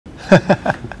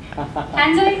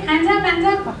Hands up, hands up, hands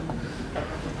up.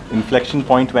 Inflection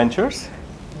Point Ventures.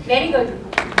 Very good.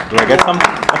 Do I get some?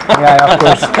 Yeah, of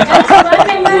course. Just one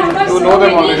member out of You so know them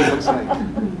many. already, looks like.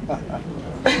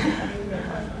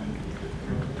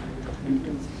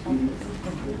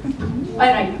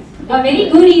 Alright. A very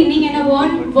good evening and a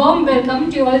warm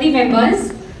welcome to all the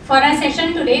members for our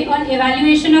session today on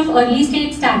evaluation of early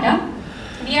stage startup.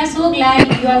 We are so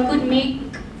glad you all could make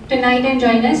tonight and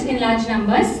join us in large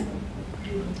numbers.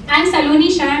 I am Saloni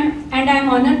Shah and I am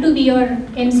honored to be your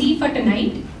MC for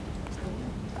tonight.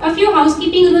 A few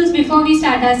housekeeping rules before we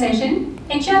start our session.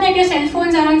 Ensure that your cell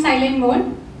phones are on silent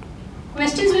mode.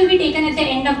 Questions will be taken at the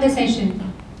end of the session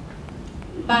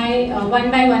one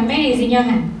by one by raising your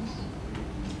hand.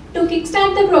 To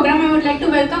kickstart the program, I would like to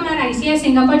welcome our ICAI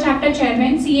Singapore Chapter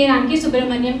Chairman, CA Ranke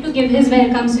Subramaniam, to give his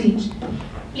welcome speech.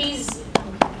 Please.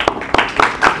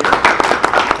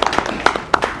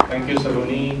 Thank you,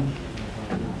 Saloni.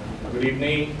 Good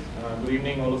evening. Good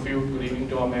evening, all of you. Good evening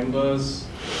to our members.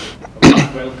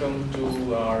 Welcome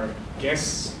to our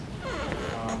guests.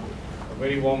 A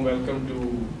very warm welcome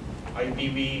to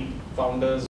IPV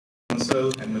founders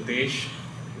Bansal and Mitesh.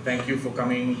 Thank you for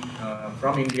coming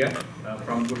from India,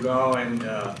 from Gurgaon and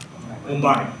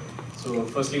Mumbai. So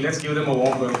firstly, let's give them a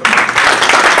warm welcome.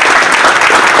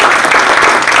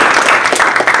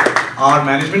 Our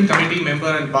management committee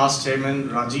member and past chairman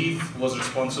Rajiv was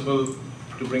responsible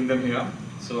to bring them here.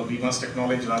 So we must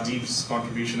acknowledge Rajiv's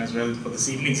contribution as well for this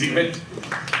evening's event.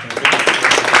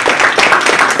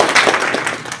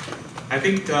 I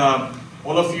think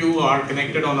all of you are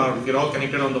connected on we're all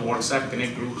connected on the WhatsApp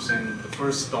Connect groups, and the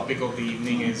first topic of the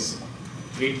evening is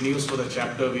great news for the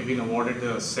chapter. We've been awarded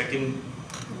the second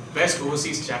best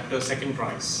overseas chapter, second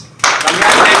prize.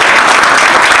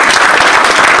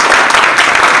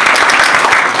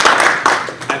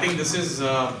 I think this is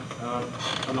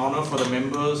an honor for the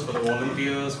members, for the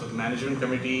volunteers, for the management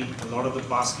committee, a lot of the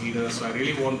past leaders. So I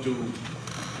really want to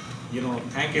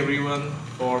thank everyone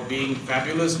for being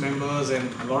fabulous members, and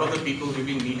a lot of the people we've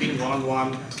been meeting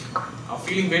one-on-one are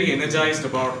feeling very energized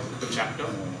about the chapter.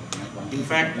 In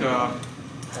fact,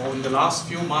 in the last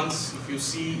few months, if you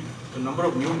see the number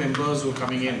of new members who are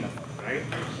coming in, right?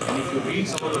 And if you read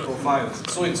some of the profiles,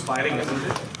 it's so inspiring, isn't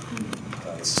it?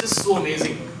 It's just so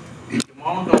amazing. The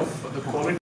amount of the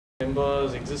quality of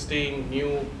members, existing,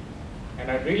 new, and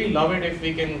I'd really love it if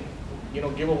we can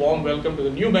give a warm welcome to the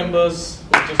new members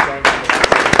who just joined us.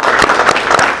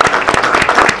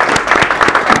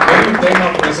 Many of them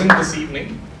are present this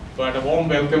evening, but a warm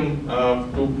welcome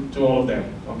to all of them.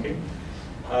 Okay.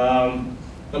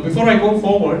 Now, before I go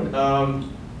forward,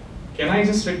 can I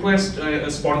just request a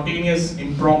spontaneous,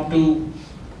 impromptu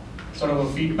sort of a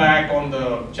feedback on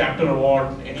the chapter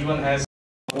award? Anyone has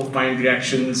of-mind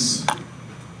reactions?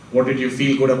 What did you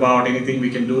feel good about? Anything we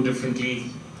can do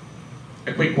differently?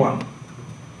 A quick one.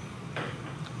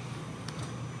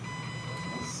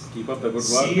 Keep up the good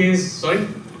work. Sorry?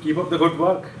 Keep up the good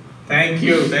work. Thank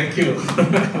you, thank you.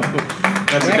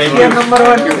 That's Next year number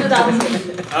one.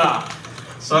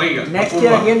 Sorry. Next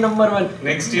year again number one.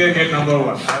 Next year again number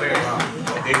one.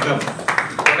 Ekdam.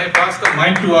 Can I pass the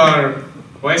mic to our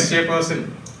vice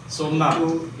chairperson, Somna?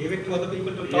 Give it to other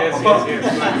people to talk about. Yes.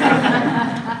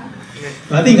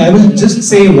 I think I will just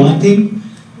say one thing.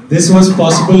 This was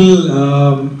possible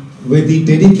with the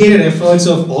dedicated efforts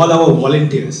of all our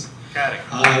volunteers. Correct.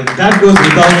 That goes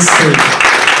without saying.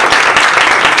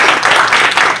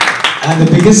 And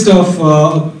the biggest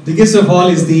of all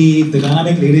is the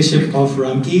dynamic leadership of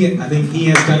Ramki. I think he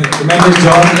has done a tremendous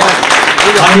job.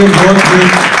 I have worked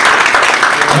with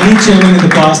many chairmen in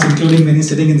the past, including many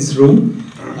sitting in this room.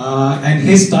 And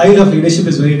his style of leadership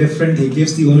is very different. He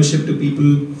gives the ownership to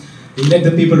people. He let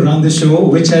the people run the show,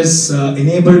 which has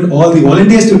enabled all the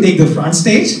volunteers to take the front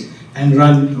stage and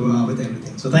run with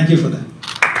everything. So thank you for that.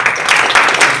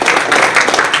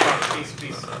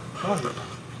 Please.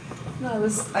 No,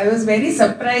 I was very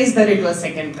surprised that it was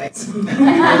second prize.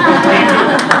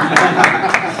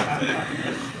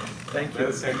 Thank you.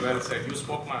 Well said. You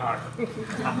spoke my heart.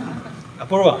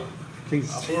 Apurva, please.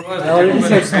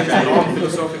 Apurva spends long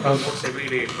philosophical books every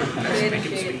day, but let's make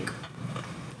him speak.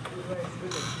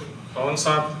 Pawan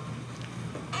Saab,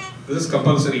 this is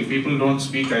compulsory. People don't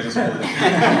speak, I just hold them.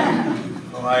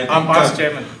 I'm past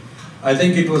chairman. I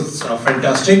think it was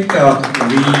fantastic. We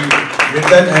did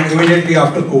that and immediately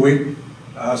after COVID.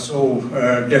 So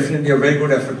definitely a very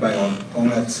good effort by all.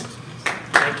 Congrats.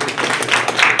 Thank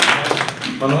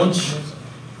you. Manoj?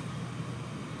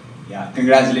 Yeah,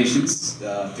 congratulations.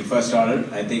 The first order.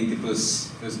 I think it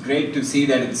was great to see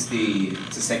that it's the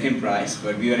second prize,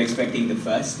 but we were expecting the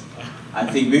first. I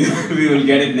think we will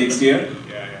get it next year.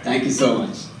 Yeah. Thank you so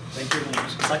much. Thank you.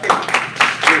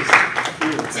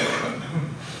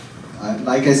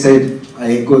 Like I said,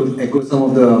 I echo some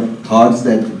of the thoughts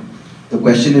that the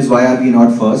question is why are we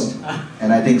not first?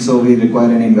 And I think so we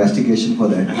require an investigation for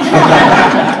that.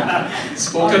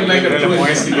 Spoken like a true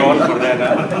investigator for that.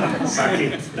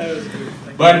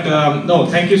 But no,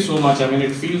 thank you so much. I mean,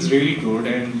 it feels really good,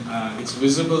 and it's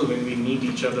visible when we meet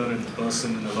each other in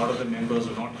person. A lot of the members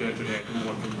are not here today. I do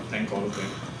want to thank all of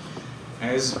them.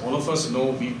 As all of us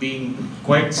know, we've been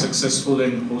quite successful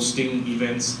in hosting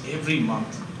events every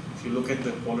month. If you look at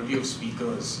the quality of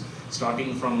speakers,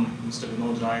 starting from Mr.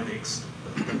 Vinod Rai, the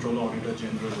ex-Controller Auditor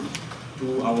General,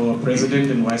 to our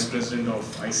President and Vice President of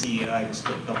ICAI,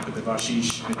 Mr. Dr.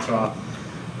 Devashish Mitra,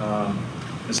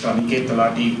 Mr. Aniket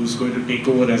Talati, who's going to take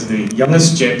over as the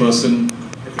youngest chairperson,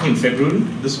 I think in February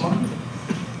this month.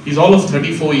 He's all of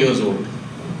 34 years old.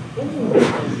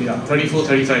 Yeah, 34,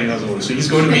 35 years old. So he's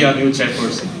going to be our new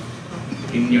chairperson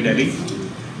in New Delhi.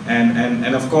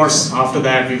 And of course, after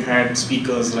that, we've had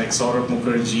speakers like Saurabh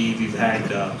Mukherjee, we've had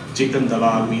Chetan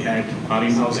Dalal, we had our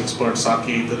in-house expert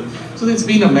Saket. So there's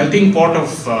been a melting pot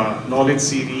of knowledge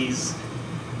series,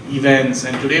 events,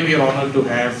 and today we are honored to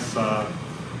have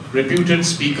reputed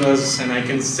speakers, and I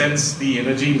can sense the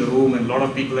energy in the room, and a lot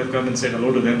of people have come and said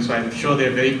hello to them, so I'm sure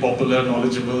they're very popular,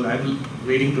 knowledgeable, and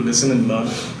waiting to listen and learn.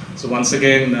 So once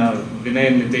again, Vinay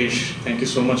and Mitesh, thank you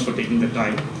so much for taking the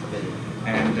time.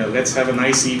 And let's have a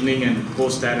nice evening and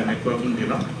post that a networking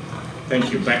dinner.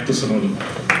 Thank you. Back to Sonali.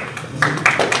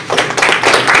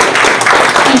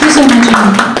 Thank you so much,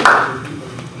 Vinay.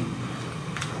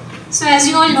 So as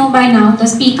you all know by now, the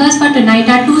speakers for tonight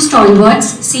are two stalwarts,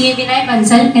 CA Vinay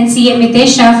Bansal and CA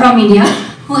Mitesh Shah from India,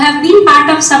 who have been part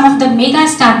of some of the mega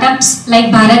startups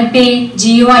like BharatPe,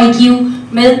 GeoIQ,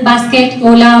 Milkbasket,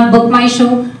 Ola,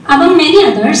 BookMyShow, among many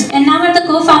others, and now are the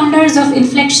co-founders of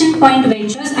Inflection Point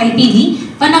Ventures, IPV,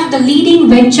 one of the leading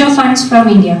venture funds from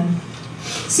India.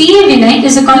 CA Vinay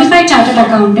is a qualified chartered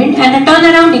accountant and a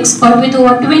turnaround expert with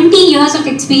over 20 years of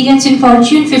experience in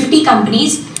Fortune 50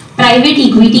 companies, private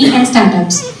equity and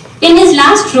startups. In his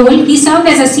last role, he served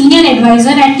as a senior advisor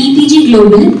at TPG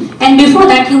Global, and before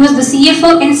that he was the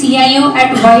CFO and CIO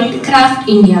at Wildcraft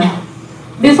India.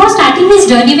 Before starting his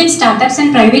journey with startups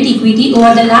and private equity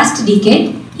over the last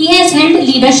decade, he has held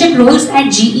leadership roles at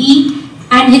GE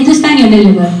and Hindustan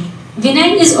Unilever.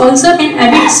 Vinay is also an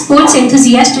avid sports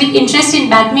enthusiast with interest in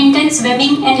badminton,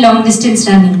 swimming and long distance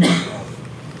running.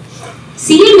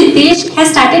 CA Mitesh has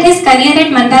started his career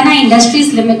at Mandana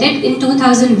Industries Limited in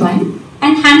 2001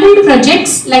 and handled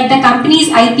projects like the company's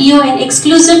IPO and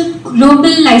exclusive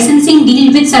global licensing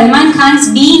deal with Salman Khan's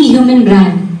Being Human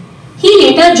brand. He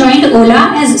later joined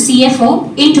Ola as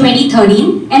CFO in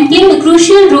 2013 and played a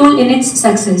crucial role in its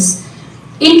success.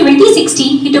 In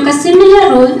 2016, he took a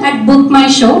similar role at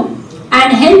BookMyShow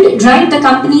and helped drive the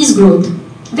company's growth.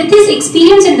 With his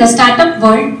experience in the startup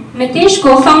world, Mitesh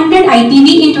co-founded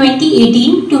IPV in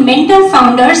 2018 to mentor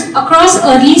founders across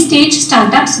early stage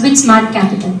startups with smart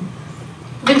capital.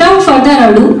 Without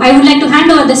further ado, I would like to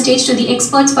hand over the stage to the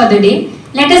experts for the day.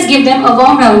 Let us give them a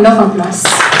warm round of applause.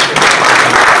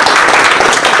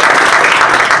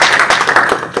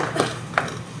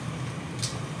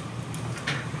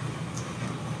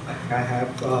 I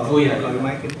have oh yeah, your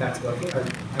mic if that's working.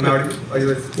 Am I audible? Or you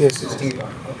were yes, okay.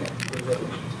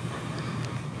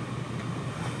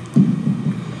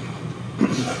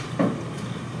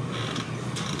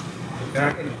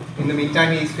 In the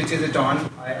meantime, he switches it on.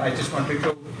 I just wanted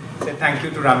to say thank you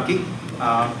to Ramki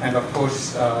and of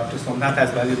course to Somnath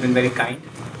as well. You've been very kind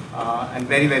and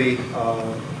very, very,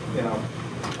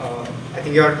 I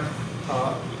think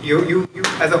you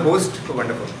as a host were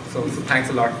wonderful. So thanks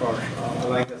a lot for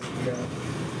allowing us here.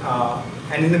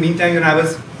 And in the meantime, I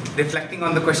was reflecting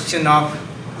on the question of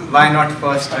why not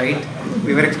first, right?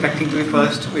 We were expecting to be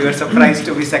first, we were surprised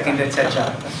to be second,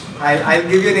 etc. I'll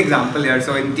give you an example here.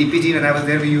 So in TPG, when I was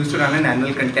there, we used to run an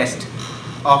annual contest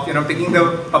of picking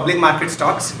the public market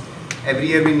stocks. Every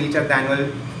year we meet at the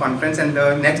annual conference, and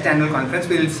the next annual conference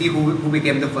we will see who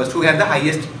became the first, who had the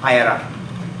highest IRR.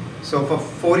 So for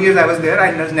 4 years I was there,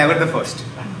 I was never the first.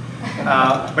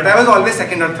 But I was always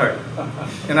second or third.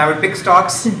 I would pick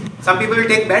stocks. Some people will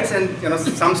take bets, and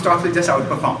some stocks will just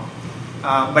outperform.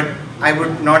 But I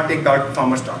would not take the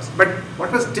outperformer stocks. But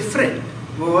what was different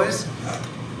was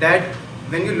that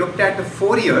when you looked at the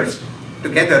 4 years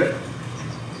together,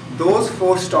 those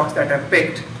 4 stocks that I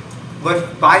picked were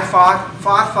by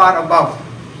far above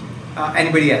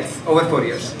anybody else over 4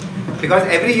 years. Because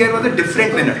every year was a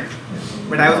different winner.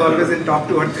 But I was always in top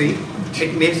 2 or 3.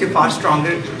 It makes you far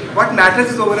stronger. What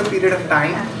matters is over a period of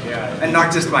time and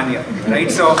not just 1 year, right?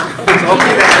 So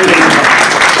hopefully that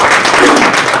will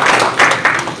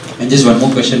just one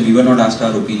more question. We were not asked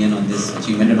our opinion on this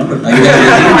achievement or not, but are you guys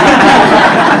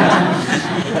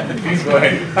raising? Please go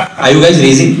ahead. Are you guys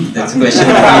raising? That's the question.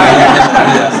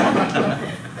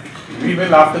 We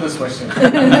will after this question.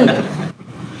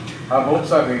 Our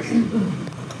hopes are raised.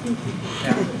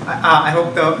 I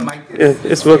hope the mic is...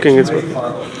 It's working, it's working.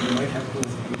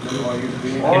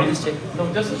 Or just check.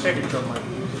 No, just check it from mine.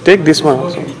 Take this one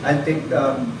also. I'll take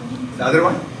the other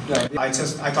one. I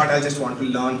thought I just want to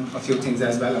learn a few things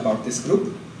as well about this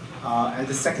group. And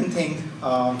the second thing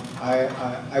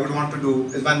I would want to do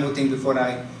is one more thing before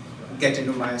I get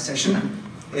into my session.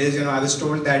 Is, I was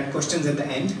told that questions at the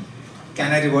end.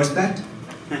 Can I reverse that?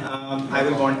 I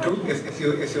will want to, if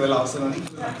you allow, Saloni.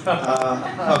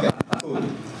 Okay, cool.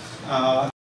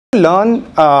 Learn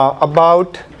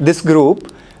about this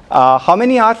group. How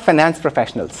many are finance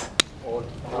professionals?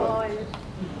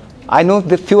 I know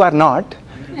the few are not,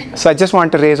 so I just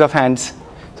want a raise of hands.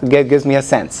 So it gives me a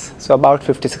sense. So about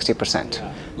 50–60%.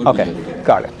 Okay,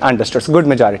 got it. Understood. So good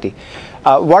majority.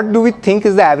 What do we think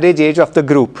is the average age of the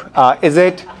group? Is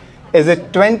it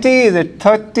 20? Is it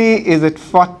 30? Is it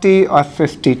 40 or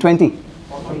 50? 20?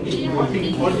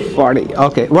 40.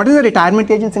 Okay. What is the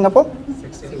retirement age in Singapore?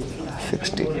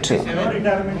 62.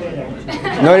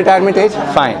 No retirement age?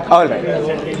 Fine. All right.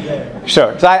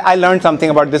 Sure. So I learned something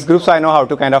about this group, so I know how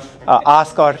to kind of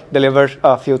ask or deliver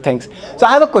a few things. So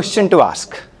I have a question to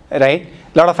ask, right?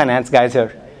 A lot of finance guys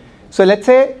here. So let's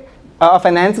say a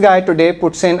finance guy today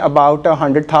puts in about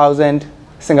 100,000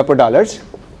 Singapore dollars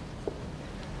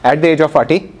at the age of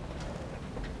 40,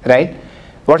 right?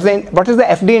 What is the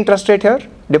FD interest rate here?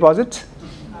 Deposits?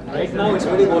 Right now it's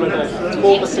very volatile.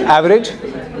 4%. Average? 3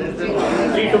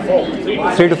 to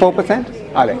 4. 3 to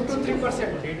 4%? All right.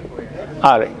 3%.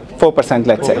 All right. 4%,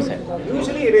 let's say.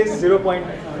 Usually it is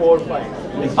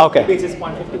 0.45. Okay. Basis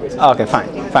point, 50 basis. Okay,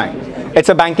 fine. It's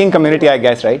a banking community, I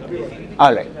guess, right?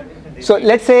 All right. So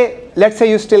let's say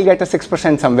you still get a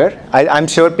 6% somewhere. I'm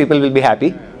sure people will be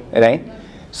happy, right?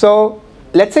 So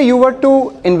let's say you were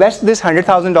to invest this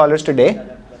 $100,000 today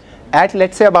at,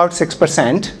 let's say, about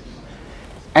 6%,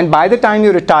 and by the time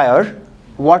you retire,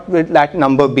 what will that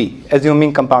number be,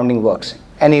 assuming compounding works?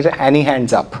 Any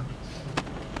hands up?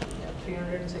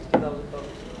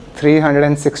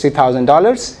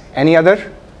 $360,000. Any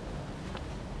other?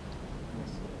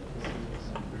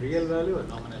 Real value or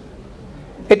nominal?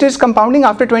 It is compounding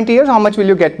after 20 years. How much will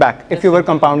you get back if you were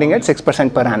compounding at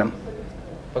 6% per annum?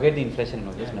 Forget the inflation,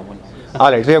 no, just number. All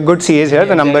right, so you have good CAs here.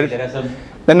 The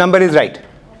number is right.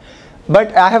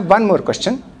 But I have one more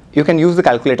question. You can use the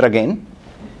calculator again.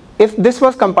 If this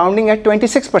was compounding at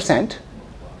 26%,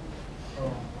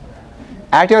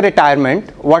 at your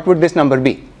retirement, what would this number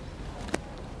be?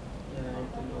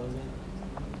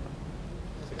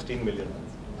 16 million.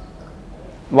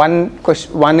 One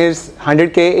is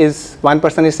 100K is, one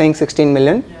person is saying 16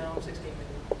 million. Yeah, 16 million.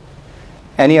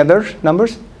 Any other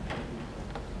numbers?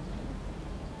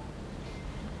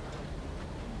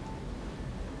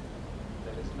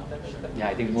 Yeah,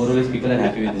 I think more or less people are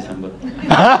happy with this number.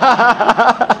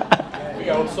 We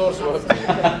outsource work.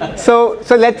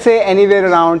 So let's say anywhere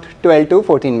around 12 to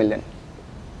 14 million.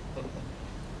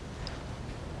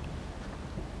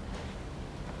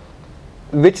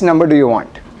 Which number do you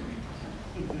want?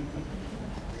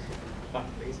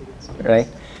 Right?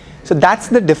 So that's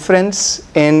the difference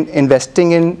in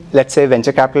investing in, let's say,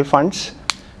 venture capital funds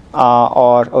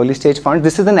or early stage funds.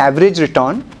 This is an average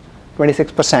return,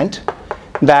 26%,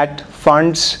 that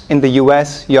funds in the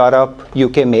US, Europe,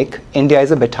 UK make. India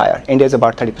is a bit higher. India is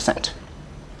about 30%.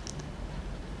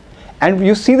 And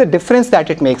you see the difference that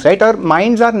it makes, right? Our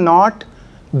minds are not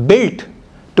built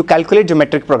to calculate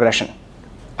geometric progression.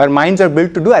 Our minds are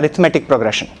built to do arithmetic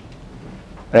progression,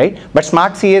 right? But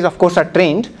smart CAs, of course, are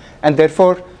trained, and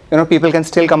therefore, people can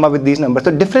still come up with these numbers.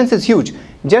 So difference is huge.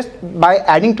 Just by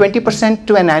adding 20%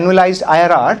 to an annualized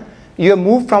IRR, you have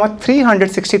moved from a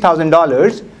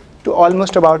 $360,000 to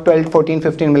almost about 12, 14,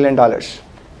 $15 million.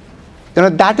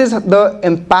 That is the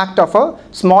impact of a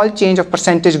small change of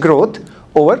percentage growth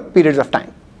over periods of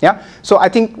time. Yeah. So I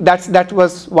think that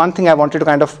was one thing I wanted to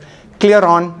kind of clear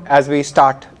on as we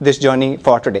start this journey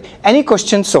for today. Any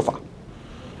questions so far?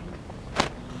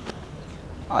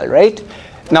 All right.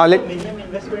 Now Minimum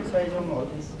investment size on all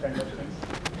these kind of things.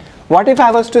 What if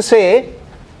I was to say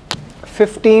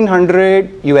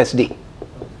 1500 USD?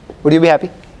 Would you be happy?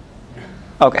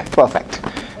 Okay, perfect.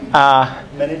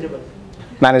 Manageable.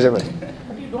 Manageable.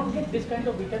 But you don't get this kind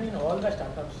of return in all the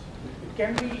startups. It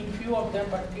can be in few of them,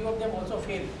 but few of them also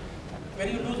fail. Where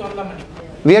you lose all the money.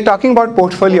 We are talking about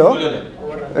portfolio,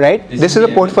 right? This is a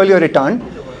portfolio return.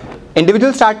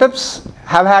 Individual startups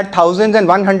have had thousands and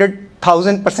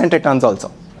 100,000% returns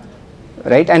also.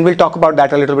 right? And we'll talk about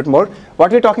that a little bit more.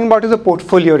 What we're talking about is a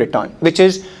portfolio return, which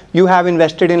is you have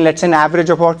invested in, let's say, an average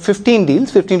of about 15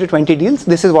 deals, 15 to 20 deals.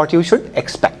 This is what you should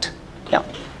expect. Yeah.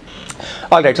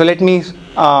 All right. So let me,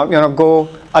 go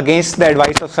against the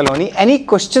advice of Saloni. Any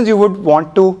questions you would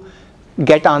want to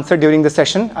get answered during the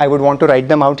session, I would want to write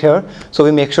them out here, so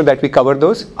we make sure that we cover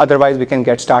those. Otherwise, we can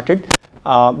get started.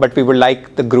 But we would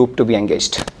like the group to be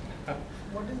engaged.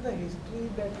 What is the history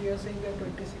that we are saying that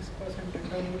 26%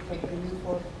 return will continue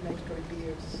for next 20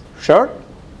 years? Sure.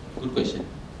 Good question.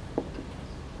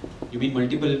 You mean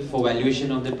multiple for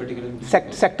valuation of that particular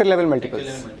Sector level multiples.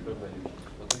 Sector level multiple valuation.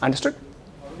 Okay. Understood?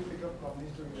 How do we pick up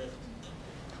companies to invest?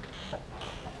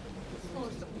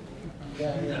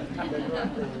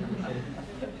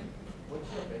 What's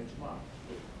your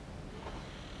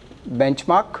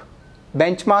benchmark?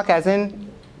 Benchmark as in?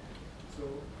 So,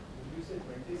 you say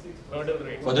 26 hurdle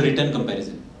rate. For the return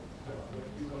comparison.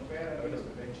 You compare against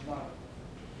the benchmark.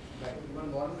 Like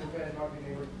even Warren Buffett has not been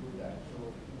able to do that.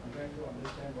 So, I'm trying to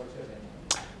understand what's your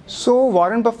benchmark. So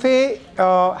Warren Buffett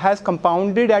has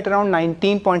compounded at around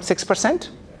 19.6%,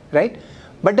 right?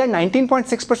 But that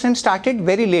 19.6% started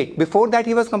very late. Before that,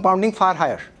 he was compounding far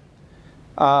higher,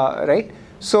 right?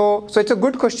 So it's a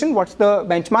good question. What's the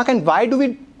benchmark, and why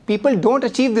do people don't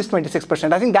achieve this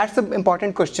 26%? I think that's the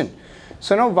important question.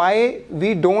 So now, why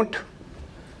we don't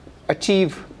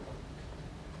achieve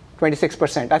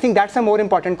 26%? I think that's a more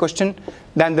important question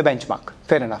than the benchmark.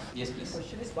 Fair enough. Yes, please. The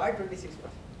question is why 26%?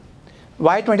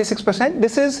 Why 26%?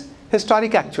 This is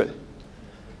historic actual.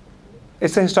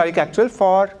 It's a historic actual.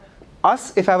 For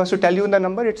us, if I was to tell you the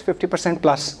number, it's 50%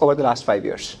 plus over the last 5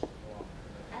 years.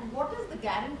 And what is the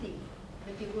guarantee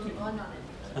that you're going to earn on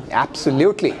it?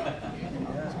 Absolutely.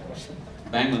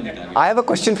 Bang on the target. I have a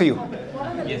question for you.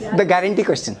 Yes. The guarantee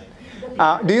question.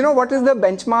 Do you know what is the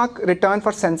benchmark return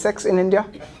for Sensex in India?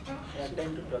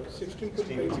 10 to 12. 16 to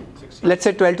 20. Let's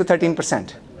say 12 to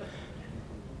 13%.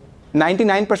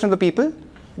 99% of the people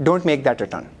don't make that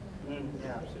return.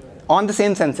 On the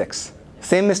same Sensex.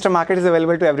 Same Mr. Market is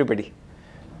available to everybody.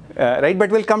 Right? But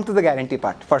we'll come to the guarantee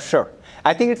part for sure.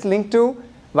 I think it's linked to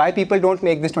why people don't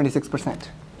make this 26%.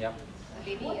 Yeah.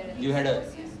 You had a...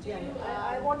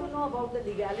 I want to know about the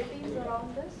legalities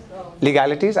around this.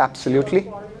 Legalities, absolutely.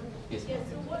 Yes. Yes,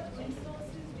 so what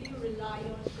resources do you rely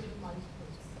on for the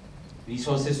multiples?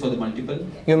 Resources for the multiple?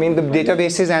 You mean the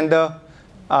databases and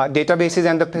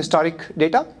the historic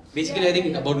data? Basically, I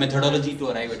think about methodology to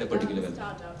arrive at a particular level.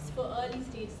 Startups, for early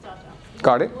stage startups.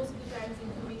 Got it. Most of the times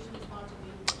information is not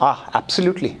available.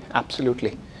 Absolutely,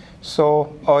 absolutely.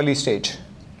 So early stage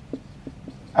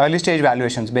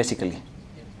valuations basically.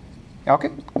 Okay,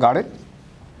 got it.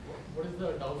 What is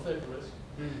the downside risk?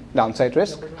 Downside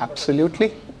risk,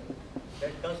 absolutely.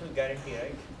 That comes with guarantee,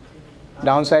 right?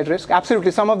 Downside risk,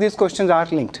 absolutely. Some of these questions are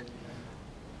linked.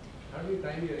 How do you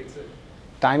time your exit?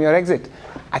 Time your exit.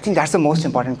 I think that's the most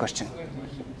important question.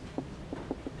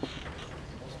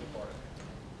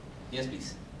 Yes,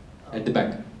 please. At the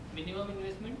back. Minimum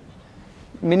investment?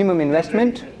 Minimum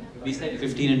investment. We said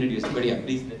 1500 USD, but yeah,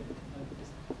 please.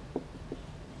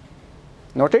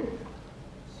 Noted.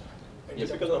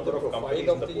 Typical number of companies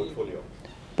in the portfolio.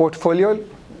 Portfolio,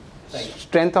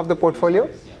 strength of the portfolio.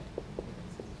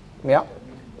 Yeah.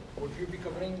 Would you be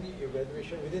covering the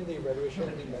evaluation, within the evaluation,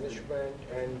 the management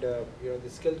and the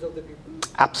skills of the people?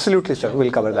 Absolutely, sir.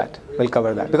 We'll cover that. We'll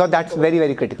cover that because that's very,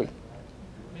 very critical.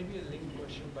 Maybe a linked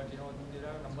question, but there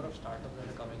are a number of startups that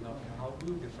are coming up. How do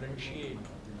you differentiate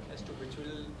as to which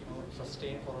will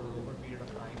sustain for a longer period of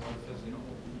time versus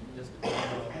just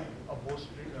a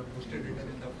boosted return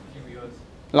in a few years?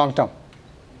 Long term.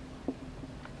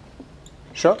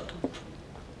 Sure.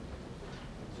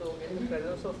 So in the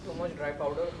presence of too much dry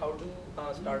powder, how do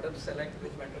startups select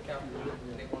which venture capital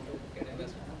they want to get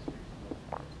investment?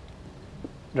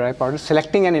 Dry powder,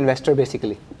 selecting an investor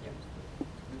basically.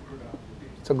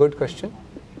 It's a good question.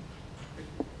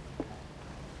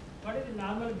 What is the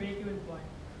normal break-even point?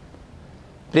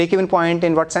 Break-even point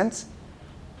in what sense?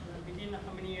 Within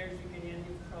how many years you can earn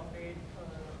the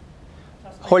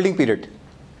profit? Holding period.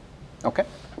 Okay.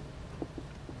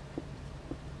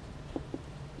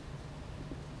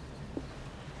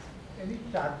 Any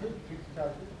charges, fixed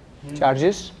charges?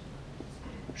 Charges?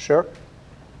 Sure.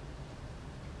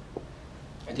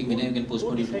 I think Vinay, you can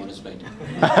postpone it tomorrow's flight.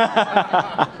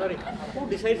 Sorry, who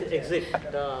decides exit?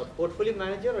 The portfolio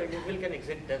manager or individual can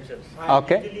exit themselves?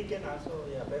 Okay. Individually can also,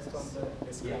 based on the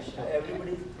discussion.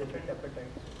 Everybody's different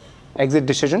appetite. Exit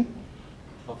decision?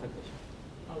 Perfect question.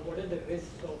 What are the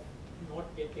risks of not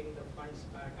getting the funds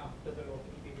back after the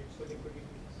locking period? So liquidity.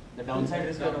 The downside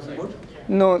risk you're talking about?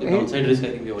 No. The downside risk I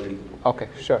think we already covered. Okay,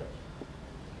 sure.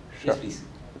 Yes, please.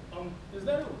 This is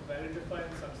there a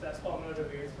well-defined success formula to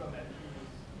raise from LPs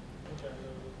in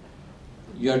general?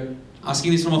 You're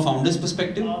asking this from a founder's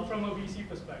perspective? From a VC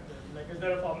perspective. Like, is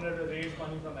there a formula to raise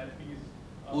money from LPs?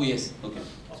 Oh yes, okay.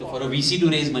 So for a VC to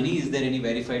raise money, is there any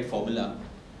verified formula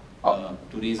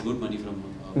to raise good money from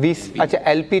VC, LP?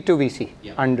 LP to VC.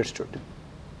 Yeah. Understood.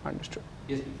 Understood.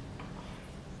 Yes, please.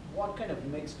 What kind of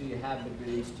mix do you have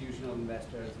between institutional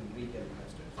investors and retail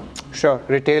investors? Sure.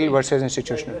 Retail versus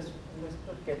institutional.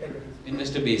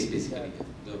 Investor base, basically.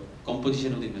 The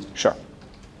composition of the investor. Sure.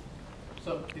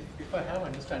 So if I have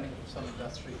understanding of some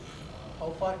industry,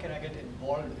 how far can I get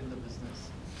involved in the business?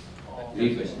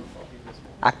 Great question.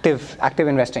 Active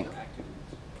investing.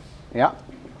 Yeah.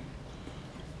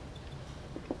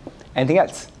 Anything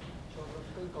else?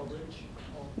 Geographical coverage.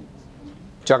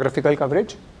 Geographical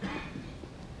coverage.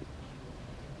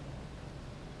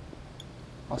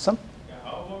 Awesome. Yeah,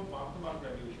 how about mark-to-market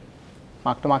valuation?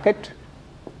 Mark to market.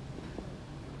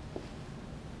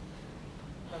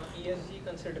 ESG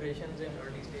considerations in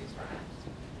early stage startups.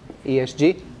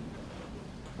 ESG.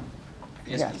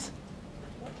 Yes.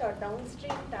 What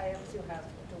downstream tie-ups you have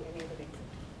to enable exit?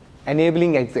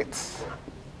 Enabling exits.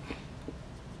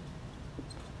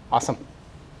 Awesome.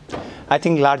 I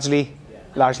think largely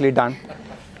done.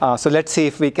 So let's see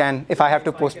if we can, if I have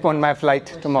to postpone my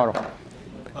flight tomorrow.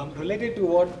 Related to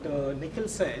what Nikhil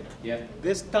said,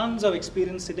 there's tons of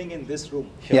experience sitting in this room.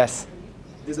 Yes.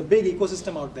 There's a big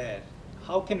ecosystem out there.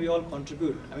 How can we all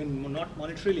contribute? I mean, not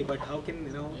monetarily, but how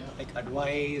can, like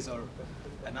advice or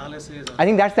analysis? Or I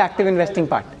think that's the active investing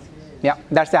part. Yeah,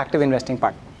 that's the active investing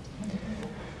part.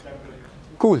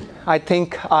 Cool. I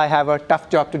think I have a tough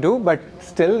job to do, but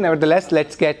still, nevertheless,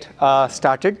 let's get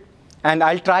started. And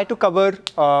I'll try to cover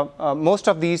most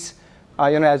of these,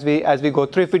 as we go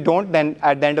through. If we don't, then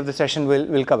at the end of the session,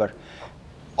 we'll cover.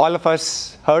 All of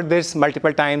us heard this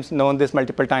multiple times, known this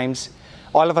multiple times.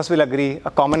 All of us will agree, a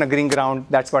common agreeing ground,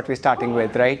 that's what we're starting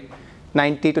with, right?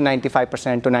 90 to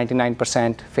 95% to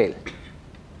 99% fail,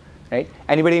 right?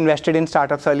 Anybody invested in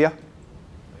startups earlier?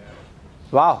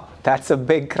 Wow, that's a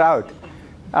big crowd.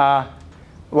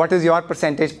 What is your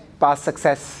percentage past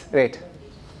success rate?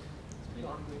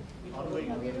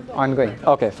 Ongoing.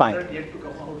 Okay, fine.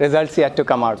 Results yet to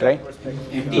come out, right?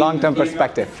 Long-term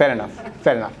perspective. Fair enough.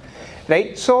 Fair enough.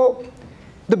 Right? So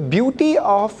the beauty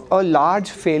of a large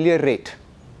failure rate,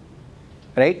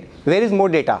 right? Where is more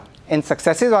data? In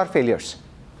successes or failures?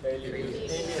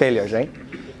 Failures, right?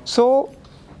 So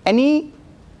any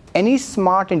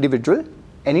smart individual,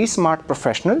 any smart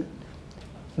professional,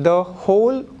 the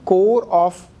whole core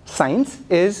of science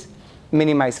is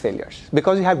minimize failures,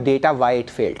 because you have data why it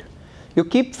failed. You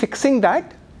keep fixing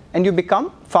that and you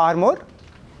become far more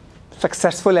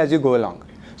successful as you go along.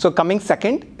 So coming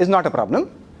second is not a problem,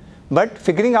 but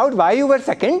figuring out why you were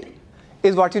second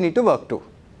is what you need to work to,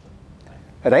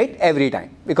 right? Every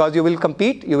time, because you will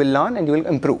compete, you will learn, and you will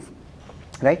improve,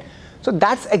 right? So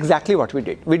that's exactly what we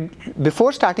did.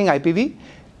 Before starting IPV,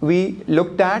 we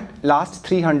looked at last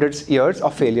 300 years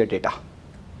of failure data.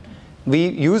 We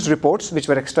used reports which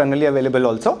were externally available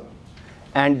also,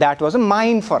 and that was a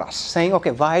mine for us, saying,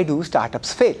 okay, why do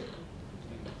startups fail?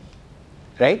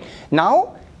 Right?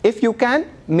 Now, if you can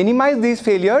minimize these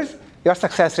failures, your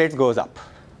success rate goes up.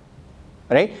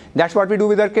 Right? That's what we do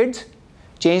with our kids.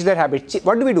 Change their habits.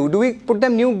 What do? Do we put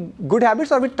them new good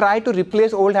habits, or we try to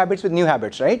replace old habits with new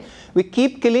habits, right? We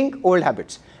keep killing old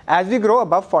habits. As we grow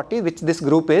above 40, which this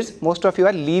group is, most of you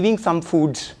are leaving some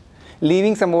foods,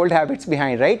 leaving some old habits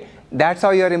behind, right? That's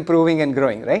how you're improving and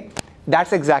growing, right?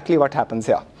 That's exactly what happens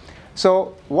here.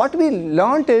 So what we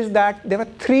learned is that there were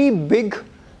 3 big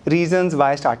reasons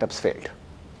why startups failed.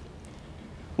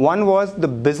 One was the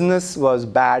business was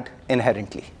bad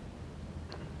inherently.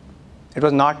 It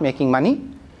was not making money,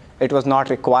 it was not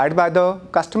required by the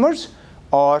customers,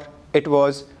 or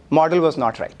model was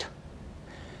not right.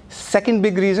 Second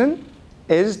big reason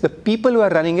is the people who are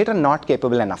running it are not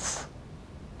capable enough.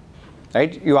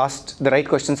 Right? You asked the right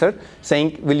question, sir,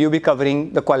 saying, will you be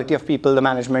covering the quality of people, the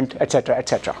management, etc.,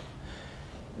 etc.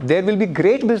 There will be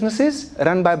great businesses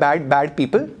run by bad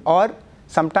people, or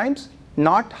sometimes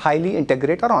not highly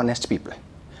integrated or honest people.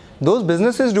 Those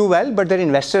businesses do well, but their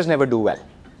investors never do well.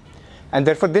 And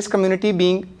therefore, this community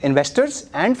being investors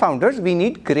and founders, we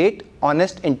need great,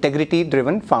 honest,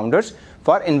 integrity-driven founders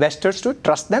for investors to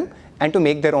trust them and to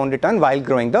make their own return while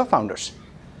growing the founders.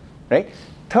 Right?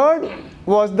 Third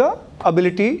was the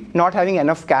ability not having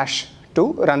enough cash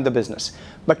to run the business.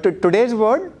 But to today's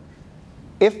world,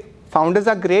 if founders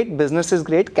are great, business is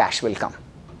great, cash will come.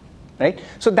 Right?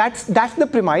 So that's the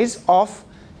premise of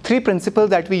 3 principles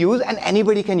that we use, and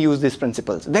anybody can use these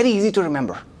principles. Very easy to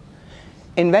remember.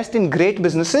 Invest in great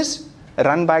businesses,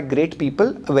 run by great people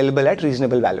available at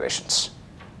reasonable valuations.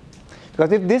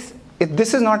 Because if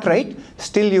this is not right,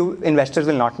 still investors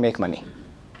will not make money,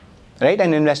 right?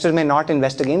 And investors may not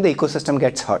invest again, the ecosystem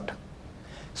gets hurt.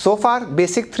 So far,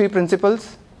 basic 3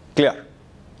 principles, clear,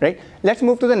 right? Let's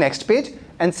move to the next page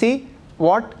and see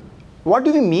what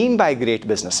do we mean by great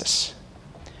businesses.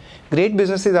 Great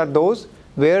businesses are those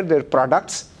where their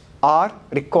products are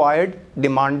required,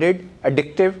 demanded,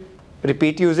 addictive,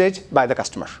 repeat usage by the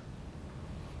customer.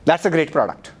 That's a great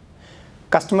product.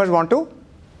 Customers want to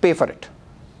pay for it.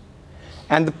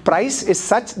 And the price is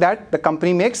such that the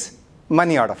company makes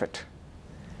money out of it.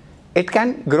 It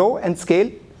can grow and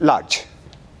scale large.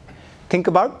 Think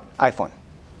about iPhone.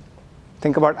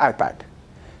 Think about iPad.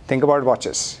 Think about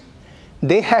watches.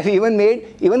 They have even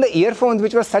made the earphones,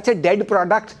 which was such a dead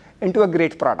product, into a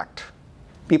great product.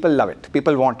 People love it.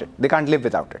 People want it. They can't live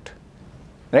without it.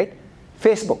 Right?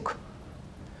 Facebook.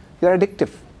 You're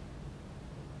addictive.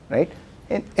 Right?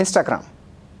 Instagram.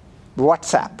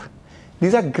 WhatsApp.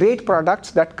 These are great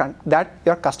products that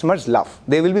your customers love.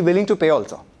 They will be willing to pay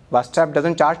also. WhatsApp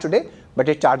doesn't charge today, but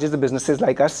it charges the businesses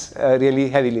like us really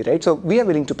heavily, right? So we are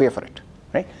willing to pay for it,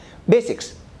 right?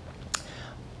 Basics.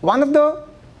 One of the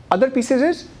other pieces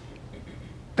is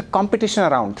the competition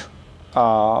around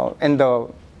in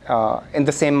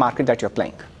the same market that you're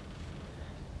playing.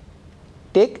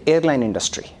 Take airline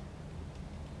industry.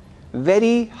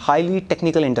 Very highly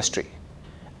technical industry.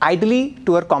 Ideally,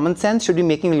 to our common sense, should be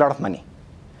making a lot of money.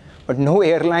 But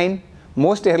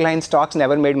most airline stocks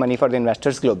never made money for the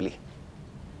investors globally.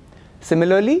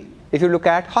 Similarly, if you look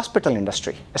at hospital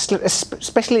industry,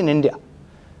 especially in India,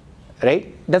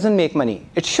 right, doesn't make money.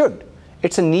 It should.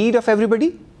 It's a need of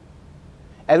everybody.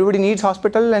 Everybody needs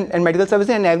hospital and medical services,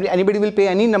 and anybody will pay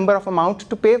any number of amount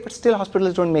to pay, but still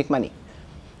hospitals don't make money,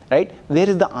 right? Where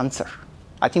is the answer?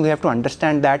 I think we have to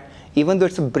understand that even though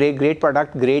it's a great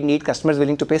product, great need, customers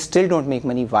willing to pay, still don't make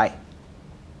money. Why?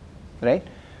 Right?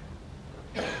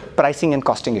 Pricing and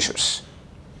costing issues.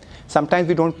 Sometimes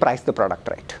we don't price the product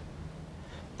right.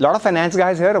 A lot of finance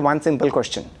guys here, one simple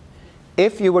question.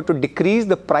 If you were to decrease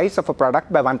the price of a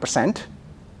product by 1%,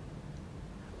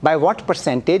 by what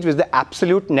percentage will the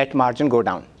absolute net margin go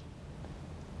down?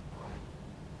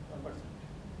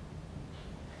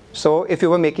 So if you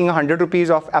were making 100 rupees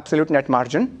of absolute net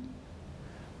margin,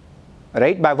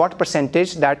 right, by what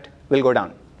percentage that will go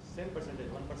down? Same percentage,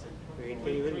 1%. It can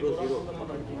even go 0.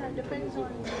 Yeah, depends on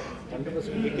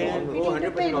 100%. It can go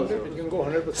 100% also. It can go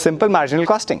 100%. Simple marginal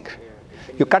costing.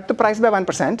 You cut the price by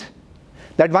 1%,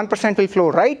 that 1% will flow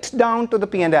right down to the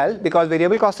P&L because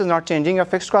variable cost is not changing, your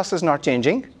fixed cost is not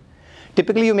changing.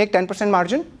 Typically you make 10%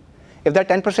 margin. If that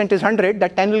 10% is 100,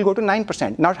 that 10 will go to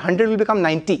 9%. Now 100 will become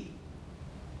 90.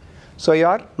 So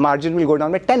your margin will go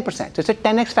down by 10%. It's a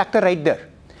 10x factor right there.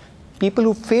 People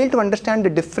who fail to understand the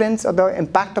difference or the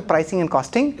impact of pricing and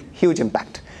costing, huge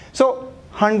impact. So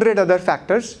 100 other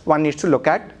factors one needs to look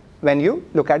at when you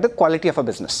look at the quality of a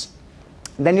business.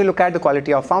 Then you look at the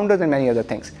quality of founders and many other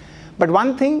things. But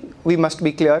one thing we must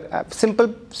be clear,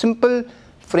 simple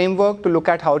framework to look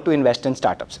at how to invest in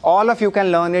startups. All of you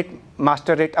can learn it,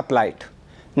 master it, apply it.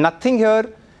 Nothing here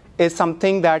is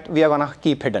something that we are going to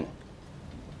keep hidden,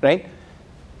 right?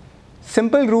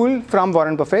 Simple rule from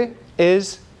Warren Buffett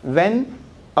is when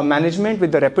a management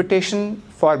with the reputation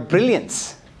for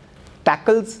brilliance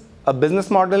tackles a business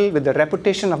model with the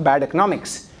reputation of bad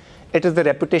economics, it is the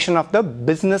reputation of the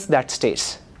business that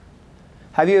stays.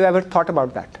 Have you ever thought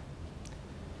about that?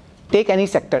 Take any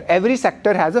sector. Every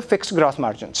sector has a fixed gross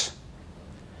margins.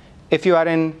 If you are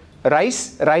in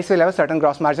rice will have a certain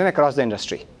gross margin across the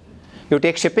industry. You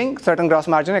take shipping, certain gross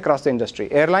margin across the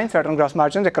industry. Airlines, certain gross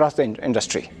margins across the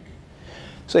industry.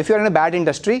 So if you are in a bad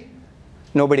industry,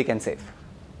 nobody can save.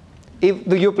 If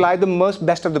you apply the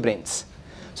best of the brains.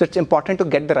 So it's important to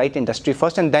get the right industry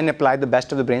first and then apply the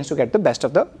best of the brains to get the best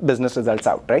of the business results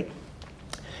out, right?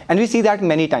 And we see that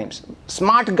many times.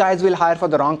 Smart guys will hire for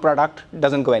the wrong product,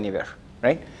 doesn't go anywhere,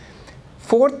 right?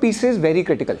 Fourth piece is very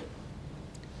critical.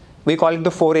 We call it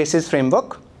the 4 ACEs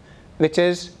framework, which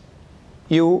is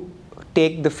you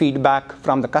take the feedback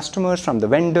from the customers, from the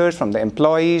vendors, from the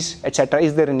employees, etc.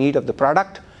 Is there a need of the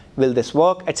product? Will this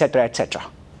work, etc., etc.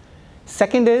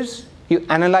 Second is you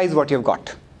analyze what you've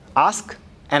got. Ask,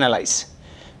 analyze,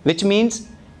 which means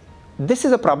this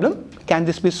is a problem, can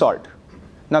this be solved?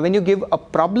 Now when you give a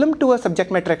problem to a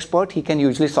subject matter expert, he can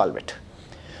usually solve it.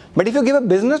 But if you give a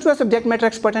business to a subject matter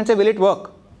expert and say, will it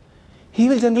work? He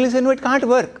will generally say, no, it can't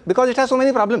work because it has so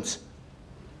many problems.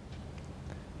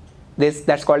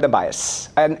 That's called a bias,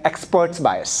 an expert's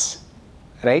bias,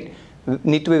 right?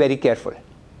 Need to be very careful,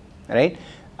 right?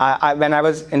 When I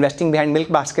was investing behind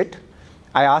Milkbasket,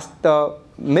 I asked the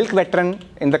milk veteran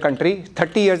in the country,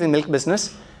 30 years in milk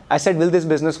business. I said, will this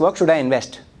business work? Should I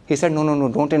invest? He said, no, no, no,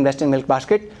 don't invest in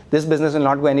Milkbasket. This business will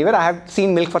not go anywhere. I have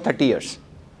seen milk for 30 years.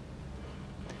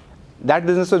 That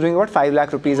business was doing about 5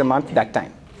 lakh rupees a month that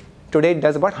time. Today it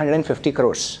does about 150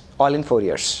 crores, all in 4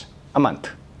 years, a month.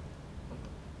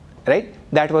 Right?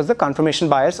 That was the confirmation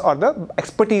bias or the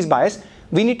expertise bias.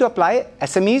 We need to apply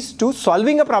SMEs to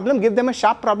solving a problem, give them a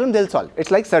sharp problem, they'll solve.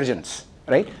 It's like surgeons,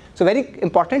 right? So very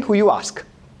important who you ask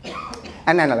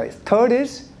and analyze. Third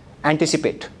is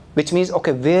anticipate, which means,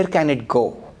 okay, where can it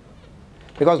go?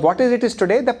 Because what it is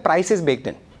today, the price is baked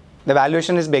in. The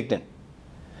valuation is baked in.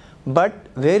 But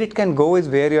where it can go is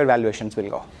where your valuations will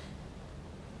go.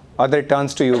 Or the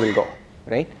returns to you will go,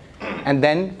 right? And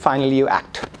then finally you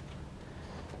act.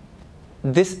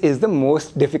 This is the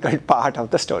most difficult part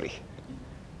of the story.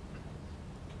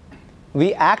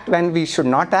 We act when we should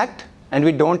not act, and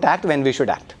we don't act when we should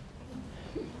act.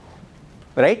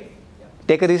 Right?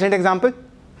 Take a recent example.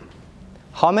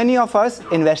 How many of us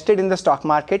invested in the stock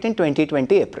market in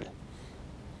 2020 April?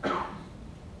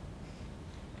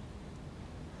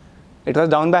 It was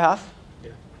down by half.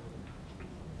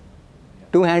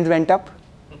 2 hands went up.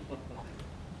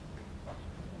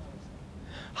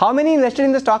 How many invested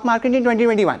in the stock market in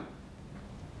 2021?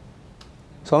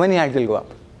 So many hands will go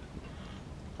up.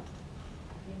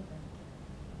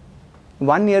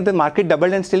 1 year the market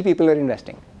doubled and still people are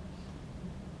investing.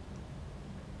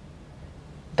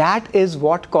 That is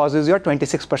what causes your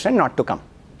 26% not to come.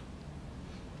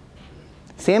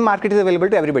 Same market is available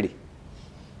to everybody.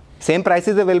 Same price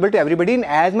is available to everybody in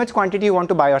as much quantity you want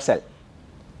to buy or sell.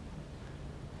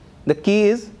 The key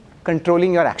is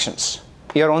controlling your actions,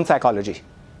 your own psychology.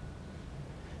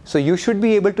 So you should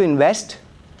be able to invest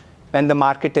when the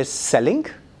market is selling.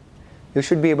 You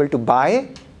should be able to buy.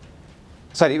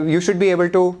 You should be able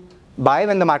to buy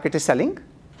when the market is selling,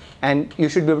 and you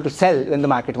should be able to sell when the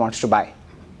market wants to buy.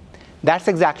 That's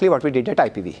exactly what we did at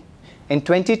IPV. In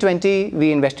 2020,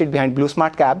 we invested behind Blue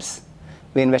Smart Cabs.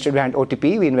 We invested behind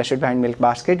OTP. We invested behind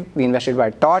Milkbasket. We invested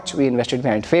behind Torch. We invested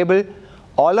behind Fable.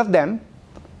 All of them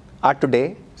are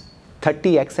today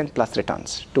 30x and plus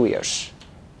returns, 2 years.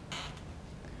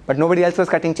 But nobody else was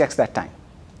cutting checks that time.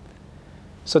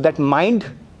 So that mind,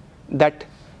 that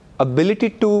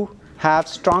ability to have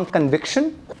strong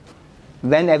conviction,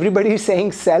 when everybody is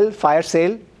saying sell, fire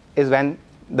sale, is when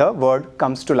the word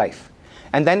comes to life.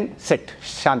 And then sit,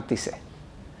 shanti se.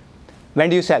 When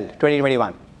do you sell?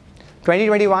 2021.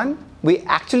 2021, we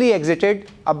actually exited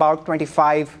about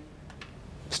 25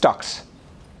 stocks.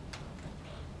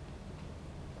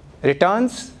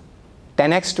 Returns,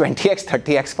 10x, 20x,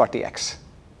 30x, 40x.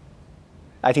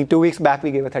 I think 2 weeks back,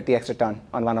 we gave a 30x return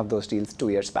on one of those deals 2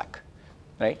 years back.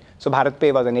 Right? So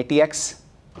BharatPe was an 80x.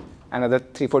 Another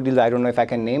 3-4 deals I don't know if I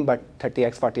can name, but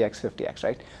 30x, 40x, 50x,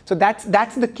 right? So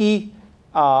that's the key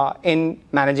in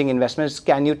managing investments.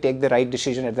 Can you take the right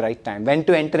decision at the right time? When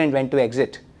to enter and when to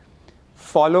exit.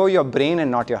 Follow your brain and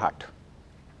not your heart.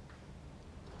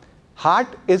 Heart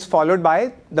is followed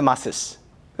by the masses.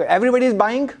 So everybody is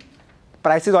buying,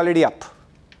 price is already up.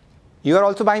 You are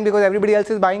also buying because everybody else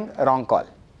is buying, a wrong call.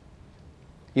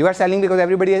 You are selling because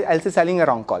everybody else is selling, a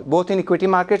wrong call. Both in equity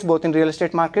markets, both in real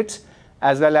estate markets,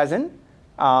 as well as in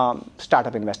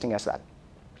startup investing as well.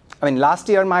 I mean, last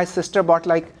year my sister bought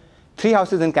like 3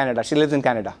 houses in Canada. She lives in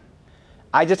Canada.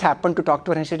 I just happened to talk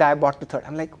to her and she said, I bought the third.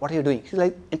 I'm like, what are you doing? She's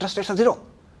like, interest rates are 0.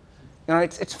 You know,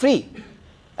 it's free.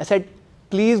 I said,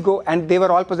 please go. And they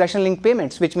were all possession linked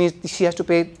payments, which means she has to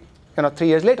pay 3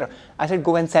 years later. I said,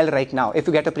 go and sell right now. If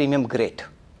you get a premium, great.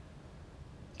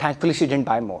 Thankfully, she didn't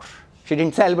buy more. She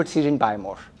didn't sell, but she didn't buy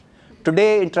more.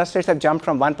 Today, interest rates have jumped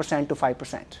from 1% to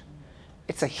 5%.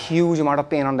 It's a huge amount of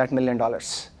pain on that $1 million,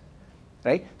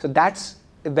 right? So that's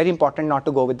very important not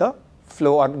to go with the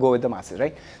flow or go with the masses,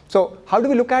 right? So how do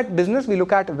we look at business? We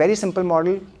look at a very simple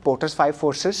model, Porter's 5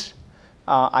 forces.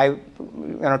 I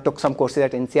took some courses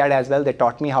at INSEAD as well. They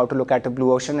taught me how to look at the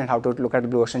blue ocean and how to look at the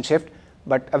blue ocean shift.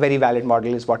 But a very valid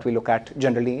model is what we look at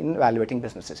generally in evaluating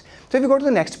businesses. So if you go to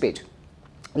the next page,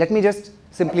 let me just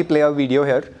simply play a video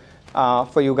here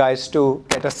for you guys to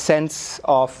get a sense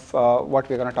of what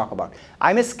we're going to talk about.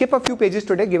 I may skip a few pages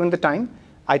today given the time.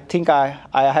 I think I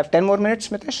have 10 more minutes,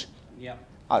 Mitesh? Yeah.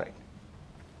 All right.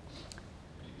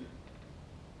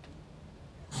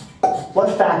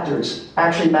 What factors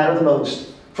actually matter the most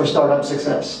for startup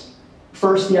success?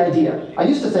 First, the idea. I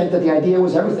used to think that the idea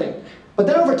was everything. But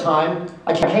then over time,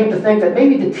 I came to think that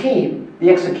maybe the team, the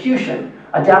execution,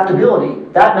 adaptability,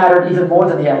 that mattered even more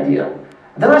than the idea.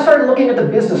 And then I started looking at the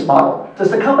business model.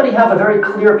 Does the company have a very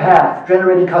clear path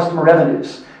generating customer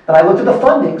revenues? Then I looked at the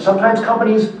funding. Sometimes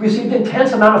companies received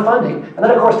intense amount of funding. And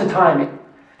then, of course, the timing.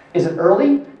 Is it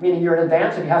early, meaning you're in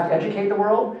advance and you have to educate the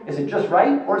world? Is it just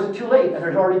right, or is it too late and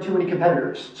there's already too many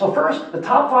competitors? So first, the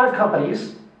top 5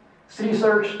 companies,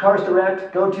 CitySearch, Cars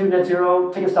Direct, GoTo,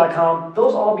 NetZero, Tickets.com,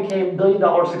 those all became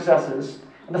billion-dollar successes.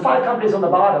 And the 5 companies on the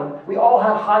bottom, we all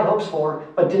had high hopes for,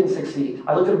 but didn't succeed.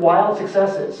 I looked at wild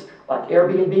successes, like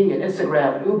Airbnb and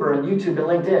Instagram and Uber and YouTube and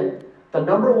LinkedIn. The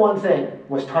number one thing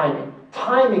was timing.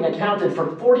 Timing accounted for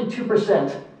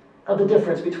 42% of the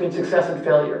difference between success and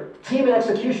failure. Team and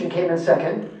execution came in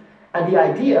second, and the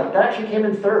idea, that actually came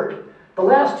in third. The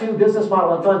last 2, business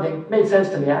model and funding, made sense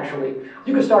to me, actually.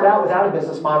 You could start out without a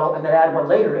business model and then add one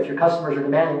later if your customers are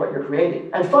demanding what you're creating.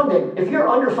 And funding, if you're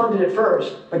underfunded at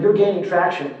first, but you're gaining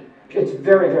traction, it's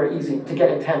very, very easy to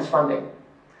get intense funding.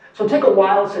 So take a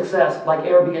wild success like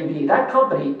Airbnb. That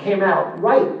company came out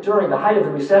right during the height of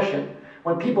the recession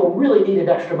when people really needed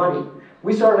extra money.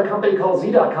 We started a company called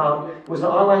Z.com. It was an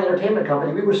online entertainment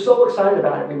company. We were so excited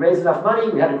about it. We raised enough money.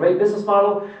 We had a great business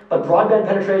model, but broadband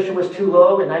penetration was too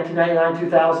low in 1999,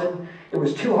 2000. It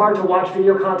was too hard to watch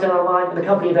video content online, and the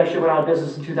company eventually went out of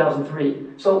business in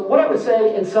 2003. So what I would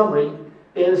say in summary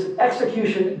is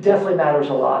execution definitely matters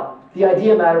a lot. The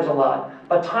idea matters a lot,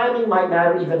 but timing might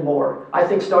matter even more. I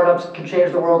think startups can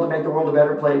change the world to make the world a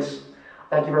better place.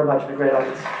 Thank you very much. It's been a great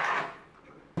audience.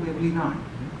 Probably not.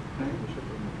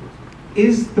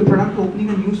 Is the product opening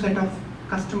a new set of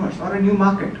customers or a new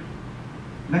market?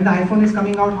 When the iPhone is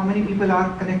coming out, how many people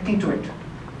are connecting to it?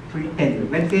 It will tell you.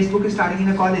 When Facebook is starting in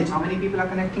a college, how many people are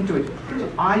connecting to it?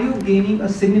 So are you gaining a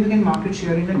significant market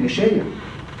share in a niche area?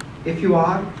 If you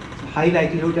are, it's a high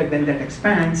likelihood that when that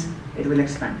expands, it will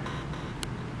expand.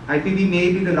 IPV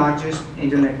may be the largest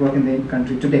angel network in the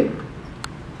country today.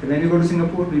 But when we go to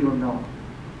Singapore, we don't know.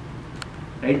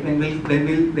 Right? When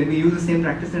we use the same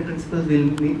practice and principles,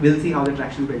 we'll see how the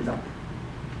traction builds up.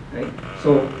 Right?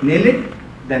 So nail it,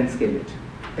 then scale it.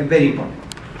 And very important.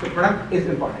 So product is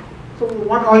important. So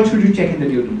what all should you check in the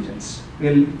due diligence?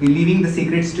 We'll be leaving the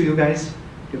secrets to you guys.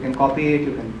 You can copy it,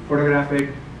 you can photograph it,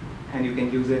 and you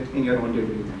can use it in your own due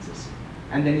diligences.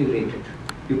 And then you rate it.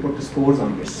 You put the scores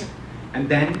on this. And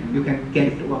then you can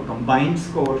get to a combined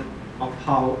score of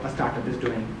how a startup is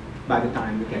doing by the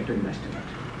time you get to invest in it.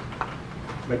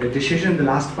 But the decision, the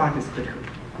last part is critical.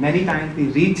 Many times we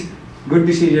reach good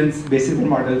decisions, basis and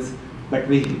models, but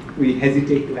we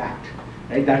hesitate to act.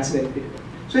 Right? That's very critical.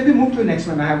 So if we move to the next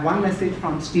one, I have one message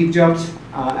from Steve Jobs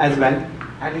as well.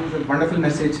 I think it's a wonderful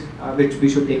message which we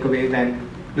should take away when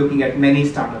looking at many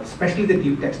startups, especially the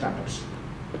deep tech startups.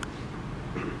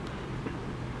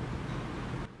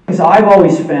 What I've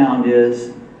always found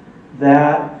is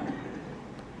that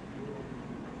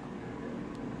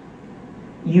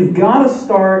you've got to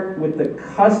start with the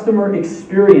customer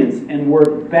experience and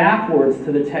work backwards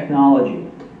to the technology.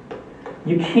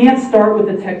 You can't start with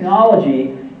the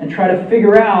technology and try to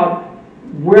figure out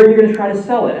where you're going to try to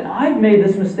sell it. And I've made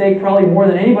this mistake probably more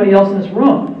than anybody else in this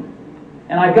room.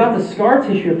 And I've got the scar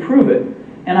tissue to prove it.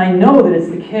 And I know that it's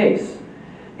the case.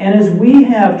 And as we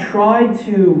have tried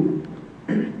to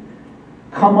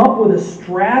come up with a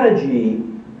strategy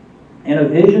and a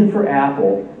vision for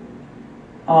Apple,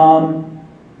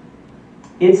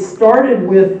 it started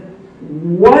with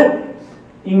what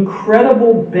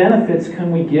incredible benefits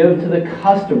can we give to the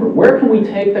customer? Where can we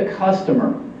take the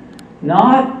customer?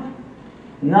 Not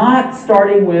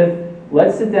starting with,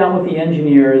 let's sit down with the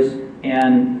engineers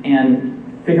and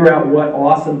figure out what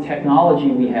awesome technology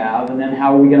we have, and then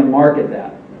how are we going to market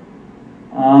that.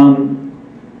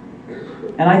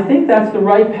 And I think that's the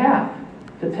right path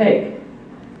to take.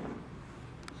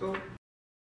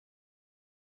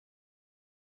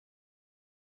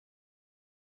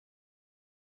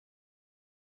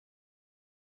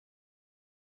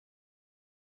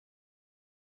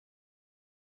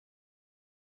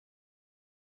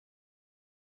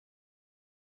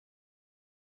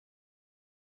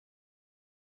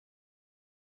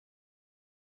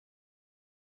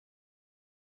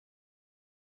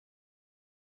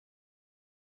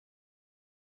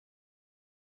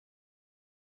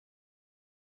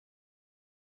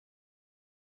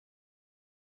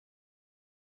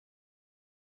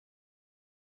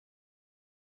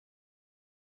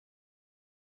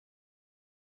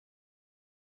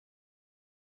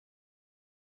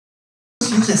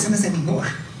 Use SMS anymore.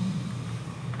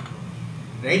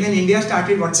 Right? When India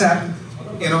started WhatsApp,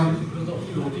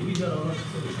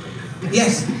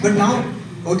 yes, but now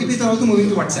OTPs are also moving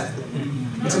to WhatsApp.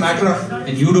 It's a matter of.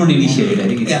 And you don't initiate it, I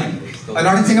think it's. Yeah.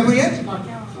 Not in Singapore yet?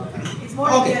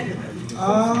 Okay.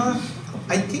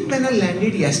 I think when I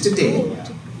landed yesterday,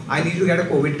 I need to get a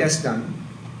COVID test done.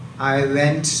 I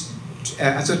went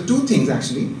So two things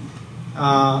actually.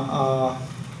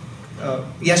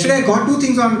 Yesterday I got two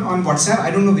things on WhatsApp.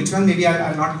 I don't know which one. Maybe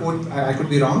I'll not quote. I could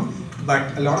be wrong.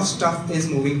 But a lot of stuff is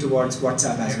moving towards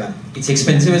WhatsApp as well. It's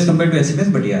expensive as compared to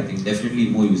SMS, but yeah, I think definitely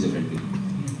more user friendly.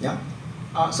 Yeah.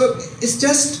 So it's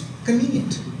just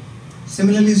convenient.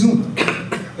 Similarly, Zoom.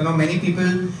 Many people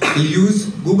will use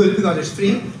Google because it's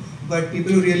free, but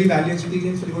people who really value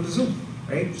experience will go to Zoom,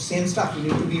 right? Same stuff. You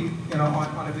need to be,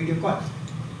 on a video call.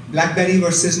 BlackBerry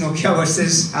versus Nokia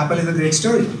versus Apple is a great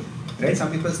story, right?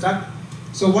 Some people stuck.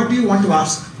 So what do you want to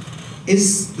ask?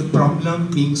 Is the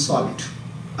problem being solved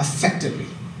effectively?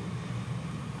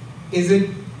 Is it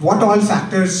what all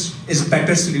factors is a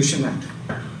better solution at,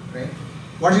 right?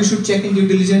 What you should check in due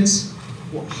diligence?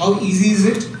 How easy is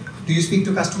it? Do you speak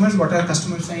to customers? What are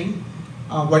customers saying?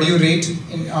 What do you rate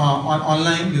on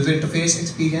online user interface,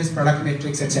 experience, product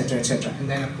metrics, etc., etc. And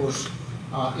then of course,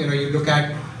 you look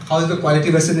at how is the quality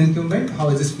versus incumbent, how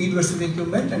is the speed versus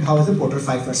incumbent, and how is the Porter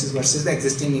 5 versus the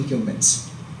existing incumbents.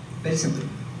 Very simple.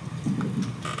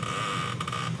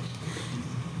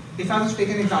 If I was to take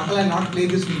an example, I'll not play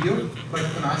this video, but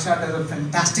Kunal Shah does a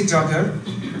fantastic job here.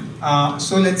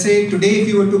 So let's say today if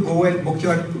you were to go and book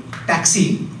your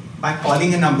taxi by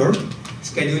calling a number,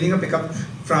 scheduling a pickup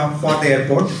for the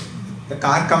airport, the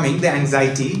car coming, the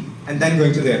anxiety, and then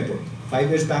going to the airport. 5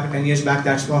 years back, 10 years back,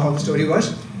 that's how the story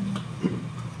was.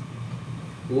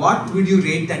 What would you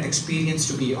rate that experience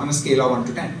to be on a scale of 1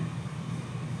 to 10?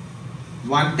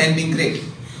 10 being great.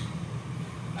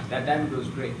 At that time it was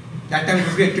great. That time it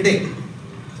was great. Today?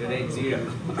 Today it's 0.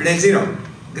 Today it's 0.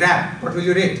 Grab, what will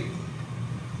you rate?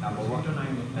 Number 1 to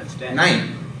 9. That's 10.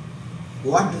 9.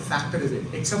 What factor is it?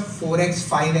 It's a 4x,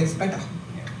 5x better.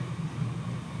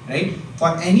 Right?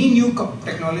 For any new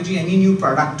technology, any new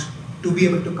product to be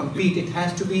able to compete, it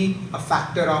has to be a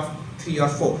factor of 3 or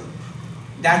 4.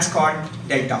 That's called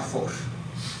delta 4.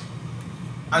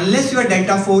 Unless you are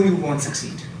delta 4, you won't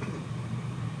succeed.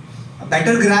 A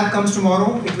better grab comes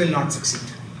tomorrow, it will not succeed.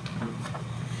 Can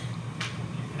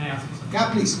I ask you something?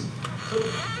 Yeah, please. So,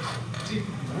 see,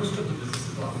 most of the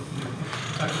businesses are, in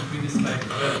fact, in previous slide,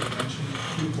 where you mentioned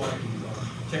few qualities or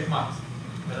check marks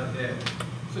that are there.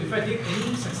 So if I take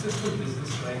any successful business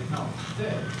right now,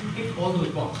 there, you take all those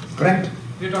boxes. Correct.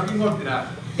 We're talking about Grab.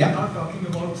 Yeah. We're not talking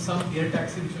about some air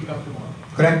taxi which will come tomorrow.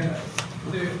 Correct.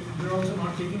 We're also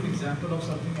not taking an example of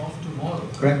something of tomorrow.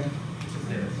 Correct. Which is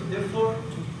there. So therefore,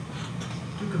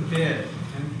 to compare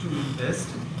and to invest,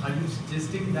 are you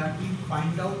suggesting that we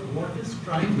find out what is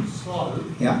trying to solve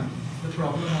the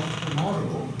problem of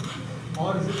tomorrow,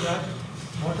 or is it that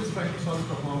what is trying to solve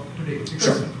the problem of today?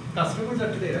 Because customers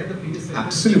are today, right? The previous segment.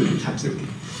 Absolutely, absolutely.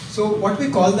 So what we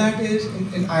call that is,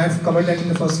 and I have covered that in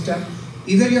the first step,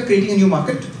 either you're creating a new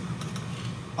market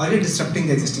or you're disrupting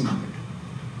the existing market.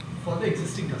 For the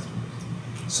existing customers.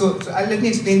 So let me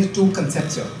explain the two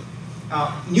concepts here.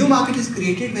 New market is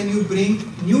created when you bring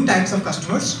new types of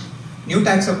customers, new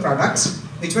types of products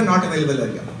which were not available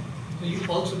earlier. So you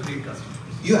also create customers.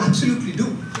 You absolutely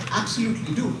do.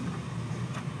 Absolutely do.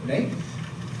 Right?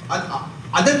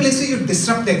 Other places you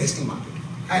disrupt the existing market.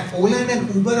 And Ola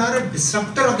and Uber are a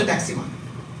disruptor of the taxi market.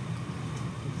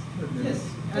 Yes.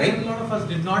 Right? And a lot of us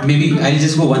did not. Maybe I'll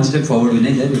just go one step forward,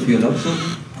 Vinay, there, if you allow. So,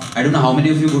 I don't know how many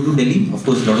of you go to Delhi. Of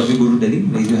course, a lot of you go to Delhi.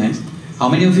 Raise your hands. How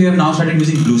many of you have now started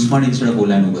using BlueSmart instead of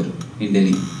Ola and Uber in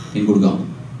Delhi, in Gurgaon?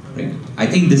 Right? I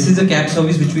think this is a cab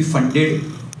service which we funded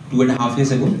 2.5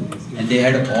 years ago, and they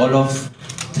had all of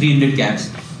 300 cabs,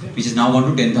 which is now gone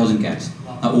to 10,000 cabs.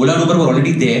 Now, Ola and Uber were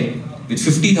already there with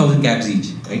 50,000 cabs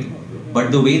each, right?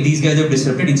 But the way these guys have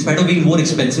disrupted, in spite of being more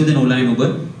expensive than Ola and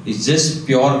Uber, is just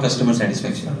pure customer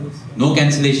satisfaction. No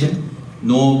cancellation,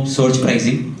 no surge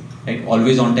pricing, right?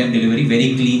 Always on-time delivery,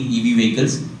 very clean EV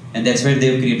vehicles, and that's where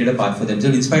they've created a path for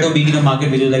themselves, in spite of being in a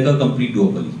market which is like a complete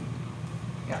duopoly.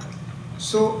 Yeah.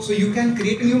 So you can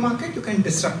create a new market, you can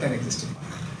disrupt an existing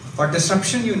market. For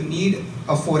disruption, you need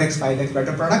a 4x, 5x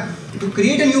better product. To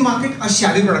create a new market, a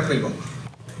shabby product will work.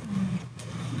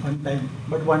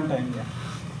 One time, yeah.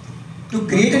 To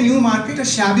create a new market, a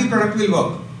shabby product will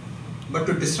work. But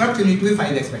to disrupt, you need to be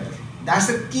 5x better. That's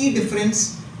the key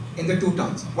difference in the two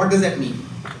terms. What does that mean?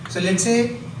 So let's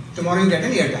say tomorrow you get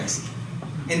an air taxi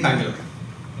in Bangalore.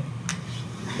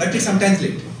 But it's sometimes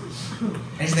late.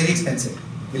 And it's very expensive.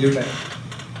 Will you try it?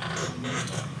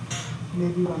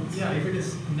 Maybe once. Yeah, if it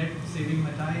is net saving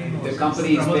my time. The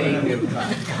company is paying, we'll try.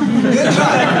 You'll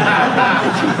try.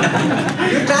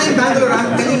 You try in Bangalore,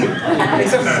 I'm telling you.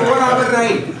 It's a 4-hour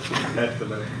ride. That's the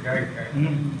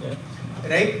learning.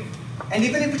 Right? And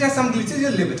even if it has some glitches,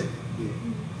 you'll live with it.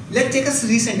 Let's take a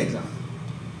recent example.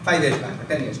 5 years back or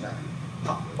 10 years back.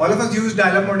 All of us use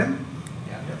dial-up modem.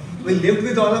 We lived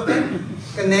with all of them.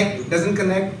 Connect, doesn't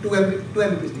connect, 2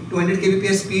 Mbps, 200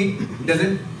 kbps speed,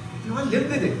 doesn't. We all lived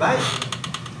with it. Why?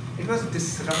 It was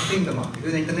disrupting the market.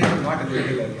 Because internet was not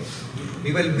available earlier.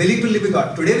 We were willing to live with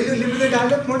that. Today, will you live with a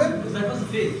dial-up modem? Because that was the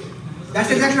phase. That's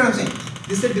exactly what I'm saying.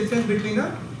 This is the difference between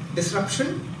a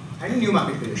disruption and a new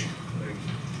market creation.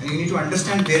 And you need to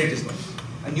understand where it is going.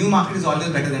 A new market is always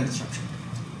better than disruption.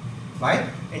 Why?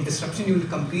 In disruption, you will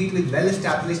compete with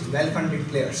well-established, well-funded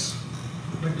players.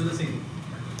 But do the same.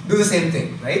 Do the same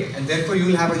thing, right? And therefore, you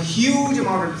will have a huge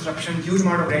amount of disruption, huge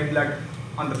amount of red blood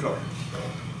on the floor.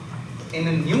 In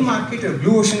a new market, or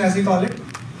blue ocean as we call it,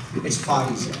 it's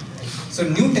far easier. So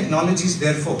new technologies,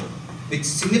 therefore, which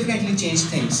significantly change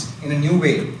things in a new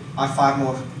way, are far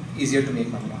more easier to make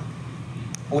money on.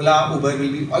 Ola, Uber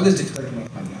will be always difficult to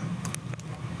make money on.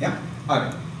 Yeah?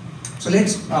 Alright. So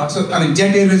let's,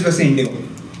 Jet Airways versus Indigo.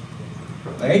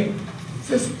 Right?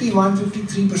 51,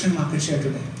 53% market share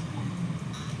today.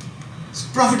 It's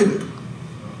profitable.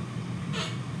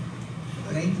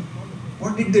 Right?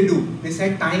 What did they do? They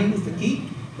said time is the key.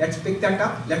 Let's pick that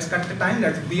up. Let's cut the time.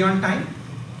 Let's be on time.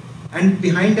 And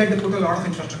behind that, they put a lot of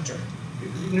infrastructure.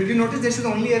 Did you notice this is the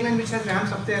only airline which has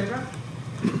ramps up the aircraft?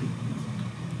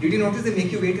 Did you notice they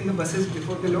make you wait in the buses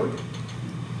before they load?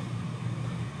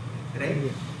 Right?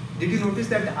 Did you notice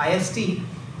that the IST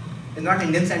is not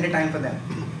Indian Standard Time for them?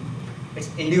 It's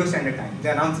Indigo Standard Time. They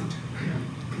announced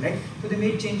it. Right? So they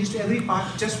made changes to every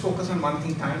part, just focus on one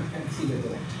thing time and see where they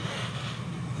went.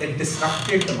 They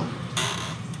disrupted the market.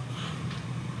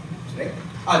 Right?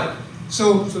 Alright.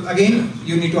 So again,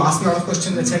 you need to ask a lot of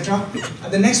questions, etc.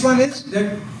 The next one is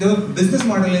that the business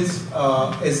model is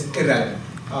irrelevant.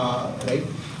 Right?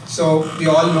 So we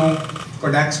all know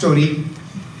Kodak story,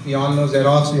 we all know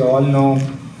Xerox, we all know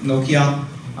Nokia.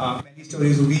 Many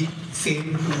stories we failed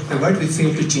to pivot, we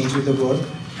failed to change with the world,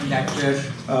 and that's where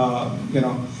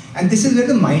and this is where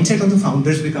the mindset of the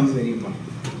founders becomes very important.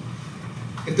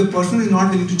 If the person is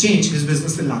not willing to change, his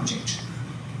business will not change.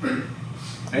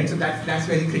 Right? So that's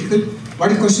very critical.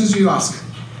 What questions do you ask?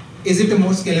 Is it a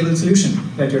more scalable solution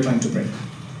that you're trying to bring?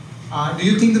 Do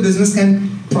you think the business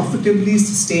can profitably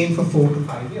sustain for 4 to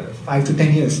 5 years, 5 to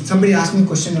 10 years? Somebody asked me a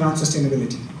question around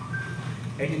sustainability.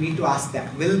 Right? You need to ask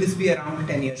that. Will this be around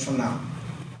 10 years from now?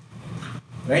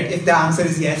 Right? If the answer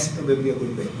is yes, probably a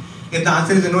good way. If the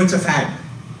answer is no, it's a fad.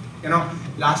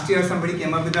 Last year somebody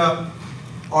came up with a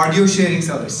audio sharing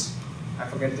service. I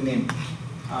forget the name.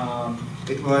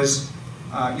 It was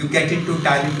you get into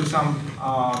dial into some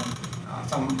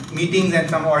meetings and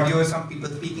some audio, some people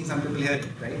speaking, some people hearing,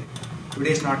 right?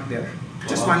 Today it's not there.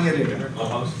 Just 1 year later.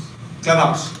 Clubhouse.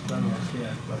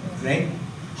 Yeah. Right?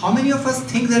 How many of us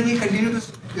think that we continue to,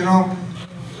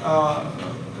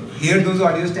 hear those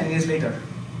audios 10 years later?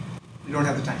 We don't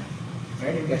have the time,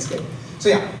 right? It gets good. So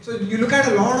yeah, so you look at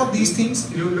a lot of these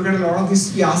things, you look at a lot of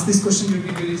this, we ask this question, you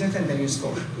do diligence, and then you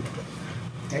score.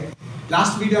 Okay?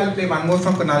 Last video I'll play one more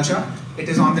from Kunal Shah. It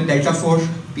is on the Delta 4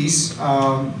 piece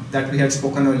that we had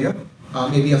spoken earlier.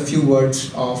 Maybe a few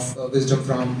words of wisdom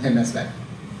from him as well.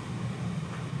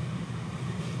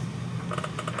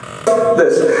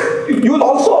 You will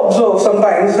also observe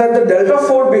sometimes that the Delta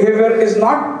 4 behavior is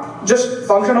not just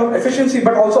function of efficiency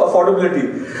but also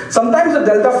affordability. Sometimes the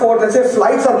Delta 4, let's say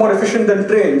flights are more efficient than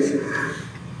trains,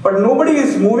 but nobody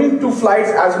is moving to flights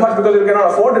as much because they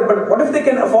cannot afford it. But what if they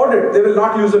can afford it? They will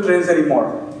not use the trains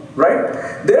anymore, right?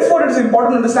 Therefore, it is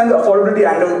important to understand the affordability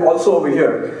angle also over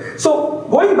here. So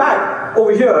going back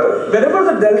over here,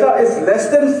 wherever the delta is less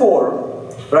than 4,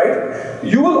 right,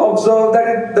 you will observe that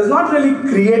it does not really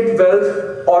create wealth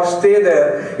or stay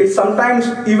there. It sometimes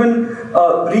even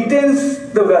retains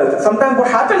the wealth. Sometimes what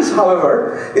happens,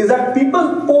 however, is that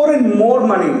people pour in more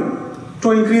money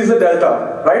to increase the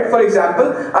delta, right? For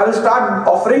example, I will start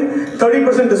offering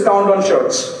 30% discount on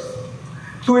shirts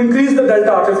to increase the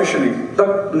delta artificially.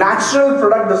 The natural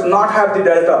product does not have the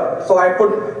delta, so I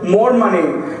put more money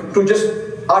to just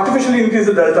artificially increase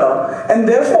the delta, and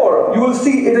therefore you will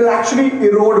see it will actually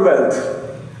erode wealth.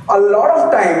 A lot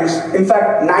of times, in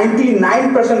fact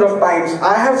 99% of times,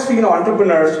 I have seen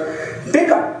entrepreneurs pick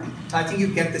up. I think you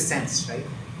get the sense, right?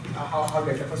 How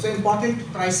delta. So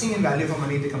important pricing and value for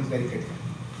money becomes very critical.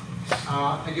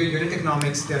 And your unit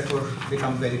economics therefore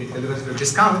becomes very critical, because your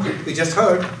discount, we just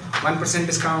heard 1%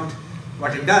 discount,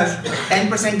 what it does,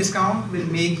 10% discount will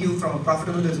make you from a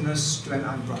profitable business to an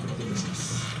unprofitable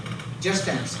business. Just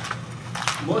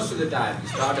 10%. Most of the time,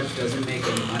 startup doesn't make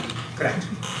any money. Correct.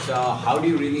 So how do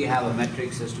you really have a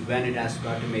metrics as to when it has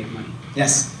got to make money?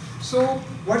 Yes. So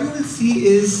what you will see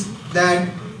is that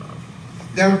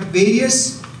there are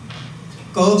various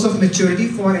curves of maturity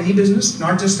for any business,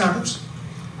 not just startups.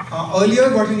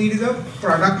 Earlier, what you need is a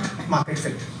product market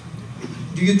fit.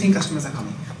 Do you think customers are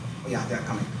coming? Oh yeah, they are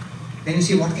coming. Then you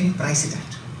see what can you price it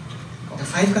at. Okay,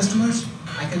 5 customers,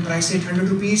 I can price it 100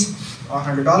 rupees or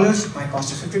 $100. My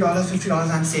cost is $50.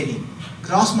 $50 I'm saving.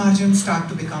 Gross margins start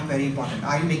to become very important.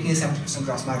 Are you making a 70%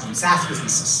 gross margin? SaaS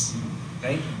businesses,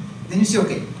 right? Then you see,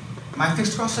 okay, my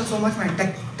fixed costs are so much, my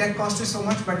tech cost is so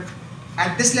much, but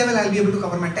at this level I'll be able to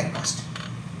cover my tech cost.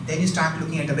 Then you start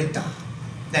looking at EBITDA.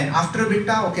 Then after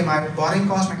EBITDA, okay, my borrowing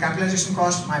cost, my capitalization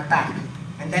cost, my PAT,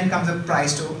 and then comes a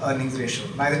price to earnings ratio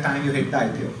by the time you hit the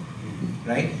IPO,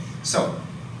 right? So,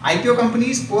 IPO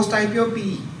companies, post-IPO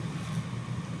PE,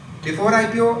 before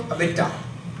IPO EBITDA,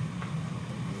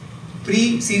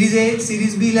 pre-Series A,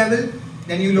 Series B level,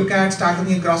 then you start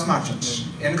looking at gross margins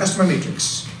and customer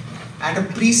matrix. At a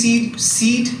pre-seed,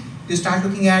 seed, you start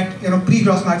looking at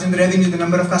pre-gross margin, the revenue, the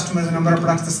number of customers, the number of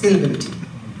products, the scalability.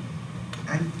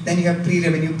 And then you have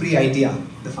pre-revenue, pre-idea,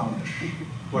 the founder.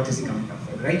 What is he coming up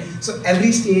with, right? So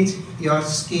every stage, your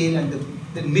scale and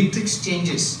the matrix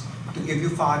changes to give you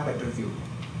far better view,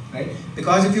 right?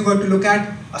 Because if you were to look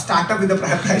at a startup with a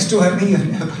price to earning, you're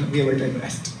never going to be able to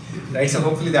invest, right? So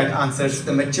hopefully that answers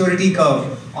the maturity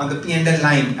curve on the P&L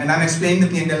line. And I'm explaining the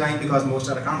P&L line because most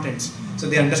are accountants. So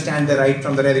they understand the right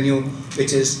from the revenue,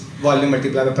 which is volume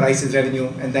multiplied by price is revenue,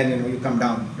 and then you come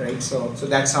down, right? So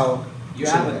that's how you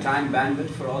have a time bandwidth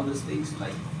for all these things,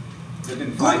 like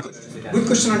within 5 years. Good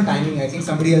question on timing. I think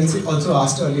somebody else also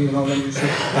asked earlier, when you should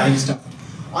time stuff.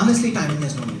 Honestly, timing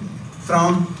has no meaning.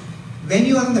 From when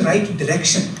you are in the right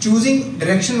direction, choosing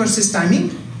direction versus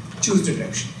timing, choose the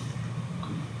direction.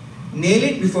 Nail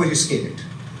it before you scale it.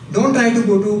 Don't try to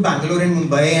go to Bangalore and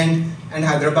Mumbai and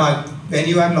Hyderabad when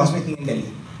you are loss making in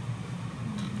Delhi.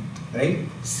 Right?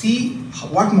 See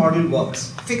what model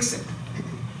works, fix it,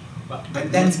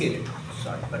 but then scale it.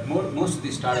 Sorry, but most of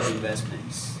the startup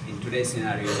investments in today's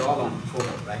scenario is all on photo,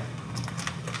 right?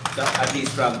 So at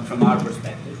least from our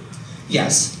perspective.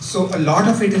 Yes. So a lot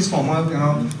of it is former,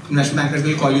 investment bankers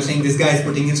will call you saying this guy is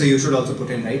putting in, so you should also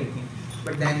put in, right?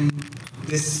 But then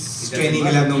this training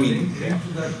will have no meaning. To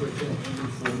that question, in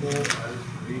FOMO, I'll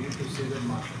read it to say that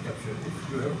market capture.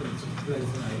 If you have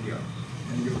conceptualized an idea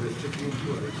and you restrict it to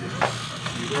origin,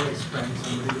 you don't expand,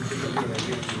 somebody will pick up your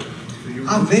idea to it.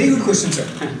 Very good question, sir.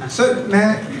 So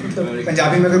मैं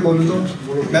पंजाबी में अगर बोलूँ तो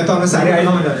मैं तो सारे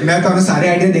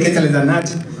idea देखे चले जाना आज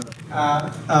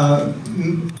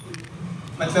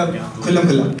मतलब खुल्लम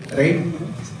खुल्ला, राइट?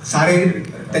 सारे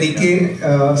तरीके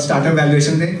स्टार्टअप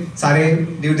वैल्यूएशन दे, सारे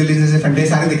ड्यू डिलिजेंस से फंडे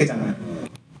सारे देखे जाना है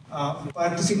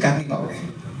पर तुसी कर नहीं पाओगे,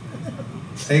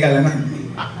 सही गल है ना?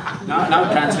 Now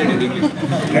translate in English.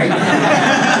 Right?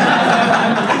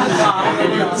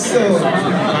 So,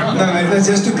 no, it was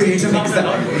just to create some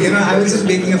example. I was just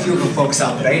making a few folks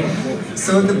up, right?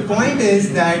 So the point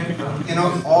is that,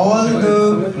 all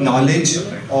the knowledge,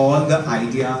 all the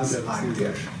ideas are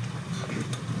there.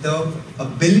 The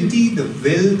ability, the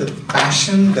will, the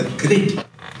passion, the grit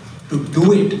to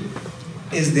do it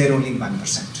is there only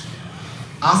 1%.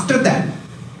 After that,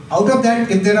 out of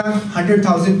that, if there are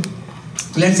 100,000,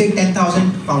 let's say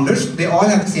 10,000 founders, they all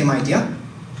have the same idea,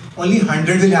 only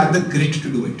 100 will have the grit to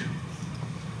do it.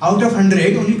 Out of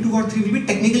 100, only 2 or 3 will be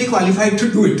technically qualified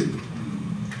to do it.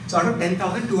 So out of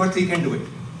 10,000, 2 or 3 can do it.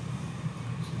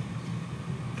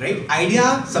 Right?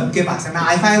 Idea, sabke paas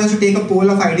hai. If I was to take a poll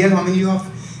of ideas, how many of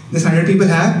this 100 people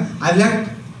have? I've got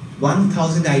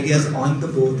 1,000 ideas on the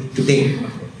board today.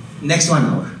 Next 1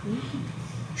 hour.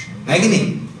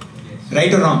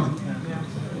 Right or wrong?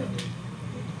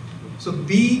 So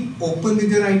be open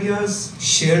with your ideas,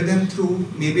 share them through,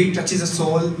 maybe it touches a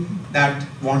soul that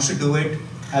wants to do it,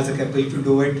 has the capability to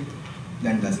do it,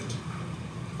 then does it.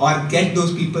 Or get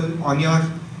those people on your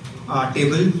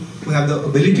table who have the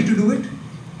ability to do it,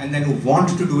 and then who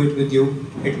want to do it with you,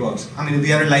 it works. I mean,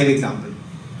 we are a live example.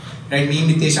 Right? Me,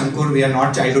 Mitesh, Ankur, we are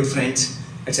not childhood friends,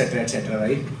 etc.,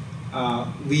 right?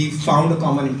 We found a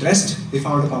common interest, we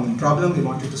found a common problem, we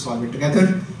wanted to solve it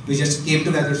together. We just came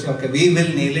together and said, okay, we will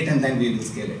nail it and then we will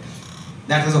scale it.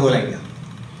 That was the whole idea.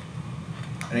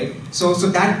 Right? So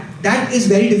that is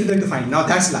very difficult to find. Now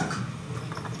that's luck.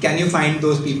 Can you find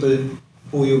those people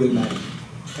who you will marry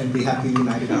and be happily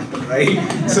married after, right?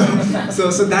 So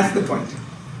that's the point.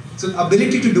 So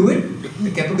ability to do it,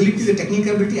 the capability, the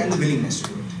technical ability, and the willingness to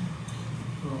do it.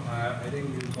 I think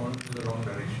you've gone in the wrong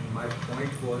direction. My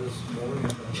point was more in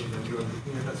terms of when you are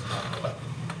looking at a startup,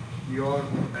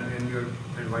 and when you're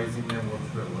advising them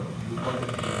whatsoever, you got the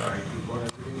team right, you got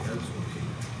everything else okay.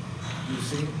 You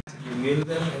say you nail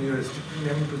them and you're restricting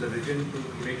them to the region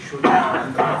to make sure that you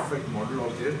have the perfect model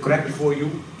out there. Correct. Before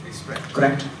you expect.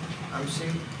 Correct. I'm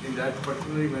saying in that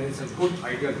particularly when it's a good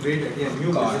idea, great idea,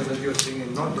 new business that you're seeing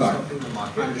and not disrupting the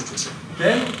market. Understood.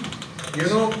 Then, you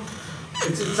know,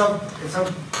 it's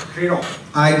a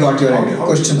trade-off. I got your idea.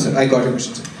 Question, sir. I got your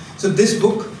question, sir. So this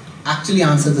book actually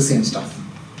answers the same stuff,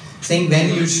 saying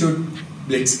when you should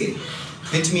blitzscale,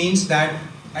 which means that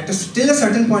at still a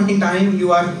certain point in time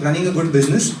you are running a good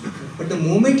business, but the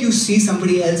moment you see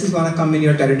somebody else is going to come in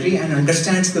your territory and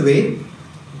understands the way,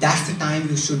 that's the time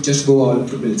you should just go all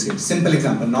to blitzscale. Simple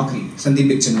example, Naukri, Sandeep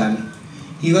Bikhchandani.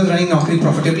 He was running Naukri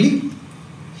profitably,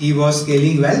 he was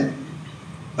scaling well,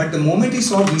 but the moment he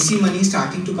saw VC money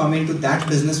starting to come into that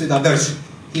business with others,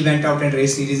 he went out and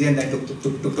raised Series A and then took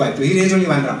to IPV. He raised only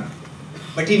one round.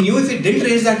 But he knew if he didn't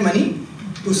raise that money,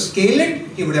 to scale it,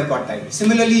 he would have got tired.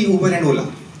 Similarly, Uber and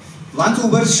Ola. Once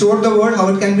Uber showed the world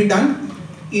how it can be done,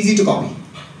 easy to copy.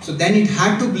 So then it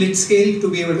had to blitzscale to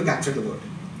be able to capture the world.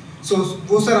 So,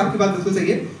 वो sir आपकी बात बिल्कुल सही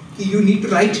है कि you need to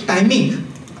write timing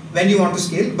when you want to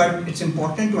scale, but it's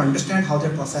important to understand how the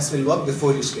process will work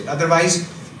before you scale. Otherwise,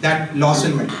 that loss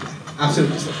will multiply.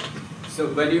 Absolutely, sir. So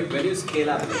when you scale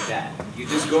up like that, you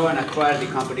just go and acquire the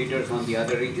competitors on the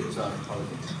other regions, or how is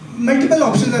it? Multiple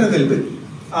options are available.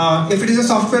 If it is a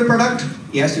software product,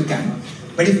 yes, you can.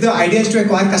 But if the idea is to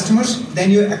acquire customers,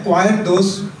 then you acquire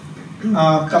those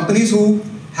companies who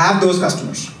have those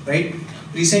customers, right?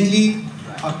 Recently,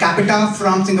 Capita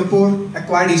from Singapore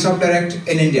acquired ESOP Direct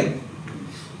in India,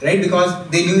 right? Because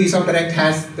they knew ESOP Direct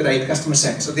has the right customer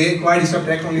set. So they acquired ESOP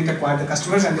Direct only to acquire the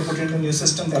customers, and they put it in the new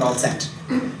system, they're all set.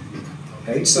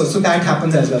 Right? So that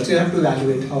happens as well. So you have to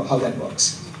evaluate how that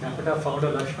works. Capita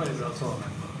founder Lakshman is also on that.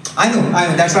 I know.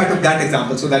 That's why I took that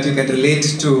example, so that you can relate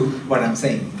to what I'm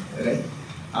saying. Right?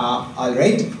 All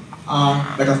right.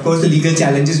 But of course, the legal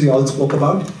challenges we all spoke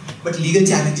about. But legal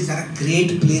challenges are a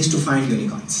great place to find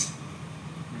unicorns.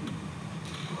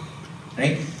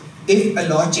 Right? If a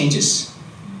law changes,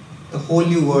 the whole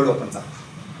new world opens up.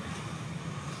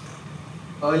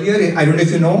 Earlier, I don't know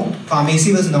if you know,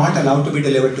 pharmacy was not allowed to be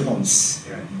delivered to homes.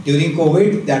 During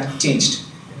COVID, that changed.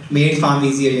 Made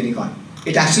pharmacy a unicorn.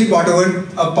 It actually bought over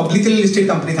a publicly listed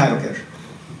company, Thyrocare.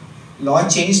 Law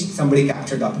changed, somebody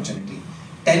captured the opportunity.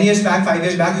 10 years back, 5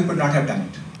 years back, you could not have done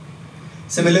it.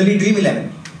 Similarly, Dream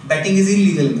 11. Betting is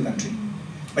illegal in the country.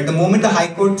 But the moment the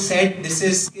High Court said this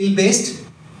is skill-based,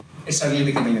 it suddenly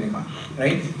became a unicorn.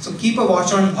 Right? So keep a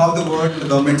watch on how the world, the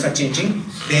governments are changing.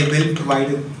 They will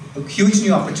provide a huge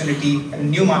new opportunity, and a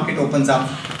new market opens up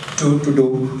to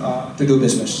do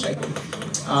business. Right?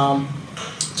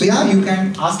 So yeah, you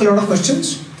can ask a lot of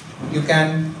questions. You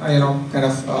can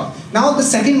now the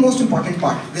second most important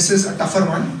part. This is a tougher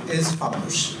one. Is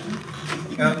founders.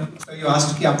 So you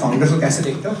asked कि आप founders को कैसे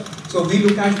देखते हो? So we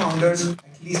look at founders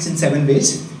at least in 7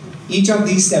 ways. Each of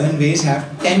these 7 ways have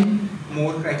 10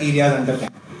 more criteria under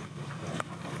them.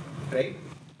 Right?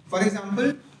 For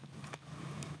example,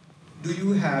 do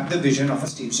you have the vision of a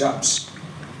Steve Jobs?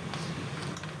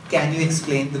 Can you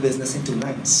explain the business in 2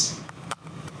 lines?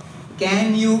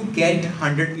 Can you get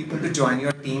 100 people to join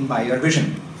your team by your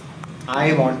vision?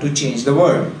 I want to change the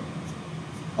world.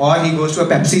 Or he goes to a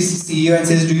Pepsi CEO and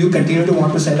says, do you continue to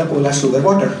want to sell a cola sugar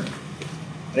water?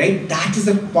 Right? That is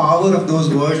the power of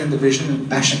those words and the vision and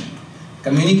passion.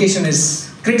 Communication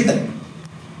is critical.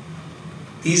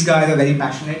 These guys are very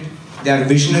passionate. They are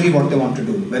visionary what they want to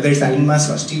do. Whether it's Elon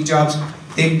Musk or Steve Jobs,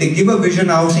 they give a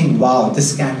vision out saying, wow,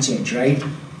 this can change, right?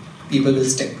 People will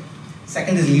stick.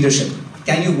 Second is leadership.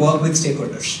 Can you work with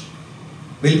stakeholders?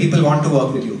 Will people want to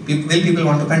work with you? Will people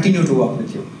want to continue to work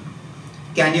with you?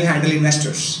 Can you handle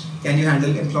investors? Can you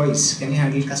handle employees? Can you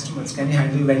handle customers? Can you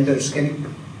handle vendors?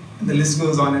 The list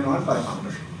goes on and on for a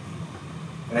founder.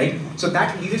 Right? So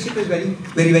that leadership is very,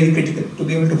 very, very critical to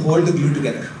be able to hold the glue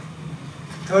together.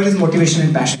 Third is motivation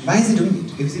and passion. Why is he doing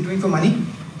it? Is he doing it for money?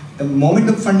 The moment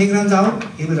the funding runs out,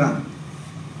 he will run.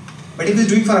 But if he's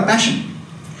doing for a passion,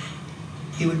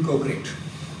 he will go great.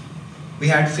 We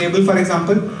had Fable, for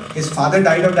example. His father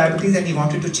died of diabetes and he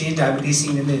wanted to change diabetes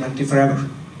scene in the country forever.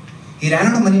 He ran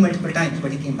out of money multiple times,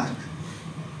 but he came back.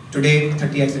 Today,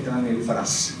 30x return maybe for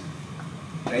us.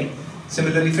 Right?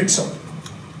 Similarly, Fitso.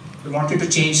 We wanted to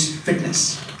change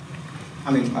fitness.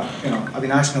 I mean,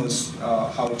 Avinash knows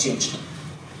how it changed.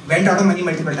 Went out of money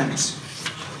multiple times,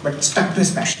 but stuck to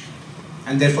his passion,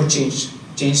 and therefore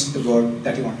changed the work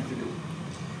that he wanted to do.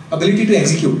 Ability to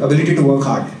execute, ability to work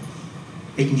hard.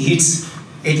 It needs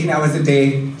 18 hours a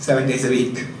day, 7 days a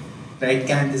week, right?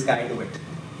 Can this guy do it?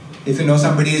 If you know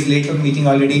somebody is late for the meeting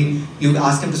already, you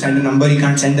ask him to send a number, he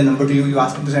can't send the number to you. You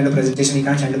ask him to send a presentation, he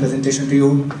can't send a presentation to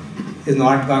you. He's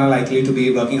not gonna likely to be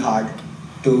working hard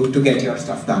to get your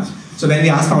stuff done. So when we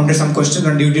ask founders some questions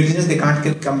on due diligence, they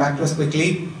can't come back to us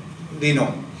quickly. We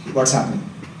know. what's happening.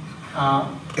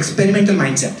 Experimental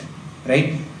mindset,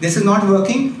 right? This is not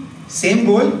working, same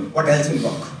goal, what else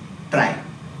will work? Try.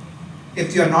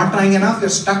 If you are not trying enough, you're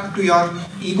stuck to your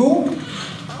ego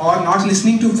or not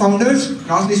listening to founders,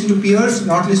 not listening to peers,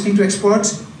 not listening to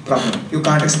experts, problem. You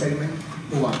can't experiment,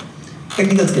 move on.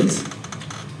 Technical skills,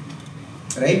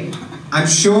 right? I'm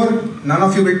sure none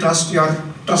of you will trust your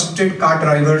trusted car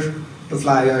driver to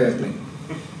fly your airplane,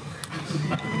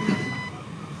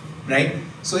 right?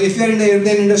 So if you're in the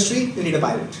airplane industry, you need a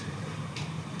pilot.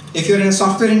 If you're in a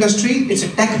software industry, it's a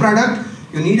tech product,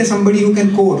 you need somebody who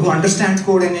can code, who understands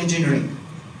code and engineering,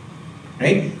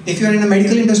 right? If you're in a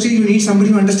medical industry, you need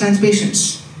somebody who understands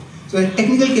patients. So a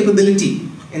technical capability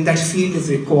in that field is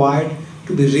required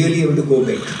to be really able to go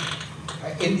big,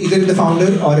 either in the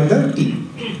founder or in the team.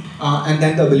 And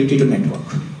then the ability to network,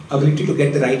 ability to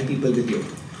get the right people with you,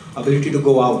 ability to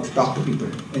go out, talk to people,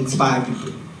 inspire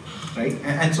people, right?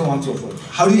 And so on and so forth.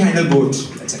 How do you handle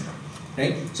boards, etc.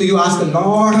 Right? So you ask a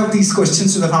lot of these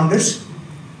questions to the founders,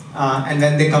 and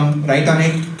when they come right on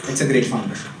it, it's a great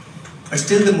founder. But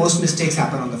still the most mistakes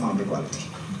happen on the founder quality,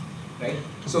 right?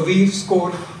 So we've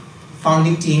scored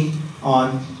founding team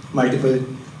on multiple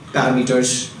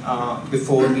parameters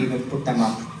before we even put them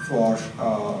up for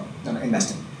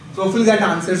investing. So hopefully that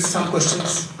answers some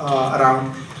questions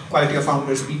around quality of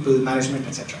founders, people, management,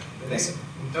 etc. Yes.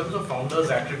 In terms of founders'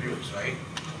 attributes, right?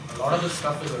 A lot of this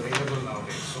stuff is available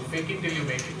nowadays. So fake it till you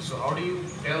make it. So how do you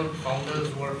tell founders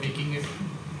who are faking it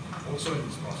also in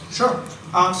this process? Sure.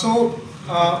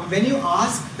 When you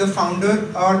ask the founder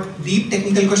a deep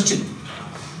technical question,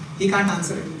 he can't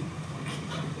answer it.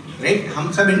 Right?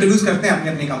 हम सब interviews करते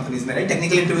हैं अपनी companies में, right?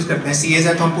 Technical interviews करते हैं. CA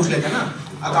से तो हम पूछ लेते हैं ना.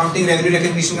 Accounting, revenue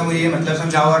recognition का मुझे ये मतलब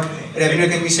समझाओ और revenue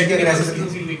recognition के कैसे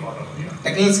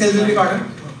technical skills will be caught up.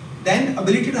 Then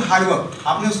ability to hard work.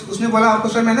 आपने उसने बोला आपको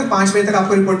सर मैं ना 5 बजे तक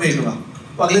आपको रिपोर्ट भेज दूँगा.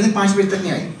 वो अगले दिन 5 बजे तक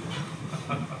नहीं आई.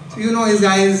 So you know his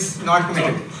guy is not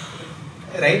committed,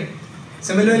 right?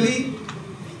 Similarly,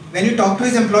 when you talk to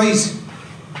his employees,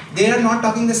 they are not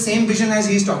talking the same vision as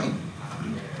he is talking.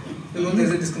 You know there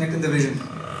is a disconnect in the vision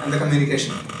and the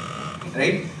communication,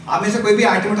 right? आप में से कोई भी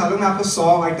item उठा लो मैं आपको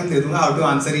 100 item दे दूँगा how to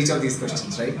answer each of these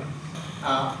questions, right?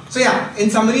 So yeah,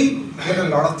 in summary, we have a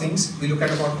lot of things. We look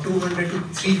at about 200 to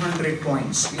 300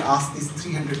 points. We ask these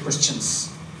 300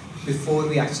 questions before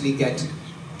we actually get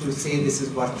to say this is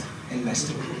worth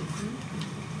investing.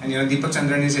 And you know, Deepak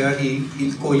Chandran is here.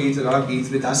 He co-leads a lot of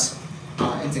deals with us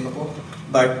in Singapore.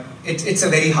 But it's a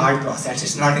very hard process.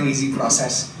 It's not an easy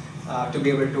process to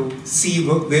be able to see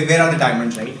where are the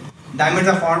diamonds, right? Diamonds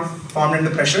are formed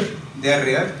under pressure. They are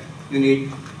rare. You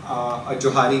need a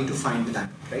Johari to find the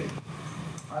diamond, right?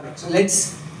 Alright, so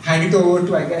let's hand it over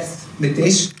to, I guess,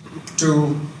 Mitesh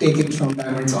to take it from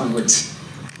diamonds onwards.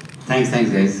 Thanks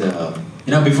guys.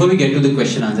 You know, before we get to the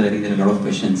question answer, I think there are a lot of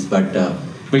questions, but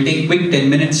we'll take a quick 10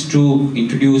 minutes to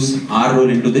introduce our role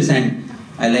into this. And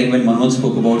I like when Manoj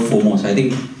spoke about FOMO. So I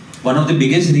think one of the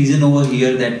biggest reason over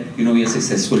here that we are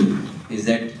successful is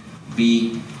that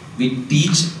we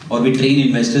teach or we train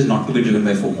investors not to be driven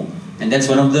by FOMO, and that's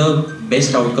one of the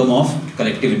best outcome of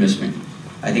collective investment.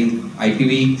 I think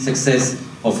IPV success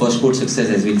or first quote success,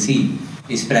 as we'll see,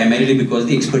 is primarily because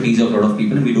the expertise of a lot of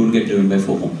people and we don't get driven by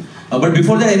FOMO. But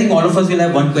before that, I think all of us will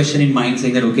have one question in mind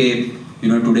saying that, okay,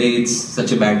 today it's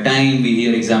such a bad time. We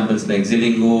hear examples like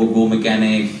Zilingo, Go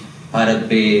Mechanic,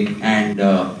 BharatPe, and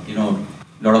a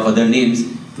lot of other names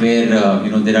where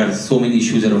there are so many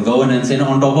issues around governance, and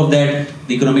on top of that,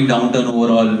 the economic downturn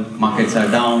overall, markets are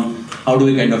down. How do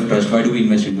we kind of trust? Why do we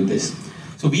invest into this?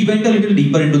 So we went a little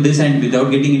deeper into this, and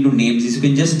without getting into names, you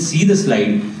can just see the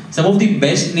slide. Some of the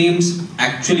best names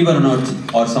actually were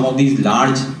unearthed, or some of these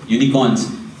large unicorns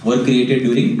were created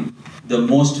during the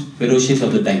most ferocious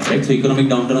of the times, right? So economic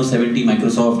downturn of 70,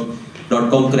 Microsoft,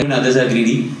 .com crash when others are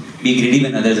greedy, be greedy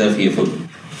when others are fearful.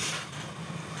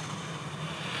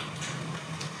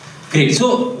 Great,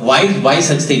 so why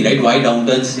such thing, right? Why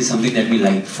downturns is something that we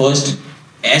like. First,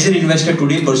 as an investor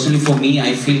today, personally for me,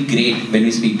 I feel great when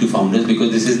we speak to founders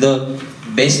because this is the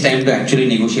best time to actually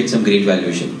negotiate some great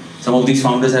valuation. Some of these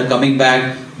founders are coming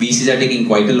back, VCs are taking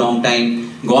quite a long time.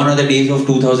 Gone are the days of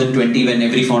 2020 when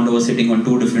every founder was sitting on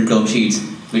 2 different term sheets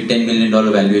with $10 million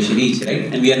valuation each,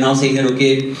 right? And we are now saying that,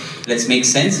 okay, let's make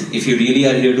sense. If you really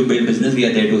are here to build business, we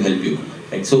are there to help you,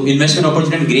 right? So investment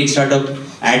opportunity, great startup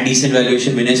at decent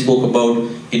valuation. Vinay spoke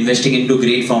about investing into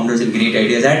great founders and great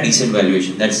ideas at decent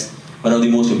valuation. That's one of the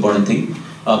most important things.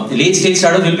 Late stage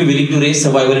startups will be willing to raise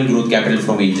survival and growth capital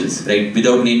from angels, right?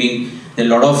 Without naming, there are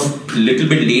a lot of little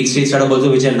bit late stage startups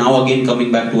also which are now again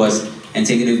coming back to us and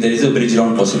saying that if there is a bridge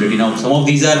round possibility. Now, some of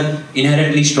these are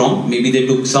inherently strong. Maybe they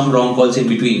took some wrong calls in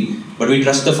between, But we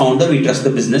trust the founder, we trust the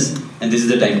business, and this is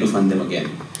the time to fund them again.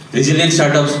 Resilient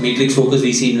startups, matrix focus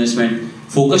VC investment,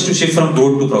 focus to shift from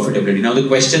growth to profitability. Now the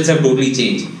questions have totally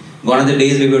changed. Gone are the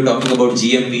days we were talking about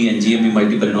GMV and GMV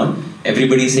multiple and all.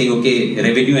 Everybody is saying, okay,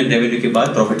 revenue and revenue ke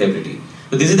baad profitability.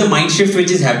 So this is the mind shift which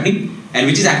is happening, and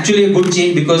which is actually a good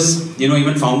change because, you know,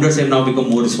 even founders have now become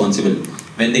more responsible.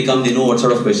 When they come, they know what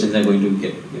sort of questions are going to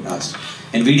get asked.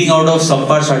 And weeding out of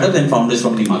subpar startups and founders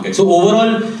from the market. So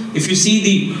overall, if you see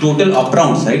the total up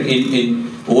rounds, right,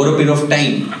 in over a period of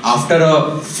time, after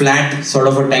a flat sort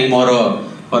of a time or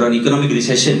an economic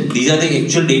recession, these are the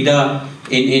actual data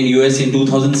in US in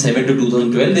 2007 to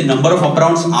 2012. The number of up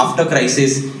rounds after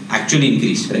crisis actually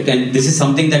increased, right? And this is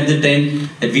something that the trend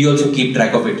that we also keep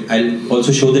track of it. I'll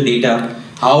also show the data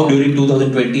how during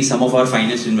 2020 some of our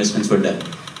finance investments were done.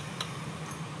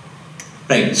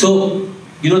 Right. So,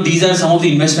 you know, these are some of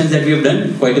the investments that we have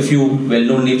done. Quite a few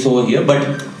well-known names over here.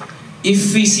 But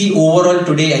if we see overall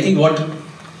today, I think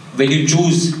when you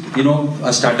choose, you know,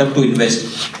 a startup to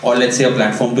invest, or let's say a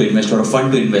platform to invest or a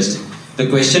fund to invest, the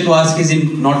question to ask is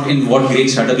not in what great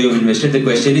startup you have invested. The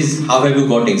question is how have you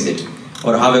got exit,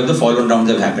 or how have the follow-on rounds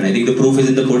have happened. I think the proof is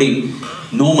in the pudding.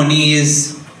 No money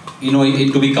is, you know,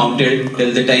 it to be counted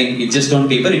till the time it's just on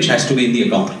paper. It has to be in the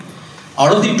account.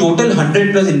 Out of the total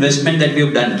 100 plus investment that we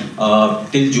have done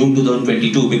till June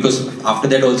 2022, because after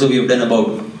that also we have done about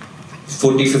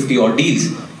 40-50 odd deals,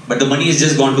 but the money has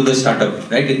just gone to the startup,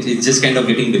 right? It's just kind of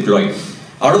getting deployed.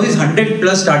 Out of these 100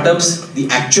 plus startups, the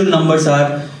actual numbers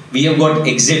are, we have got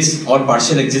exits or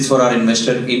partial exits for our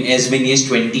investor in as many as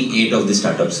 28 of the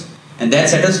startups. And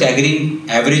that's at a staggering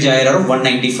average IRR of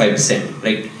 195%,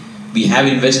 right? We have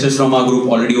investors from our group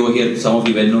already over here, some of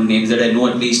the well-known names that I know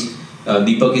at least.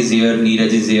 Deepak is here,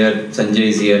 Neeraj is here, Sanjay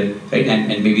is here, right? And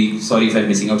maybe, sorry if I'm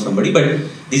missing out somebody, but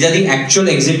these are the actual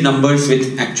exit numbers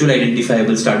with actual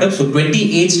identifiable startups. So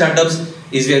 28 startups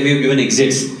is where we have given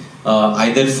exits,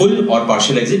 either full or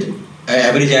partial exit,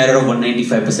 average IRR of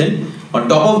 195%. On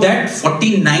top of that,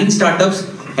 49 startups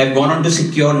have gone on to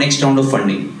secure next round of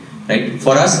funding, right?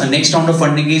 For us, a next round of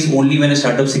funding is only when a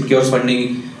startup secures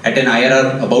funding at an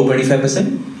IRR about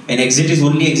 25%. An exit is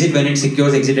only exit when it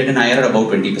secures exit at an IRR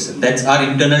about 20%. That's our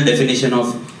internal definition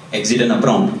of exit and up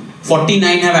round.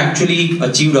 49 have actually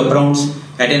achieved up rounds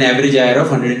at an average IRR of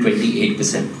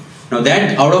 128%. Now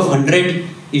that out of 100,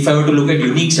 if I were to look at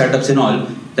unique startups and all,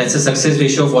 that's a success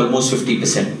ratio of almost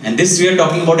 50%. And this we are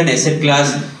talking about an asset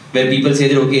class where people say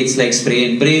that, okay, it's like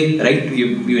spray and pray, right?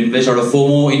 You invest out of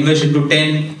FOMO, invest into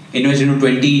 10, invest into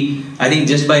 20. I think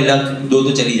just by luck, 2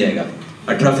 to chali jayega.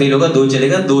 18 fail hoga, 2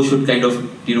 chalega, 2 should kind of,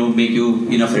 you know, make you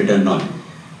enough return on.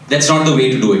 That's not the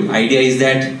way to do it. Idea is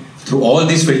that through all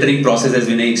this filtering process, as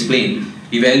Vinay explained,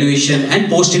 evaluation and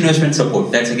post-investment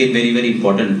support, that's again very, very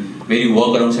important, where you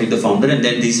work alongside the founder and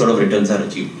then these sort of returns are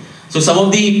achieved. So some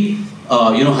of the,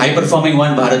 you know, high-performing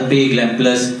one, BharatPe, Glam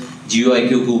Plus,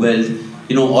 GeoIQ, Kubel,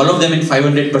 you know, all of them in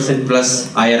 500%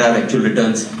 plus IRR actual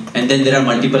returns. And then there are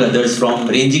multiple others from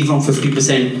ranging from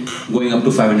 50% going up to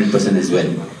 500% as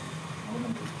well.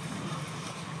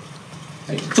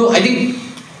 So I think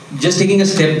just taking a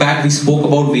step back, we spoke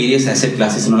about various asset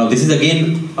classes and all. This is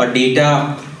again a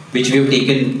data which we have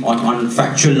taken on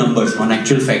factual numbers, on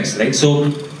actual facts, right? So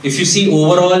if you see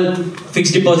overall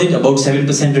fixed deposit about 7%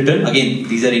 return, again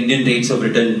these are Indian rates of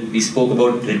return. We spoke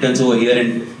about returns over here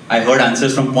and I heard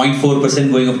answers from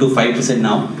 0.4% going up to 5%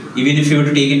 now. Even if you were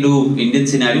to take into Indian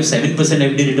scenario, 7%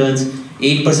 FD returns,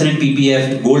 8% in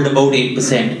PPF, gold about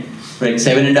 8%. Right,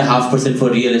 7.5% for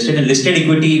real estate and listed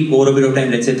equity over a bit of time,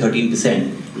 let's say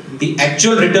 13%. The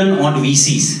actual return on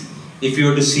VCs, if you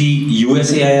were to see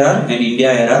USA IRR and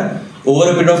India IRR,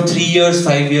 over a bit of 3 years,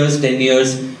 5 years, 10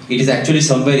 years, it is actually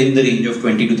somewhere in the range of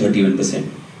 20 to 31%.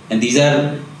 And these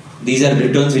are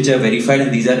returns which are verified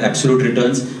and these are absolute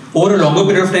returns over a longer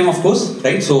period of time, of course,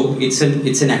 right? So it's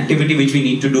an activity which we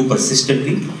need to do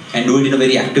persistently and do it in a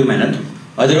very active manner.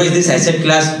 Otherwise, this asset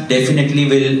class definitely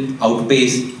will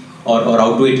outpace or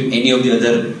outweigh any of the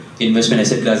other investment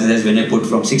asset classes, as when I put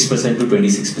from 6% to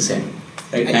 26%.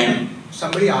 Right? And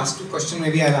somebody asked a question,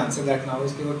 maybe I'll answer that now,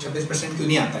 is कि वो 26% क्यों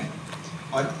नहीं आता है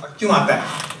और क्यों आता है,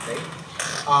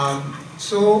 right?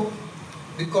 So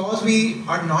because we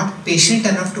are not patient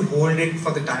enough to hold it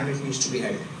for the time it needs to be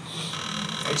held.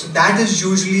 Right? So that is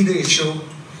usually the issue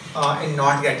in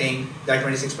not getting that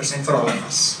 26% for all of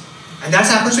us. And that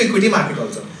happens to equity market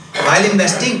also. While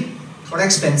investing, थोड़ा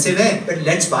expensive है, but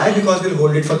let's buy because we'll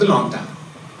hold it for the long term.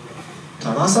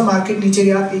 थोड़ा सा market नीचे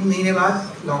गया 3 महीने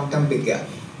बाद, long term बिक गया.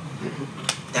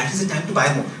 That is the time to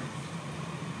buy more.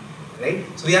 Right?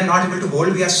 So we are not able to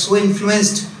hold. We are so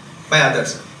influenced by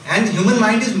others. And human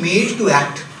mind is made to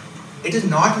act. It is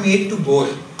not made to bore.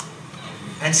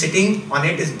 and sitting on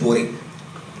it is boring.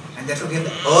 And therefore we have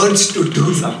the urge to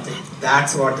do something.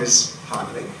 That's what is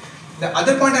hard, right? The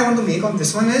other point I want to make on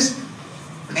this one is,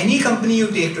 any company you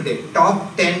take today,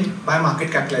 top 10 by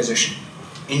market capitalization.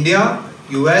 India,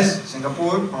 US,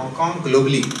 Singapore, Hong Kong,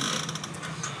 globally.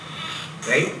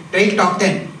 Right? Take top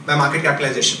 10 by market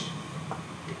capitalization.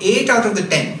 8 out of the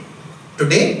 10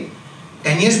 today,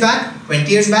 10 years back, 20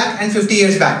 years back and 50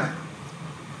 years back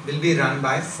will be run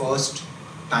by first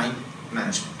time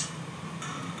management.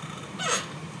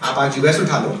 आप आज US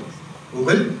उठा लो,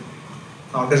 Google,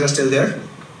 founders are still there.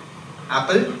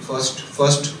 Apple,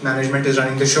 first management is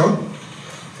running the show.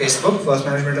 Facebook, first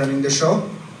management running the show.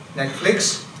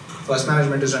 Netflix, first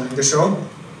management is running the show.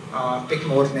 Pick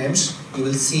more names, you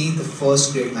will see the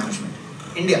first grade management.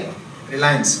 India,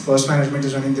 Reliance, first management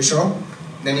is running the show.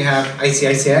 Then you have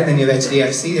ICAI, then you have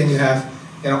HDFC, then you have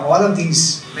all of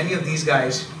these, many of these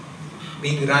guys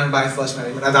being run by first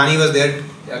management. Adani was there,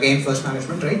 again first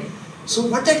management, right? So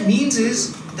what that means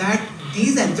is that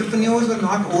these entrepreneurs were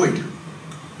not old.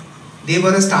 They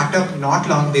were a startup not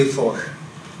long before.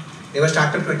 They were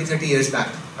startup 20-30 years back,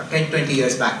 or 10-20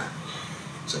 years back.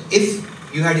 So if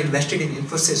you had invested in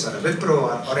Infosys or a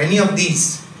Wipro or any of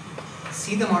these,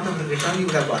 see the amount of return you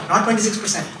would have got. Not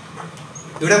 26%.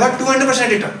 You would have got 200%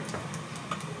 return.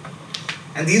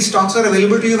 And these stocks were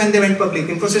available to you when they went public.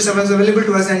 Infosys was available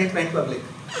to us and it went public.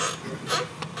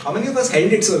 How many of us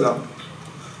held it so long?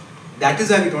 That is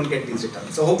why we don't get these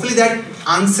returns. So hopefully that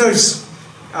answers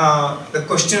the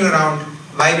question around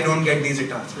why we don't get these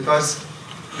returns, because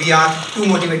we are too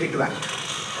motivated to act.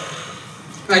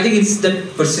 I think it's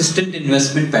that persistent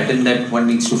investment pattern that one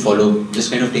needs to follow.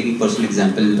 Just kind of taking personal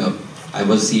example, I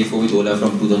was CFO with Ola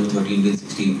from 2013 till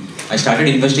 16. I started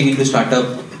investing into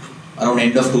startup around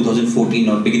end of 2014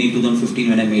 or beginning 2015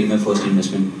 when I made my first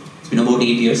investment. It's been about 8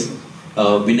 years.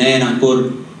 Vinay and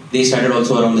Ankur, they started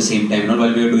also around the same time. Not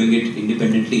while we were doing it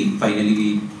independently, finally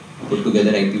we put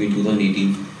together IPV in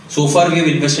 2018. So far we have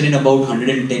invested in about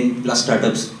 110 plus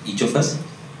startups, each of us.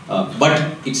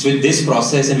 But it's with this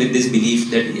process and with this belief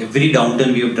that every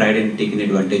downturn we have tried and taken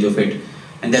advantage of it.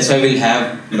 And that's why we'll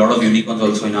have a lot of unicorns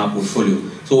also in our portfolio.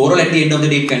 So overall at the end of the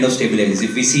day it kind of stabilizes.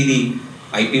 If we see the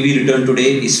IPV return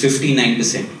today is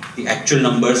 59%. The actual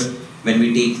numbers when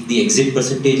we take the exit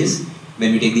percentages,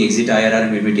 when we take the exit IRR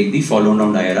and when we take the follow-on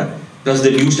round IRR. Plus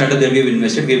the new startup that we have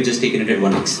invested, we have just taken it at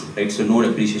 1x, right? So no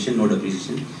depreciation, no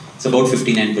depreciation. It's about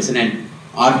 59% and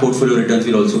our portfolio returns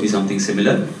will also be something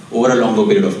similar over a longer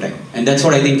period of time. And that's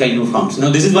what I think kind of counts. Now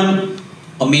this is one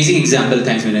amazing example,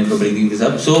 thanks Vinay for bringing this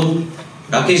up. So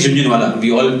Rakesh Jhunjhunwala,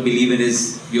 we all believed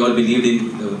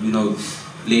in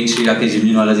late Shri Rakesh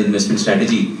Jhunjhunwala's investment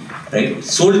strategy, right?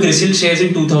 Sold CRISIL shares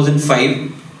in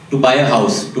 2005 to buy a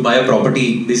house, to buy a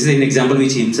property. This is an example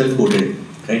which he himself quoted,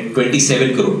 right?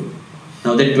 27 crore.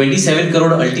 Now that 27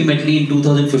 crore ultimately in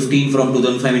 2015 from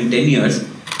 2005 in 10 years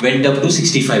went up to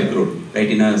 65 crore, right?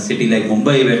 In a city like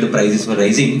Mumbai where the prices were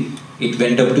rising, it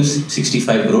went up to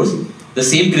 65 crores. The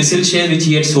same CRISIL share which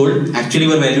he had sold actually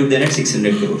were valued then at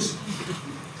 600 crores.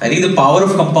 I think the power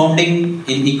of compounding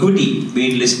in equity,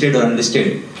 be it listed or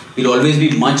unlisted, will always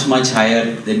be much, much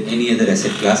higher than any other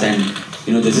asset class, and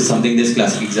this is something this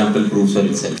classic example proves for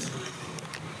itself.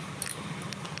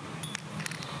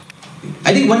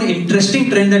 I think one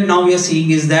interesting trend that now we are seeing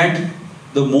is that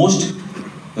the most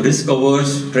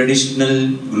risk-averse,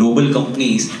 traditional, global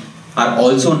companies are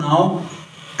also now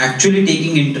actually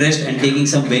taking interest and taking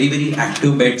some very, very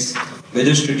active bets,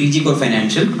 whether strategic or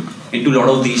financial, into a lot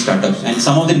of these startups. And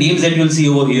some of the names that you'll see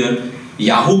over here,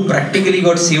 Yahoo practically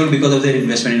got saved because of their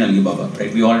investment in Alibaba,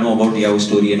 right? We all know about Yahoo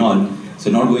story and all, so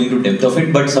not going into depth of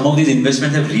it, but some of these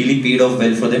investments have really paid off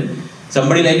well for them.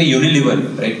 Somebody like a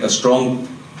Unilever, right, a strong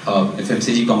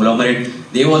FMCG conglomerate,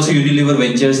 they have also Unilever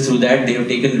Ventures. Through that, they have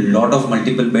taken a lot of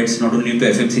multiple bets, not only into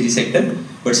FMCG sector,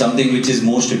 but something which is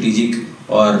more strategic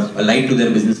or allied to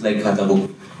their business like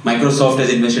Khatabook. Microsoft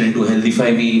has invested into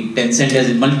Healthify.me, Tencent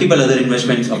has multiple other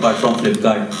investments apart from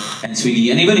Flipkart and Swiggy,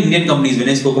 and even Indian companies. When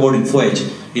I spoke about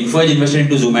InfoEdge invested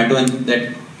into Zomato, and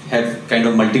that have kind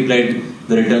of multiplied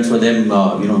the returns for them,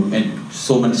 and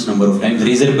so much number of times.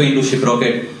 Razorpay into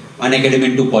Shiprocket,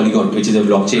 Unacademy into Polygon, which is a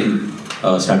blockchain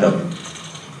startup.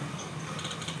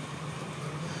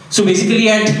 So basically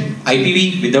at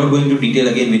IPV, without going into detail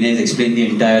again, Vinay has explained the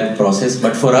entire process,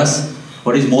 but for us,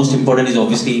 what is most important is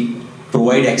obviously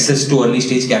provide access to early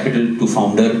stage capital to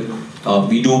founder.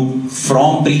 We do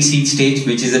from pre-seed stage,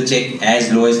 which is a check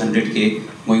as low as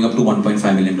 100K, going up to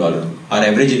 $1.5 million. Our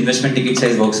average investment ticket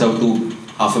size works out to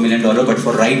 $500,000, but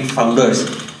for right founders,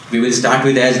 we will start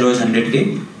with as low as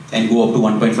 100K and go up to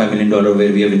 $1.5 million,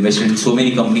 where we have invested in so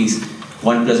many companies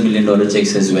 $1+ million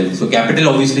checks as well. So capital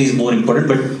obviously is more important,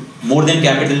 but more than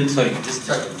capital,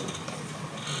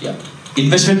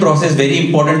 investment process very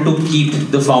important to keep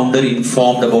the founder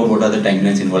informed about what are the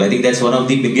timelines involved. I think that's one of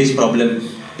the biggest problem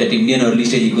that Indian early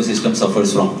stage ecosystem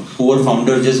suffers from. Poor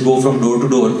founders just go from door to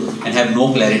door and have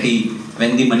no clarity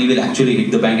when the money will actually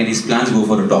hit the bank and his plans go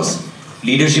for a toss.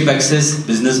 Leadership access,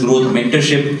 business growth,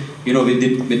 mentorship,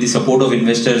 with the support of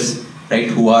investors, right,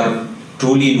 who are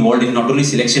truly involved in not only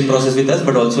selection process with us,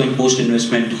 but also in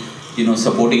post-investment,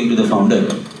 supporting to the founder.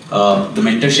 The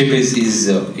mentorship is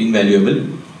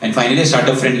invaluable. And finally, a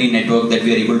startup-friendly network that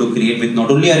we are able to create with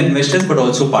not only our investors, but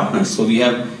also partners. So we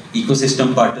have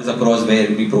ecosystem partners across where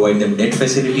we provide them debt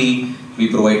facility, we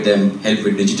provide them help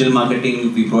with digital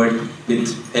marketing, we provide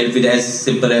help with as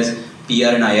simple as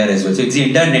PR and IR as well. So it's the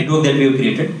entire network that we have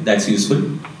created that's useful.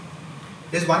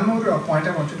 There's one more point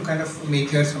I wanted to kind of make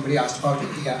here. Somebody asked about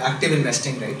active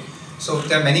investing, right? So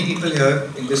there are many people here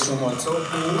in this room also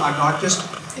who are not just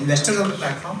investors on the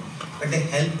platform, but they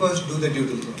help us do the due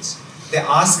diligence. They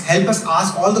help us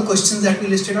ask all the questions that we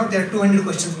listed out. There are 200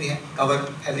 questions we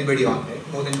cover everybody on,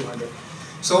 right? More than 200.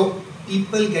 So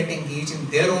people get engaged in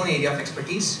their own area of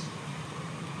expertise,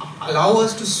 allow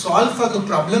us to solve for the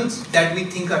problems that we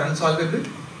think are unsolvable,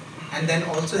 and then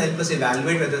also help us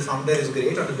evaluate whether the founder is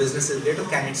great or the business is great or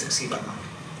can it succeed or not.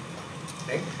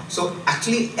 Right? So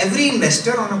actually every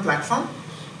investor on a platform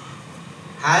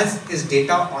has his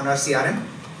data on our CRM,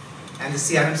 and the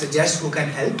CRM suggests who can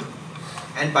help.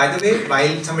 And by the way,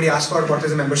 while somebody asked for what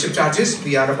is the membership charges,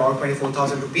 we are about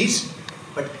 24,000 rupees.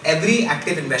 But every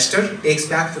active investor takes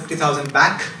back 50,000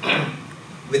 back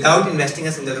without investing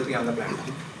a single rupee on the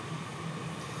platform.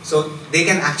 So they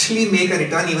can actually make a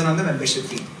return even on the membership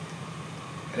fee.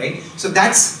 Right? So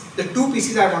that's the two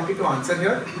pieces I wanted to answer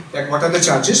here. That what are the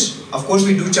charges? Of course,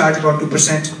 we do charge about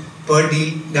 2% per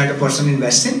deal that a person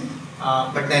invests in.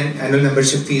 But then annual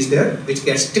membership fee is there, which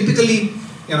gets typically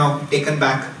taken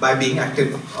back by being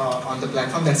active on the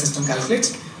platform. That system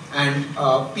calculates. And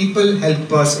people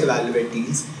help us evaluate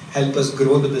deals, help us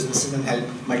grow the businesses, and help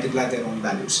multiply their own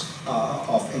values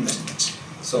of investments.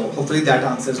 So hopefully that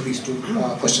answers these two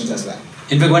questions as well.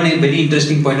 In fact, one very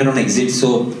interesting point around exit.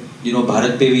 So,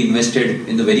 BharatPe, we invested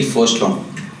in the very first round,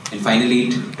 and finally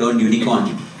it turned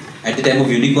unicorn. At the time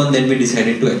of unicorn, then we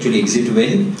decided to actually exit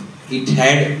when it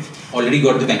had already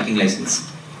got the banking license.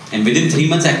 And within 3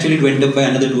 months, actually it went up by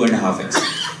another 2.5x.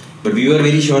 But we were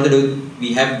very sure that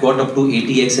we have got up to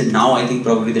 80x, and now I think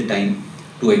probably the time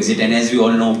to exit. And as we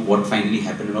all know what finally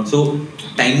happened. So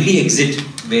timely exit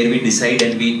where we decide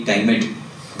and we time it,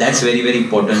 that's very, very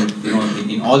important,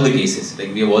 in all the cases.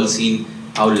 Like we have all seen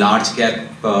how large cap,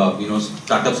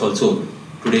 startups also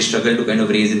today struggle to kind of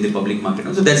raise in the public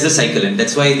market. So that's the cycle, and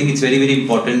that's why I think it's very, very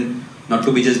important not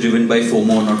to be just driven by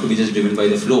FOMO, not to be just driven by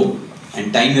the flow,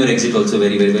 and time your exit also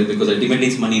very, very well, because ultimately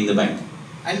it's money in the bank.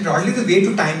 And broadly the way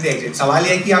to time the exit. सवाल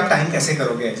ये है कि आप time कैसे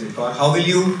करोगे exit को, और how will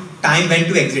you time when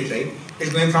to exit, right?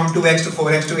 It's going from 2x to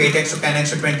 4x to 8x to 10x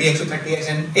to 20x to 30x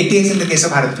and 80x in the case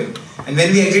of BharatPe. And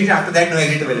when we exit after that, no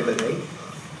exit available, right?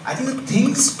 I think the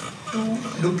things to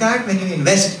look at when you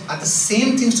invest are the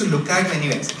same things to look at when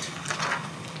you exit.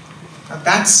 Now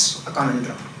that's a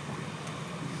conundrum.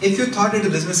 If you thought that the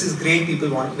business is great, people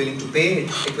willing to pay,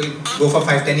 it will go for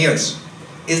 5-10 years.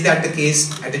 Is that the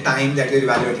case at the time that you're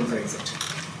evaluating for exit?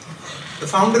 The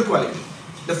founder quality.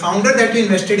 The founder that you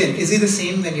invested in, is he the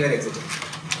same when you are exiting?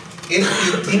 If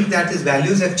you think that his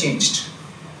values have changed,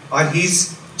 or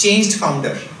he's changed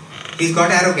founder, he's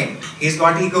got arrogant, he's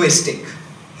got egoistic,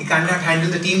 he cannot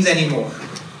handle the teams anymore,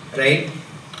 right?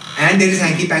 And there is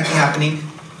hanky-panky happening,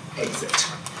 exit.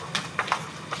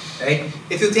 Right?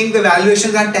 If you think the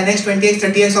valuations are 10x, 20x,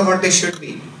 30x of what they should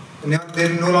be,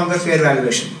 they're no longer fair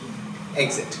valuation,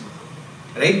 exit.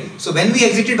 Right? So when we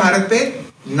exited BharatPe,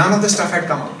 none of the stuff had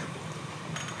come out.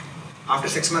 After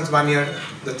 6 months, 1 year,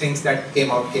 the things that came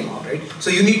out, right? So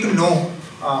you need to know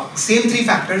same 3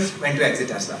 factors when to exit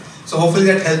as well. So hopefully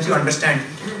that helps you understand,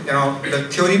 the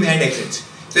theory behind exits.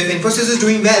 So if Infosys is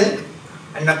doing well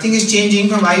and nothing is changing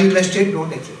from why you invested,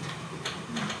 don't exit.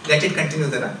 Let it continue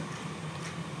the run.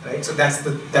 Right? So that's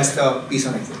the piece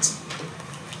on exits.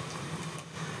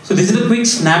 So this is a quick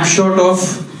snapshot of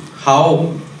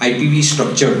how IPV is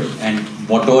structured and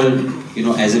what all,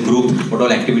 as a group, what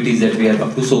all activities that we are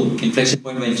up to. So Inflection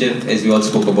Point Ventures, as we all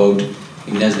spoke about,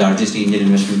 India's largest Indian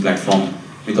investment platform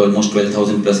with almost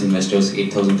 12,000 plus investors,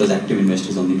 8,000 plus active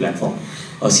investors on the platform.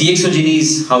 CXO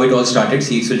is how it all started.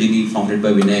 CXO founded by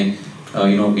Vinay,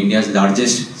 India's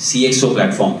largest CXO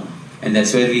platform, and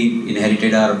that's where we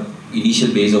inherited our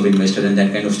initial base of investors, and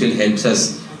that kind of still helps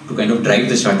us to kind of drive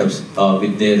the startups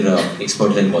with their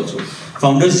expert help also.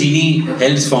 Founders Genie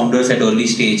helps founders at early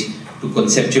stage to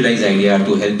conceptualize idea,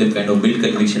 to help them kind of build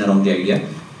conviction around the idea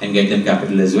and get them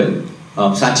capital as well.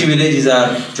 Sachi Village is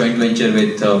our joint venture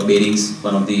with Bearings,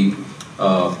 one of the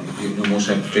most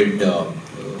reputed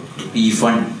PE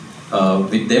fund.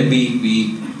 With them,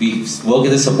 we work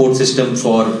as a support system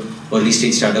for early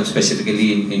stage startups,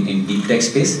 specifically in deep tech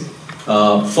space.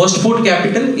 First Port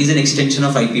Capital is an extension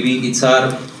of IPV. It's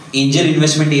our angel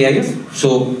investment AIF.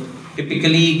 So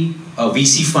typically a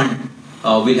VC fund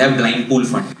will have blind pool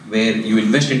fund, where you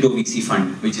invest into a VC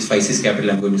fund, which is Spices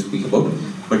Capital I'm going to speak about.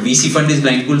 But VC fund is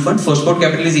blind pool fund. First Port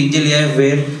Capital is angel AIF,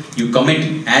 where you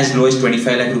commit as low as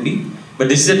 25 lakh rupee. But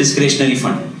this is a discretionary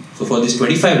fund. So for this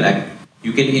 25 lakh,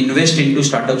 you can invest into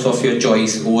startups of your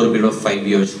choice over a period of 5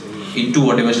 years into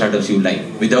whatever startups you like,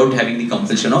 without having the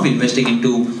compulsion of investing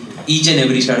into each and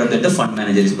every startup that the fund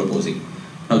manager is proposing.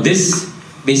 Now this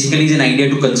basically is an idea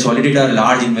to consolidate our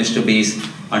large investor base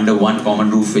under one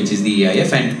common roof, which is the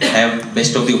AIF, and have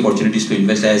best of the opportunities to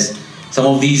invest, as some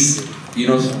of these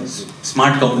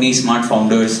smart companies, smart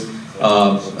founders,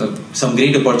 some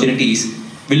great opportunities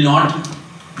will not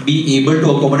be able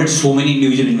to accommodate so many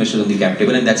individual investors on the cap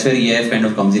table, and that's where AIF kind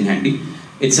of comes in handy.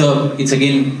 It's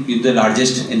again the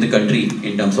largest in the country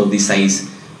in terms of the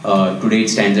size. Today it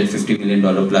stands at $50 million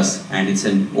plus, and it's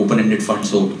an open-ended fund.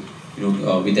 So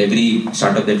with every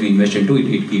startup that we invest into,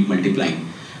 it keeps multiplying.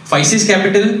 Spices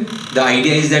Capital, the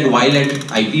idea is that while at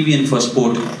IPV and First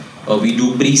Port, we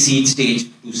do pre-seed stage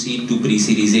to seed to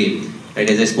pre-series A. Right,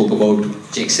 as I spoke about,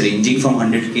 checks ranging from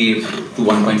 100K to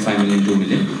 1.5 million, 2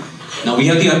 million. Now we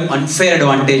have the unfair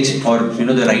advantage, or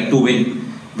the right to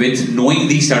win, with knowing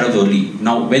these startups early.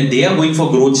 Now when they are going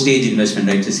for growth stage investment,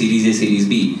 right, so Series A, Series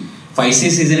B,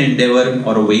 Spices is an endeavor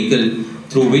or a vehicle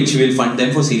through which we will fund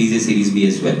them for Series A, Series B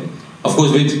as well. Of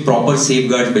course, with proper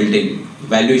safeguards built in.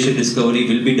 Valuation discovery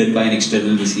will be done by an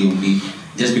external VC only.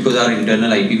 Just because our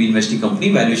internal IPV investing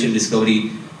company, valuation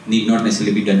discovery need not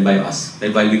necessarily be done by us,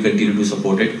 right, while we continue to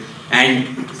support it. And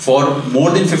for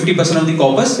more than 50% of the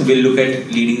corpus, we'll look at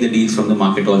leading the deals from the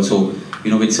market also,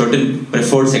 with certain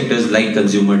preferred sectors like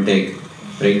consumer tech,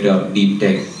 right, deep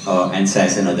tech, and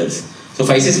SaaS and others. So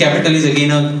Spices Capital is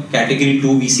again a category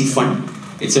 2 VC fund.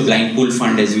 It's a blind pool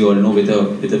fund, as we all know, with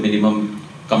a minimum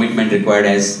commitment required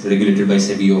as regulated by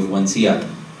SEBI of 1 CR.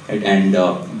 Right? And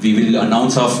we will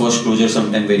announce our first closure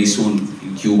sometime very soon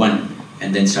in Q1,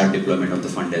 and then start deployment of the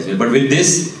fund as well. But with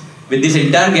this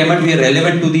entire gamut, we are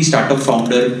relevant to the startup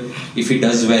founder if he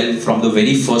does well from the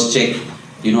very first check,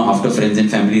 after friends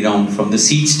and family round, from the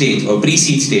seed stage or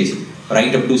pre-seed stage,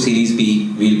 right up to Series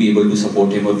B, we'll be able to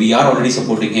support him, or we are already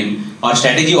supporting him. Our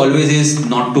strategy always is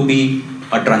not to be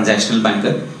a transactional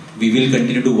banker. We will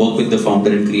continue to work with the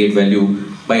founder and create value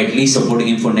by at least supporting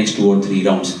him for next 2 or 3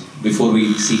 rounds before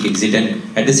we seek exit,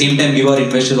 and at the same time give our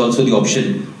investors also the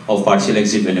option of partial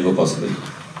exit whenever possible.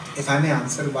 If I may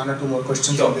answer 1 or 2 more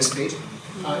questions on this page.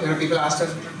 People asked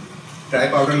us dry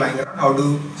powder lying around, how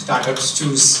do startups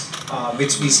choose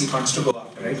which VC funds to go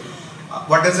after, right?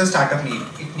 What does a startup need?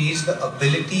 It needs the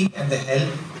ability and the help,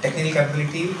 technical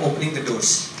capability, opening the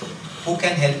doors. Who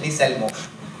can help me sell more?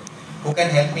 Who can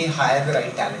help me hire the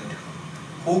right talent?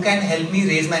 Who can help me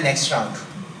raise my next round,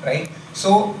 right?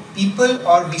 So people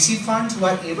or VC funds who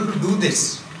are able to do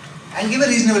this and give a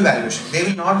reasonable valuation, they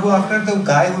will not go after the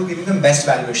guy who is giving them best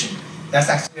valuation. That's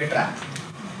actually a trap,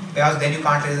 because then you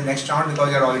can't raise the next round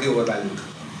because you're already overvalued,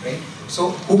 right? So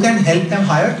who can help them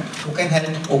hire? Who can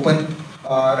help open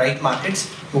right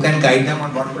markets? Who can guide them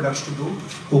on what products to do?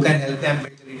 Who can help them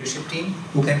build the leadership team?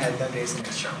 Who can help them raise the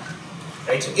next round?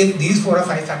 Right? So if these 4 or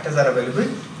 5 factors are available,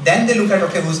 then they look at,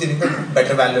 okay, who's giving the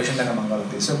better valuation than among all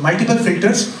of these. So multiple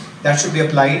filters that should be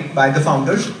applied by the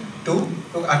founders to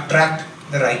attract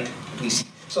the right VC.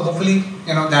 So hopefully,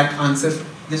 that answers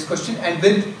this question. And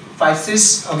with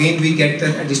Spices, again, we get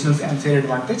the additional unfair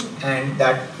advantage, and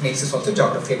that makes us also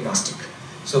geography agnostic.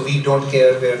 So we don't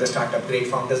care where the startup, great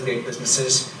founders, great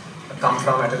businesses come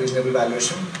from at a reasonable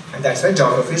valuation, and that's why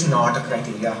geography is not a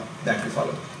criteria that we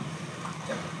follow.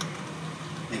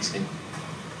 Next thing.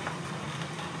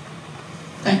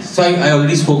 Thanks. So I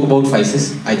already spoke about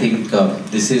Spices. I think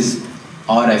this is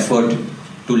our effort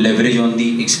to leverage on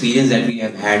the experience that we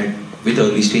have had with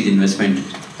early stage investment,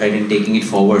 right, and taking it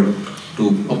forward to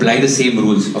apply the same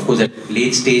rules. Of course, at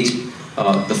late stage,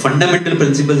 the fundamental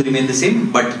principles remain the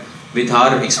same, but with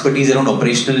our expertise around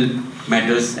operational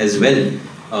matters as well,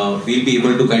 we'll be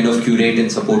able to kind of curate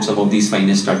and support some of these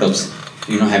finest startups,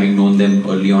 having known them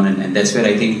early on, and that's where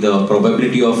I think the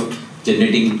probability of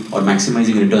generating or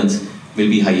maximizing returns will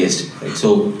be highest. Right?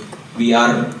 So we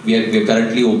are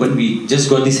currently open. We just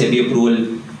got the SEBI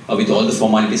approval with all the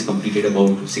formalities completed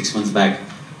about 6 months back,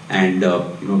 and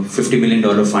 $50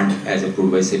 million fund as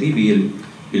approved by SEBI. We will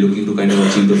be looking to kind of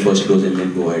achieve the first close and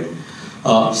then go ahead.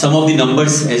 Some of the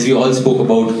numbers, as we all spoke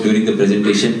about during the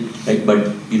presentation, right?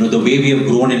 But the way we have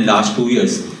grown in last 2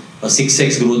 years, a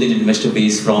 6x growth in investor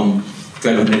base from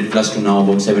 1,200 plus to now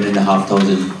about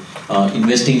 7,500.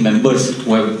 Investing members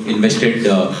who have invested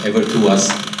ever through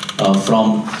us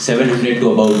from 700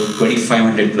 to about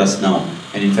 2,500 plus now,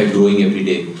 and in fact growing every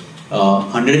day.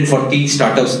 140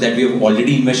 startups that we have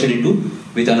already invested into,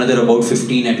 with another about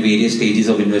 15 at various stages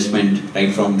of investment,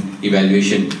 right from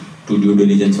evaluation to due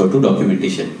diligence or to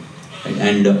documentation. Right?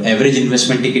 And average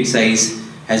investment ticket size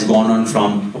has gone on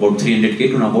from about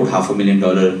 $300K to now about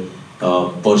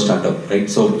 $500,000 per startup. Right?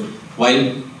 So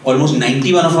while almost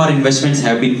 91 of our investments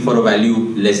have been for a value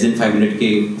less than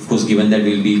 500K, of course, given that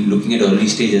we'll be looking at early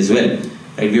stage as well.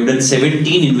 Right? We've done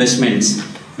 17 investments,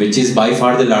 which is by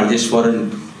far the largest for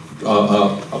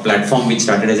a platform which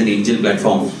started as an angel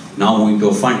platform, now moving to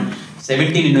a fund.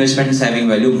 17 investments having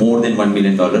value more than $1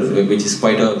 million, which is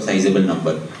quite a sizable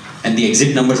number. And the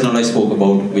exit numbers and all I spoke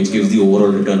about, which gives the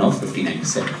overall return of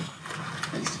 59%.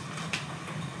 Next.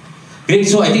 Great,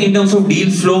 so I think in terms of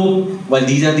deal flow, while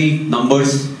these are the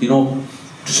numbers,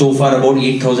 so far about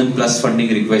 8,000 plus funding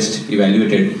requests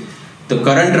evaluated. The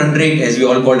current run rate, as we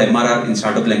all call MRR in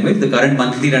startup language, the current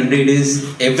monthly run rate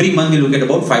is, every month we look at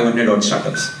about 500 odd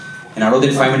startups. And out of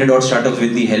that 500 odd startups,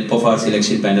 with the help of our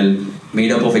selection panel, made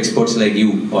up of experts like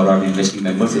you or our investing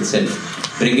members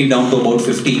itself, bring it down to about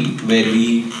 50, where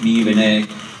me, Vinay,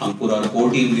 Ankur, our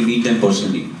core team, we meet them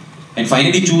personally. And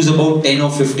finally choose about 10 or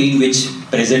 15 which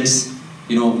presents,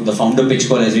 the founder pitch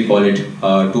call, as we call it,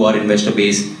 to our investor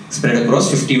base, spread across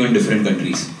 51 different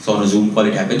countries. So on a Zoom call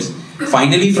it happens.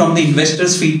 Finally, from the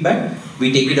investors' feedback,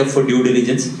 we take it up for due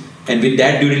diligence. And with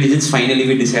that due diligence, finally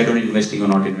we decide on investing or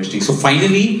not investing. So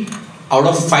finally, out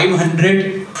of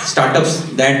 500 startups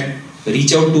that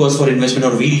reach out to us for investment,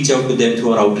 or we reach out to them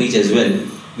through our outreach as well,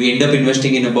 we end up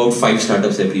investing in about 5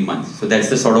 startups every month. So that's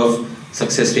the sort of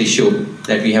success ratio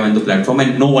that we have on the platform.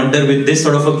 And no wonder with this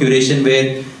sort of a curation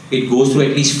where it goes through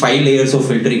at least 5 layers of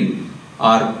filtering,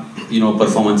 our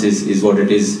performance is what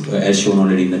it is, as shown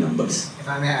already in the numbers. If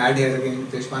I may add here again,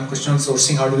 there's one question on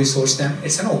sourcing. How do we source them?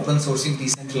 It's an open sourcing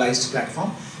decentralized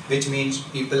platform, which means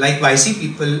people like YC,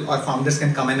 people or founders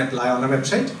can come and apply on our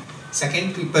website.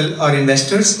 Second, people or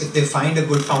investors, if they find a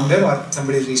good founder or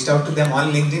somebody reached out to them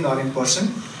on LinkedIn or in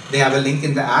person, they have a link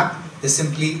in the app, they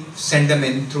simply send them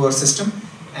in through our system.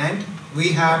 And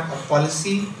we have a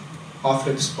policy of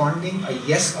responding a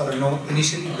yes or a no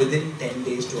initially within 10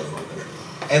 days to a founder.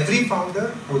 Every founder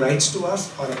who writes to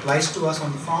us or applies to us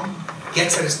on the form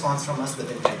gets a response from us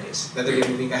within 10 days, whether we are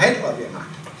moving ahead or we are not.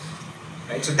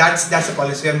 Right? So that's the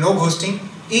policy. We have no ghosting.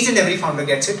 Each and every founder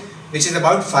gets it, which is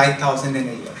about 5,000 in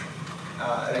a year.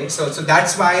 Right? So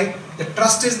that's why the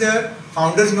trust is there.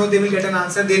 Founders know they will get an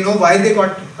answer. They know why they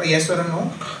got a yes or a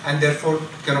no, and therefore,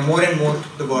 more and more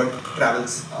the word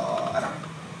travels around.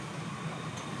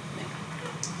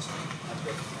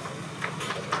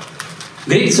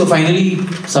 Great. So finally,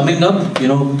 summing up,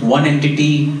 one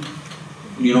entity,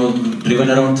 driven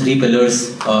around 3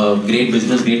 pillars: great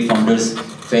business, great founders,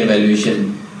 fair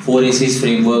valuation, 4 A's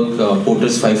framework,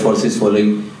 Porter's 5 forces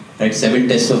following. Right, 7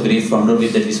 tests of great founder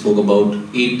that we spoke about,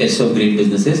 8 tests of great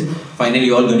businesses. Finally,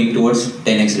 all gunning towards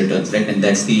 10x returns, right? And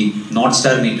that's the North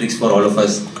Star matrix for all of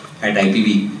us at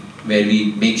IPV, where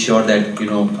we make sure that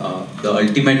the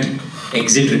ultimate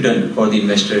exit return for the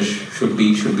investors should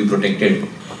be protected,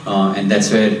 and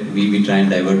that's where we try and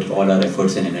divert all our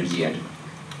efforts and energy at.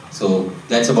 So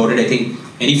that's about it. I think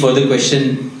any further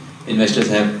question investors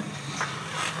have.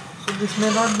 This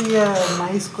may not be a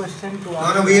nice question to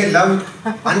ask. No, we love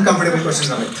uncomfortable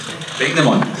questions of it. Bring them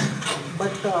on.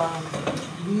 But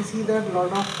we see that a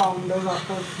lot of founders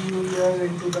after a few years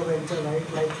into the venture,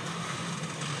 right? Like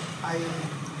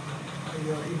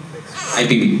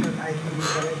IPV. IPV,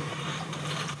 correct?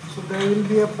 So there will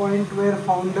be a point where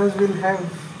founders will have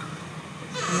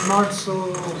not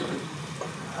so,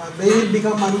 they will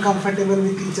become uncomfortable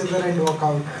with each other and walk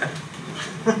out.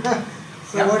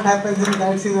 So what happens in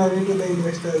that scenario to the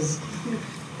investors?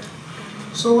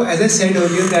 So as I said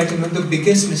earlier that the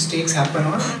biggest mistakes happen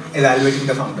on evaluating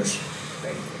the founders.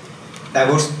 Right?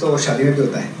 Divorce to shadi mein bhi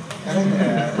hota hai.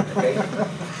 Right?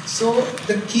 So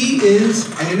the key is,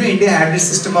 and India had this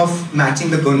system of matching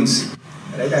the guns.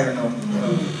 Right? I don't know,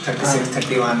 36,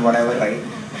 31, whatever, right?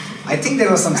 I think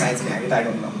there was some science behind it, I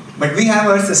don't know. But we have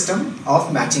our system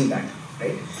of matching that.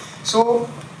 Right? So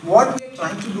what we are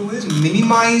trying to do is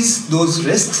minimize those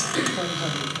risks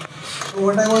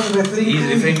What I was referring He is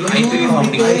to. referring to IPV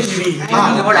founding.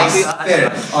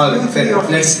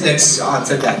 Let's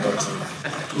answer that also.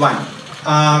 One,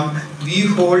 we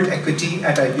hold equity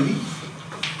at IPV.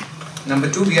 Number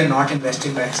two, we are not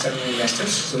invested by external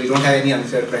investors, so we don't have any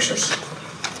unfair pressures.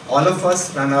 All of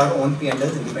us run our own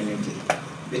P&Ls independently,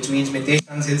 which means Mitesh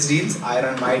runs his deals, I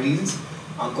run my deals,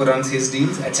 Ankur runs his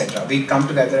deals, etc. We come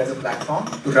together as a platform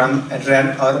to run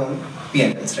our own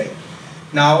P&Ls, right?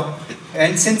 Now,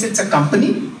 and since it's a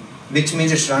company, which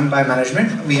means it's run by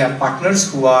management, we have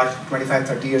partners who are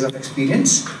 25-30 years of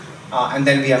experience, and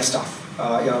then we have staff,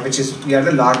 which is, we are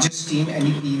the largest team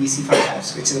any PVC fund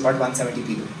has, which is about 170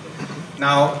 people.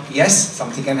 Now, yes,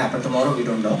 something can happen tomorrow, we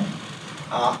don't know,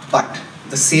 but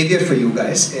the savior for you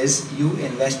guys is you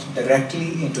invest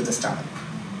directly into the startup.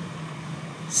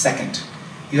 Second,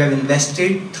 you have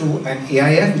invested through an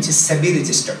AIF, which is SEBI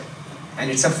registered,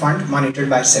 and it's a fund monitored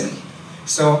by SEBI.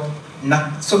 So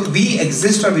we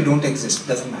exist or we don't exist,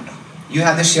 doesn't matter. You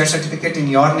have the share certificate in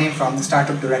your name from the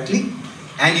startup directly,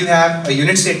 and you have a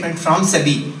unit statement from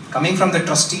SEBI coming from the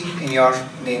trustee in your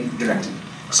name directly.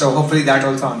 So hopefully that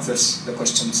also answers the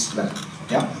questions well.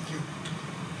 Yeah.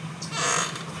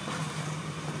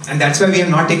 And that's why we have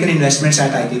not taken investments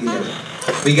at IPV level.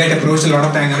 We get approached a lot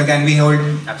of times, can we hold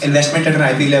investment at an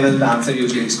IP level? The answer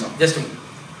usually is no. Just a minute.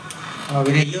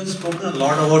 Vinay, you have spoken a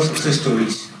lot about success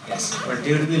stories. Yes. But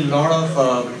there will be a lot of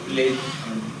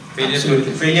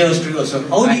failure stories also.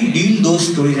 How do you deal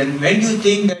those stories, and when do you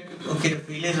think that okay, a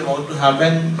failure is about to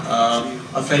happen,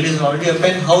 a failure is already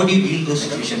happened, how do you deal those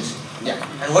situations? Yeah.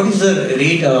 And what is the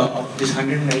rate of this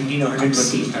 119 or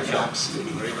 120?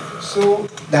 Absolutely. So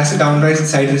that's a downright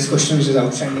side risk question which is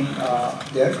outstanding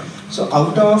there. So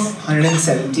out of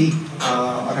 170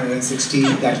 or 160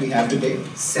 that we have today,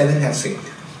 7 have failed.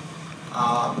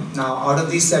 Now out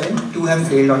of these 7, 2 have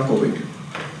failed on COVID.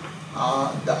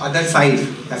 The other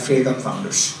 5 have failed on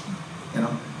founders.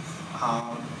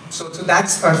 So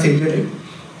that's our failure rate.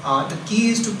 The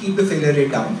key is to keep the failure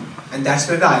rate down, and that's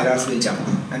where the IRRs will jump,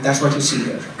 and that's what you see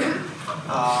here.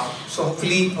 So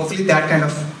hopefully that kind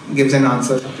of gives an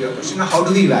answer to your question. Now, how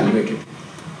do we evaluate it?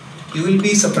 You will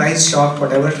be surprised, shocked,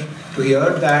 whatever, to hear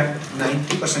that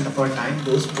 90% of our time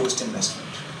goes post-investment,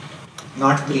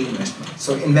 not pre-investment.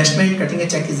 So investment, cutting a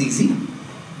check is easy,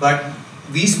 but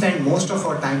we spend most of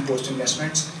our time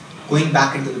post-investments going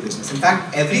back into the business. In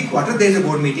fact, every quarter there is a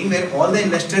board meeting where all the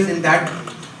investors in that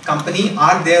company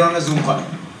are there on a Zoom call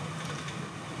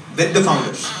with the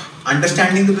founders,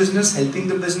 understanding the business, helping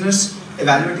the business,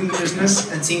 evaluating the business,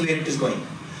 and seeing where it is going.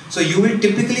 So you will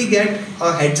typically get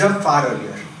a heads up far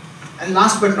earlier. And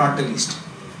last but not the least,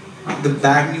 the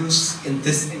bad news in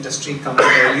this industry comes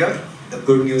earlier, the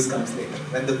good news comes later.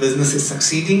 When the business is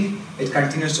succeeding, it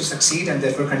continues to succeed and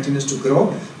therefore continues to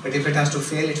grow. But if it has to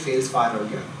fail, it fails far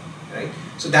earlier, right?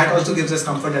 So that also gives us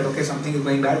comfort that, okay, something is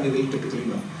going bad, we will typically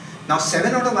know. Now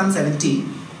 7 out of 170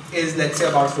 is, let's say,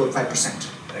 about 4 or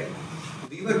 5%, right?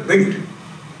 We were built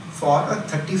for a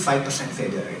 35%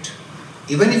 failure rate.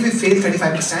 Even if we fail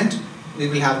 35%, we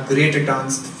will have great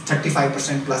returns,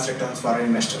 35% plus returns for our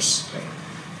investors,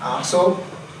 right? So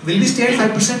will we stay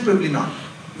at 5%? Probably not.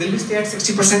 Will we stay at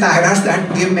 60% IRRs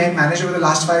that we have managed over the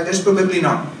last 5 years? Probably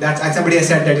not. That's, as somebody has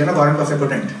said that, Warren Buffett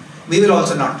wouldn't. We will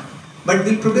also not. But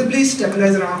we'll probably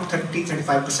stabilize around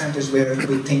 30-35% is where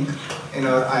we think in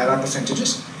our IRR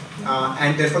percentages.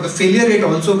 And therefore the failure rate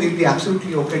also will be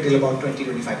absolutely okay till about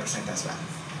 20-25% as well.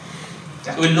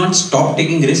 Yeah. So we'll not stop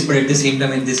taking risk, but at the same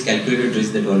time, in this calculated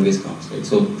risk that always comes, right?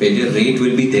 So failure rate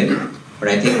will be there, but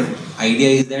I think idea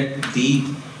is that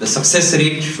the success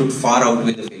rate should far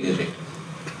outweigh the failure rate.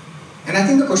 And I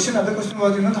think the other question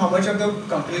was, how much of the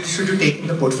company should you take in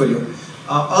the portfolio?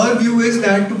 Our view is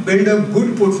that to build a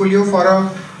good portfolio for a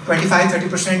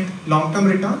 25-30% long-term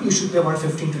return, you should be about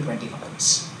 15 to 20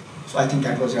 companies. So I think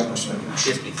that was your question.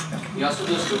 Yes, please. Yeah, so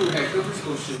just to add to this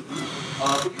question,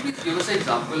 could you please give us an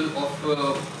example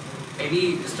of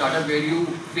any startup where you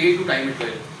fail to time it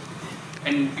well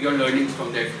and your learnings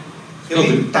from that?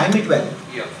 Time it well?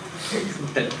 Yeah.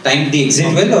 Time the exit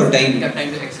well or time? Yeah,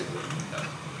 time the exit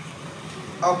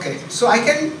well. Okay, so I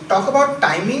can talk about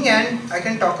timing and I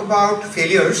can talk about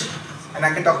failures and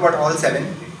I can talk about all 7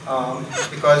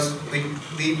 because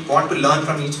we want to learn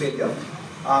from each failure.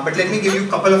 But let me give you a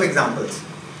couple of examples.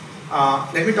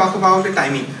 Let me talk about the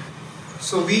timing.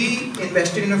 So we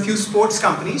invested in a few sports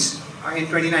companies in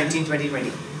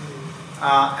 2019-2020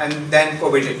 and then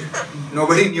COVID hit.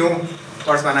 Nobody knew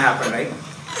what's going to happen, right?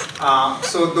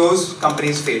 So those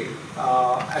companies failed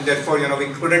and therefore we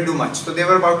couldn't do much. So there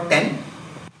were about 10.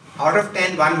 Out of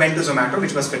 10, 1 went to Zomato,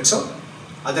 which was Fitso.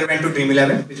 Other went to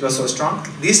Dream11, which was so strong.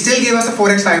 These still gave us a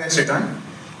 4x, 5x return.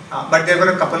 but there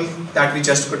were a couple that we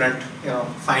just couldn't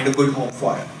find a good home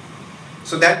for.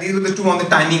 So these were the two on the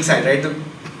timing side, right? The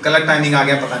galat timing aa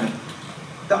gaya, pata nahi.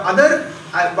 The other,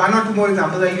 one or two more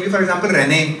examples I'll give you. For example,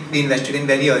 Rene, we invested in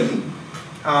very early.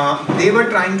 They were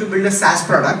trying to build a SaaS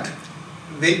product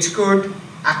which could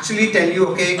actually tell you,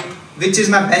 okay, which is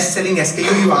my best selling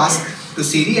SKU. You ask to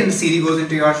Siri and Siri goes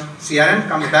into your CRM,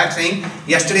 comes back saying,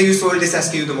 yesterday you sold this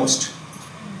SKU the most.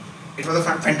 It was a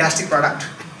fantastic product.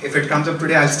 If it comes up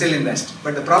today, I'll still invest.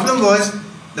 But the problem was,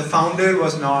 the founder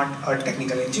was not a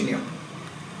technical engineer.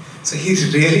 So he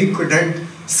really couldn't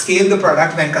scale the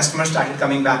product when customers started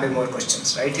coming back with more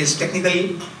questions, right? His technical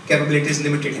capabilities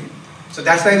limited him. So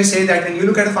that's why we say that when you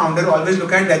look at a founder, always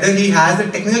look at whether he has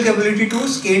the technical capability to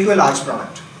scale to a large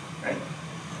product, right?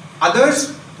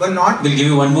 Others were not. We'll give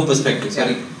you one more perspective,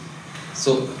 sorry. Yeah.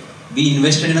 So we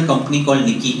invested in a company called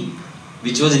Nikki,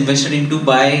 which was invested into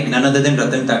by none other than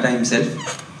Ratan Tata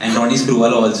himself and Ronnie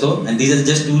Screwvala also. And these are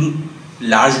just two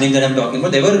large names that I'm talking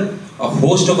about. There were a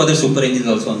host of other super engines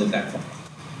also on the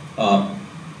platform.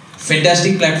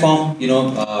 Fantastic platform,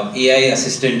 AI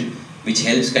assistant, which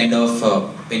helps kind of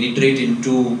penetrate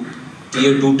into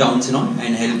tier 2 towns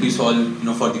and help you solve,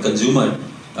 for the consumer.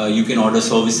 You can order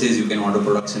services, you can order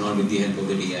products and all with the help of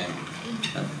the AI.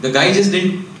 The guy just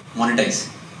didn't monetize.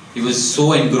 He was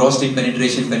so engrossed in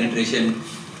penetration,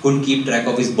 couldn't keep track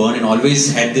of his burn and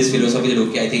always had this philosophy that,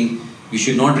 okay, I think we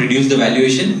should not reduce the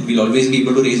valuation. We'll always be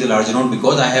able to raise a large amount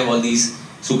because I have all these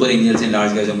super angels and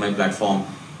large guys on my platform,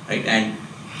 right? And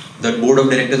the board of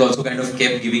directors also kind of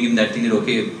kept giving him that thing that,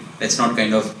 okay, let's not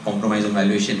kind of compromise on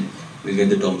valuation. We'll get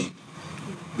the term sheet.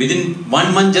 Within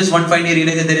 1 month, just one fine day,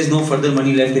 realized that there is no further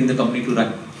money left in the company to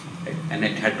run, right? And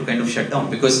it had to kind of shut down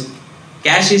because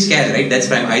cash is cash, right? That's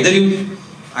prime.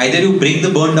 Either you bring the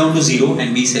burn down to zero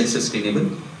and be self-sustainable,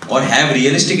 or have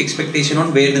realistic expectation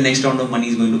on where the next round of money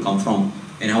is going to come from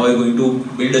and how are you going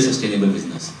to build a sustainable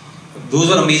business. Those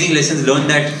were amazing lessons learned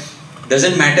that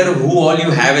doesn't matter who all you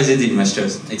have as its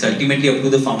investors. It's ultimately up to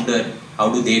the founder,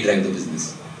 how do they drive the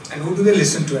business. And who do they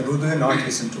listen to and who do they not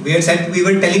listen to? We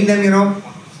were telling them,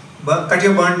 cut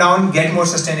your burn down, get more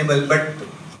sustainable. But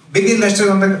big investors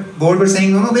on the board were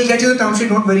saying, no, we'll get you the term sheet,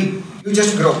 don't worry. You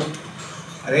just grow,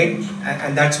 right?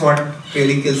 And that's what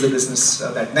really kills the business.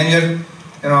 Then you're,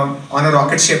 on a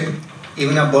rocket ship,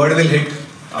 even a bird will hit,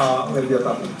 will be a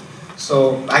problem.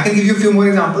 So I can give you a few more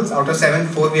examples. Out of 7,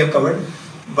 4 we have covered,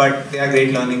 but they are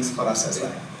great learnings for us as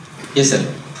well. Yes,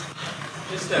 sir.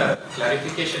 Just a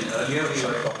clarification. Earlier we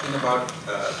were talking about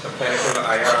comparative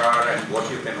IRR and what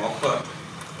you can offer.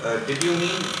 Did you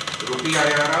mean rupee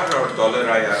IRR or dollar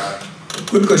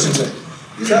IRR? Good question, sir.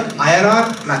 Sir,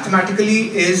 IRR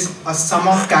mathematically is a sum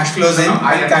of cash flows in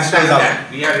and cash flows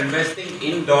out. We are investing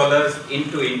in dollars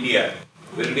into India.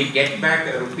 Will we get back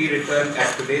a rupee return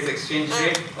at today's exchange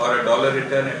rate or a dollar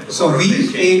return at tomorrow's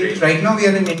exchange rate? Right now we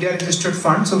are an India registered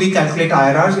fund, so we calculate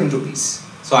IRRs in rupees.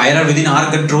 So IRR within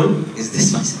our control is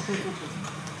this much.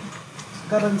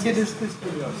 Currency risk is to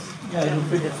yours.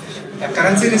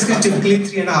 Currency risk is typically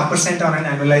 3.5% on an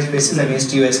annualized basis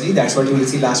against USD. That's what you will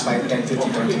see last 5, 10,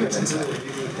 15, 20 years as well.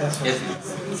 Yes.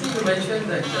 So you mentioned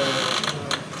that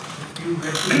you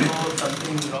get to know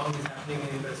something wrong is happening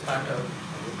in the startup.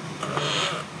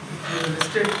 In a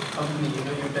listed company, you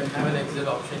can have an exit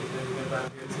option, you can run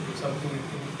do something you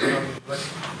think, but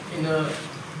in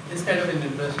this kind of an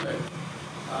investment,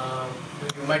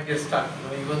 you might get stuck.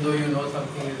 Even though you know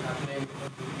something is happening, you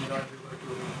may not be able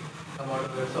to come out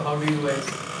of it. So how do you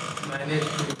manage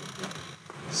to?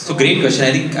 So great question.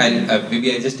 I think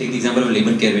maybe I'll just take the example of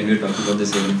Labor Care when we were talking about the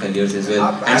 7 failures as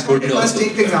well. I would first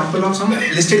take the example of some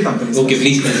listed companies. Okay,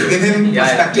 please. Give him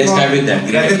perspective let's start with that.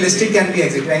 Whether listed can be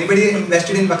exited. Anybody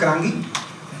invested in Bakarangi?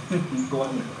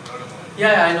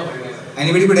 Yeah, I know.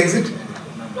 Anybody could exit?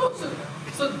 No,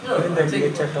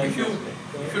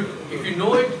 if you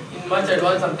know it in much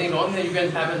advance something wrong, then you can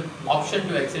have an option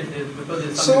to exit this because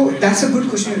it's something. So that's a good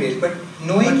question you raised, but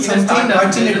knowing something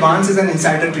much in advance is an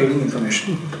insider trading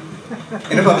information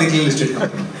in a publicly listed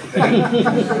company.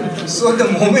 Right? So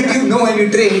the moment you know and you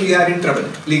trade, you are in trouble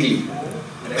legally.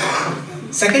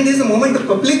 Right? Second is the moment the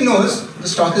public knows, the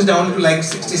stock is down to like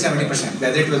 60-70%.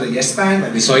 Whether it was a Yes Bank,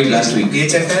 whether we saw it last week,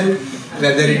 DHFL,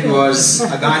 whether it was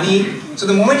Adani. So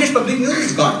the moment it's public news,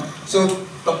 it's gone. So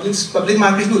public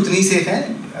markets भी उतनी safe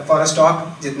है for a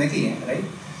stock जितने की है, right?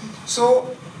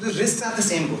 So the risks are the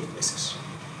same both places,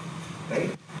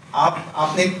 right?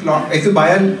 आपने एक plot, if you buy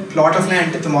a plot of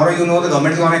land, tomorrow you know the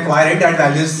government is going to acquire it, that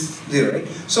value is 0, right?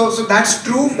 So that's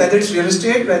true whether it's real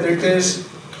estate, whether it is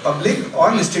public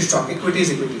or listed stock, equity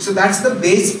is equity. So that's the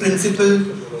base principle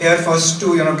here first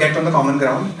to get on the common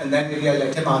ground, and then maybe I'll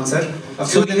let him answer a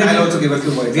few. Then I'll also give a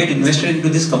few more examples. We had invested into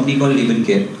this company called Label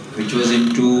Care, which was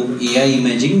into AI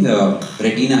imaging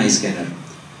retina eye scanner.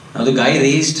 Now the guy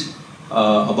raised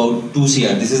about 2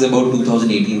 CR. This is about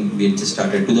 2018. We had just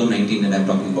started 2019, and I'm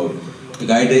talking about. The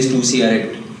guy raised 2 CR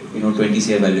at 20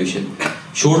 CR valuation.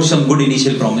 Showed some good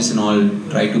initial promise and all.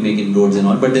 Tried to make inroads and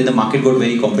all, but then the market got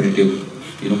very competitive.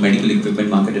 Medical equipment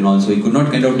market and all, so he could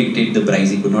not kind of dictate the price,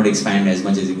 he could not expand as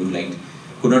much as he would like,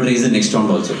 could not raise the next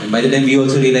round also. And by the time we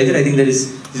also realized that I think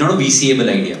it's not a VC-able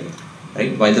idea,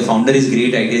 right? While the founder is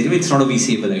great idea, it's not a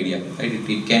VC-able idea, right?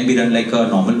 It can be run like a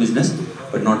normal business,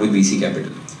 but not with VC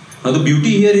capital. Now the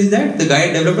beauty here is that the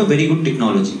guy developed a very good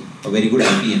technology, a very good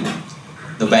IP and all.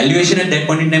 The valuation at that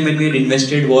point in time when we had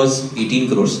invested was 18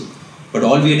 crores, but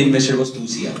all we had invested was 2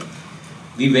 CR.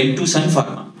 We went to Sun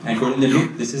Pharma and told him that,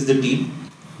 look, this is the team,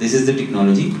 this is the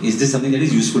technology, is this something that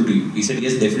is useful to you? He said,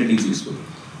 yes, definitely it's useful.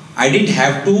 I didn't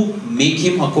have to make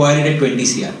him acquire it at 20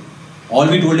 CR. All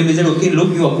we told him is that, okay, look,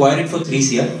 you acquire it for 3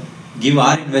 CR, give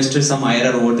our investors some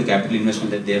IRR over the capital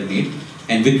investment that they have made,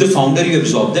 and with the founder you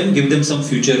absorb them, give them some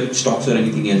future stocks or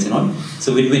anything else and all.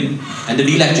 So win-win. And the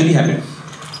deal actually happened.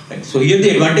 Right. So here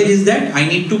the advantage is that I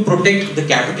need to protect the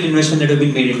capital investment that have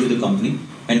been made into the company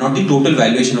and not the total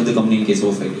valuation of the company in case of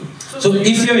a failure. So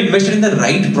if you have invested in the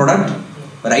right product,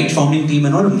 right founding team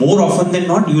and all, more often than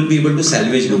not, you will be able to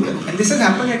salvage local. And this has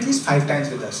happened at least 5 times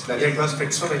with us. Whether it was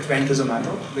Fritzo, which went to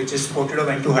Zomato, which is Potato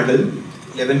went to Huddle,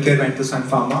 Leven Care went to Sun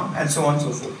Pharma, and so on and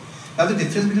so forth. Now the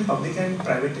difference between public and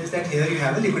private is that here you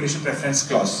have a liquidation preference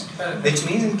clause, which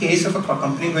means in case of a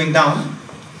company going down,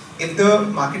 if the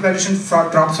market valuation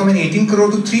drops from an 18 crore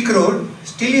to 3 crore,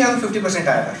 still you have a 50%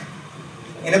 IRR.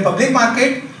 In a public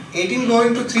market, 18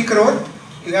 going to 3 crore,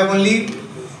 you have only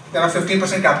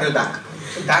 15% capital back.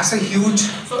 So that's a huge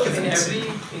difference. In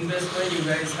every investment you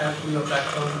guys have through your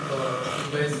platform,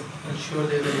 you guys ensure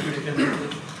there's a liquidation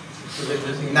preference.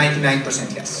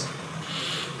 99% yes.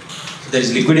 So there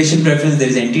is liquidation preference, there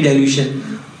is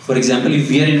anti-dilution. For example, if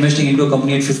we are investing into a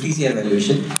company at 50 CR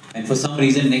valuation, and for some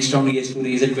reason next round he has to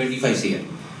raise at 25 CR,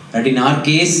 that in our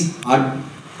case, our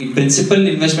in principal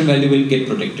investment value will get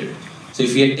protected. So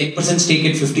if we had 10% stake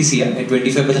at 50 CR, at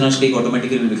 25% our stake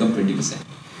automatically will become 20%.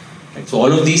 Right? So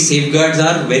all of these safeguards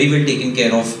are very well taken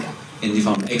care of in the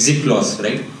founder. Exit clause,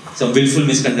 right? Some willful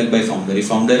misconduct by founder. If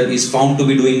founder is found to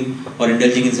be doing or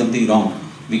indulging in something wrong,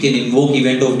 we can invoke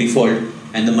event of default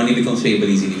and the money becomes payable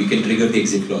easily. We can trigger the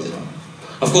exit clause and all.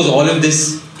 Of course, all of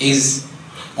this is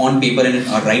on paper and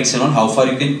our rights and all. How far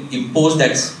you can impose,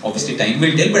 that's obviously time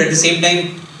will tell. But at the same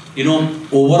time,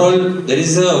 overall there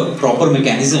is a proper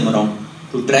mechanism around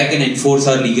to track and enforce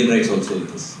our legal rights also in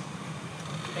this.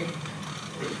 And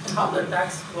how the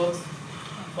tax works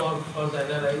for the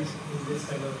NRIs in this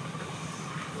kind of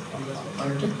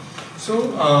investment?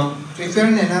 So, if you're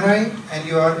an NRI and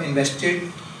you are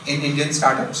invested in Indian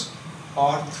startups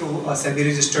or through a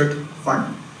SEBI-registered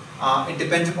fund, it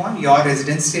depends upon your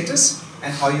residence status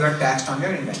and how you are taxed on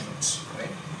your investments. Right?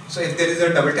 So, if there is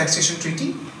a double taxation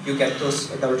treaty, you get those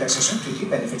double taxation treaty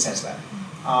benefits as well,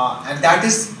 and that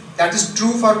is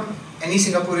true for any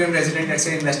Singaporean resident, let's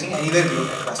say, investing anywhere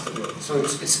across the globe. So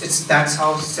that's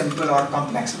how simple or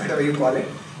complex, whatever you call it,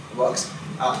 works.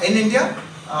 In India,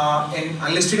 in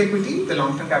unlisted equity, the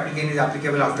long-term capital gain is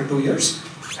applicable after 2 years,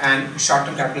 and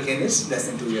short-term capital gain is less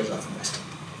than 2 years of investing.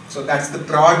 So that's the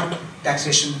broad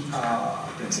taxation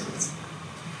principles.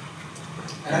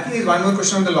 And I think there's one more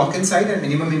question on the lock-in side and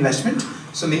minimum investment.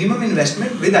 So minimum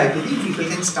investment with IPV, people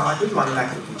can start with 1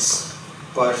 lakh rupees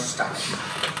per startup.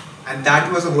 And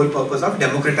that was the whole purpose of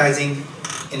democratizing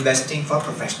investing for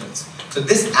professionals. So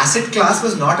this asset class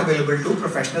was not available to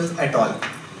professionals at all.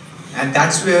 And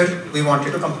that's where we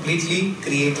wanted to completely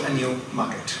create a new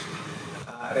market.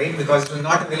 Right? Because it was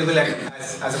not available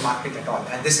as a market at all.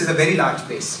 And this is a very large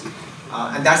base.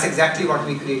 And that's exactly what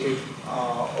we created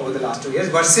over the last 2 years.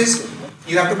 Versus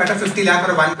you have to cut a 50 lakh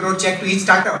or a 1 crore check to each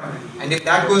startup. And if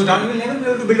that goes down, you will never be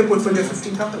able to build a portfolio of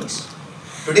 15 companies.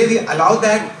 Today we allow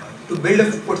that to build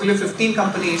a portfolio of 15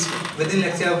 companies within,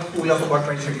 let's say, a pool of about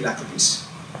 20-30 lakh rupees.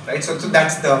 Right? So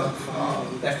that's the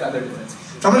other difference.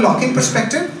 From a lock-in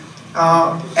perspective,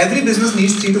 every business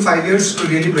needs 3 to 5 years to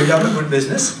really build out a good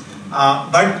business.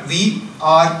 But we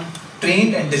are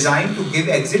trained and designed to give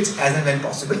exits as and when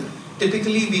possible.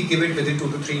 Typically, we give it within 2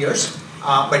 to 3 years.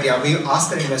 But yeah, we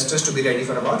ask our investors to be ready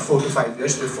for about 4 to 5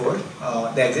 years before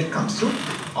the exit comes through.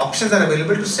 Options are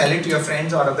available to sell it to your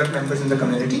friends or other members in the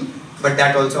community. But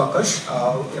that also occurs,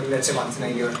 let's say, once in a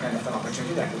year kind of an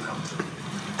opportunity that will come through.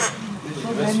 So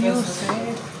when you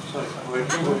say,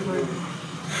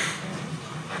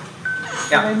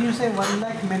 when you say 1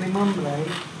 lakh minimum, right?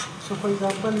 So for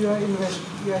example, you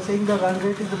are saying the run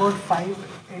rate is about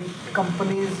 5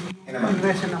 companies you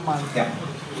invest in a month. Yeah.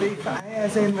 So if I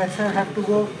as an investor have to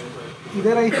go,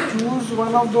 either I choose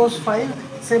one of those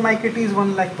 5, say my kitty is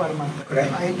 1 lakh per month.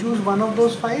 Correct. I choose one of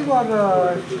those 5,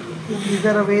 or is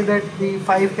there a way that the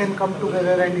 5 can come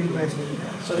together and invest in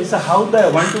that? So it's how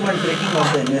the one-to-one tracking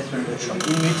of the investment.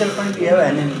 In mutual fund we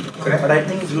have NAV, but I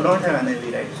think you don't have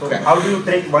NAV, right? So how do you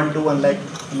track one-to-one, like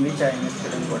in which I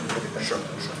invested and what is the return? Sure.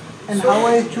 And how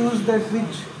I choose that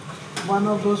which one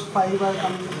of those 5 are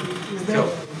coming? Is there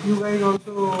you guys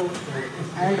also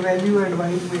add value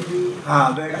advice maybe?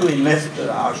 Where to invest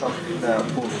out of the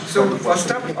pool? So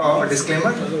first up, a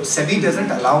disclaimer, SEBI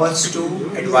doesn't allow us to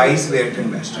advise where to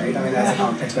invest, right? I mean, as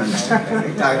accountants, we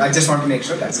understand, right? I just want to make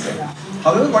sure that's clear.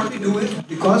 However, what we do is,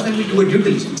 because when we do a due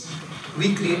diligence,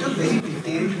 we create a very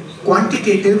detailed,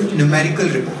 quantitative numerical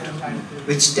report,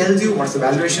 which tells you what's the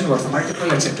valuation, what's the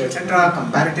multiple, etc.,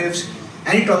 comparatives,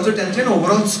 and it also tells you an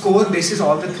overall score basis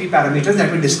all the 3 parameters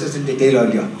that we discussed in detail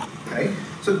earlier, right?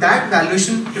 So that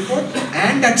valuation report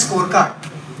and that scorecard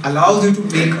allows you to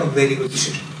make a very good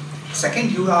decision.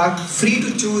 Second, you are free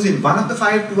to choose in 1 of the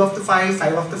 5, 2 of the 5,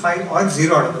 5 of the 5, or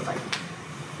 0 out of the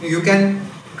 5. You can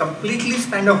completely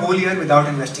spend a whole year without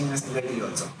investing in a single deal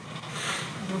also.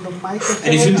 My question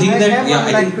And if you think that,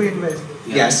 I like to invest.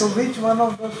 Yes. So which one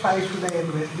of those 5 should I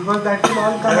invest? Because that will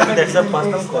all come. That's a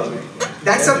personal call.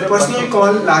 That's a personal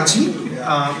call largely,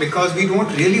 because we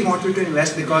don't really want you to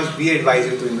invest because we advise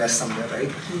you to invest somewhere, right?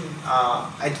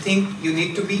 I think you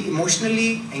need to be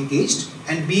emotionally engaged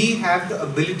and B, have the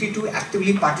ability to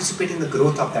actively participate in the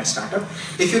growth of that startup.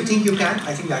 If you think you can,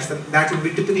 I think that would be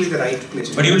typically the right place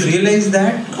to But you will realize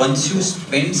that once you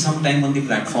spend some time on the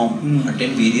platform,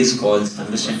 attend various calls,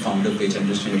 understand founder pitch,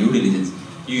 understand due diligence,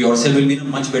 you yourself will be in a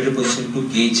much better position to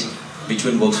gauge which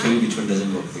one works for you, which one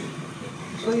doesn't work for you.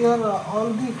 So you're all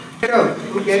the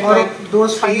you get like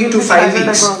those 3 to 5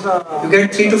 weeks. You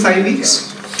get 3 to 5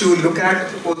 weeks to look at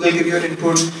proposal, give your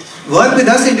inputs. Work with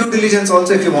us in due diligence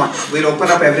also if you want. We'll open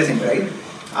up everything, right?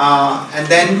 And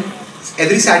then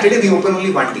every Saturday we open only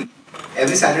 1 team.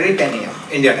 Every Saturday 10 a.m.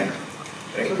 India time.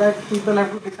 Right. So that people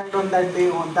have to decide on that day,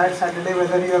 on that Saturday,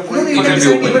 whether you are going to... You can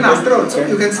decide even after also.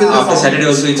 You can fill the after form. Saturday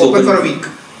also it's open for a week.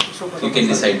 You can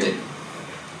decide there.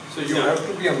 So you have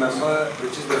to be a member,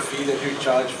 which is the fee that you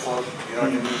charge for,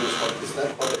 attending this call. Is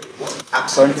that how it works?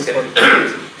 Absolutely correct.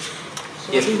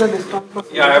 Yes.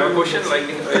 Yeah, I have a question like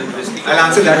in investing. I'll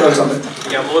answer that also.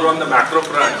 Yeah, more on the macro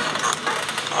front.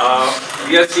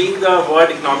 We are seeing the world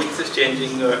economics is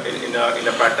changing in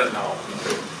a pattern now,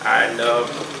 and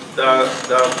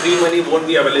the free money won't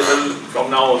be available from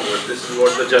now onwards. This is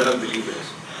what the general belief is.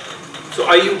 So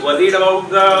are you worried about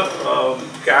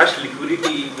the cash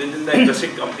liquidity within the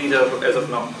invested companies as of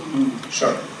now?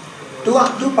 Sure.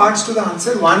 Two parts to the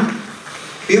answer. One,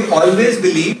 we've always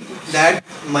believed that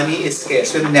money is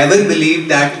scarce. We've never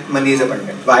believed that money is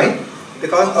abundant. Why?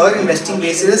 Because our investing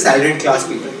base is a salaried class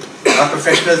people, or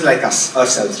professionals like us,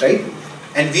 ourselves, right?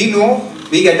 And we know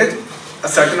we get a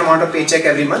certain amount of paycheck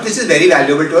every month. This is very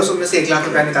valuable to us. उसमें से 1 लाख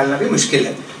रुपया निकालना भी मुश्किल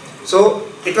है. So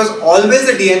it was always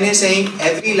the DNA saying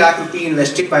every lakh rupee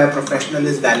invested by a professional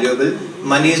is valuable.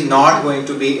 Money is not going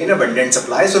to be in abundant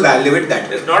supply, so value it that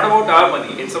way. It's not about our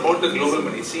money, it's about the global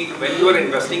money. See, when you are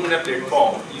investing in a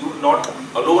platform, you not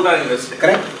alone are investing.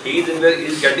 Correct. He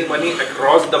is getting money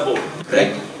across the board.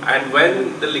 Correct. And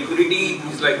when the liquidity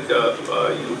is like,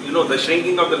 the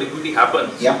shrinking of the liquidity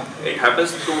happens, it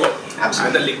happens throughout. Absolutely.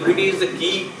 And the liquidity is the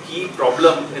key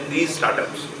problem in these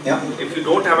startups. Yeah. If you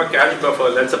don't have a cash buffer,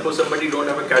 let's suppose somebody don't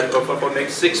have a cash buffer for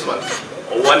next 6 months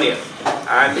or 1 year,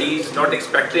 and he's not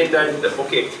expecting that,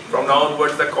 okay, from now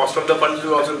onwards the cost of the funds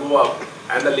will also go up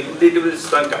and the liquidity will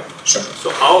shrink up. Sure.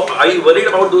 So how are you worried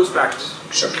about those facts?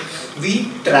 Sure. We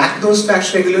track those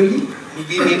facts regularly.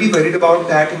 We may be worried about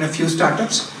that in a few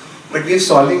startups, but we are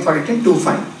solving for it in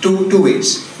two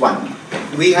ways. One,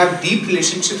 we have deep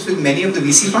relationships with many of the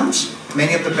VC funds,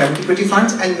 many of the private equity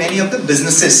funds, and many of the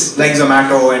businesses like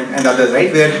Zomato and others,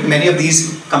 right? Where many of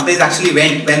these companies actually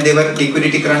went when they were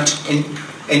liquidity crunch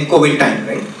in COVID time,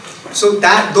 right? So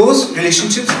those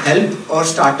relationships help our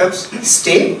startups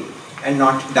stay and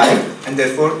not die, and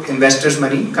therefore investors'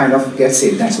 money kind of gets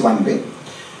saved. That's one way.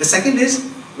 The second is,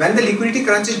 when the liquidity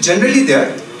crunch is generally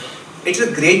there, it's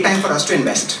a great time for us to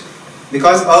invest.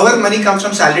 Because our money comes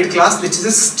from salaried class, which is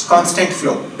a constant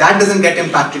flow. That doesn't get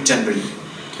impacted generally,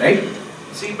 right?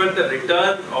 See, but the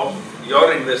return of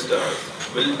your investors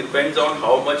will depend on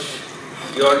how much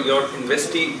your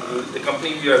investee, the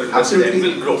company you have invested in,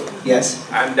 will grow. Yes.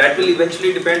 And that will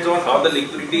eventually depend on how the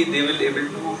liquidity they will able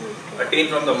to attain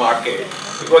from the market,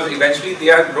 because eventually they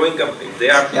are growing companies. They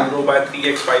have to grow by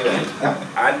 3x,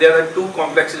 5x. And there are two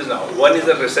complexes now. One is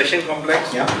the recession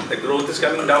complex. The growth is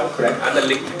coming down, and the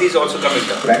liquidity is also coming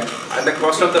down, and the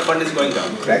cost of the fund is going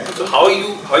down. So how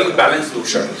you balance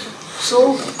those things?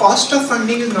 So cost of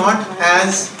funding is not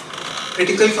as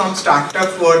critical from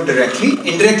startup world directly.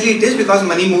 Indirectly it is, because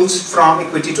money moves from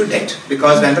equity to debt,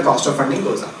 because when the cost of funding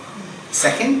goes up.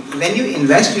 Second, when you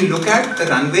invest, you look at the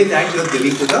runway that you are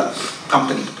giving to the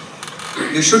company.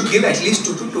 You should give at least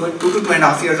 2 to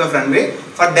 2.5 years of runway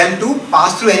for them to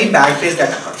pass through any bad phase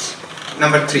that occurs.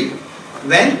 Number 3,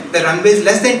 when the runway is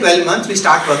less than 12 months, we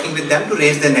start working with them to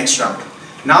raise the next round.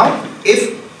 Now,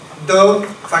 if the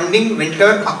funding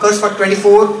winter occurs for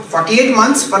 24, 48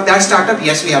 months for that startup,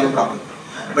 yes, we have a problem.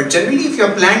 But generally, if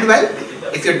you're planned well,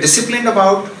 if you're disciplined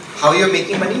about how you're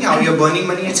making money, how you're burning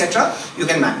money, etc., you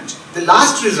can manage. The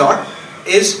last resort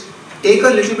is take a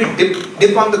little bit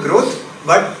dip on the growth,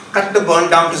 but cut the burn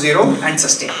down to 0 and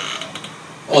sustain.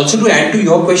 Also, to add to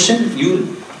your question, you'll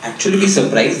actually be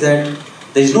surprised that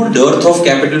there is no dearth of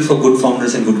capital for good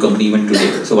founders and good company even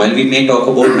today. So while we may talk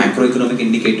about macroeconomic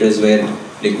indicators where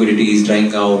liquidity is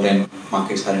drying out and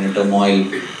markets are in a turmoil,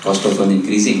 cost of funds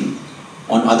increasing,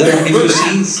 on other hand, if you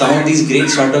see some of these great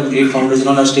startup, great founders and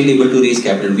all are still able to raise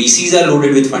capital. VCs are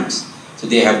loaded with funds, so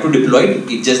they have to deploy it.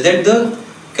 It's just that the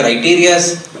criteria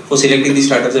for selecting these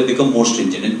startups have become more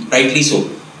stringent, and rightly so.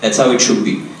 That's how it should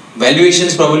be.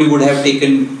 Valuations probably would have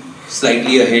taken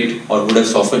slightly a hit or would have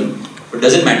softened, but it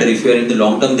doesn't matter if you are in the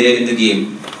long term there in the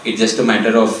game. It's just a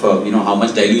matter of how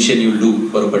much dilution you will do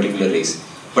for a particular race.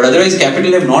 But otherwise,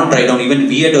 capital have not dried down. Even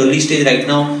we at early stage right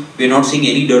now, we are not seeing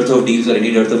any dearth of deals or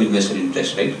any dearth of investor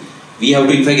interest, right? We have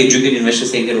to in fact educate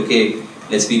investors saying that, okay,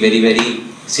 let's be very, very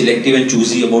selective and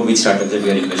choosy about which startups that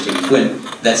we are investing into, and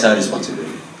that's our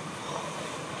responsibility.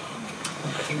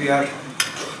 I think we are...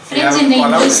 Friends, in the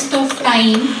interest of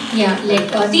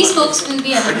time, these folks will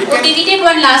be around. Okay, we take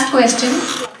one last question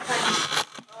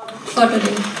for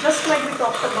today. Just like we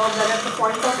talked about that at the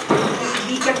point of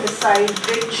entry, we can decide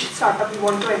which startup we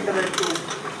want to enter into.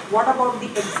 What about the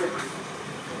exit?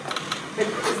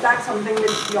 Is that something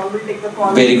that you all will take the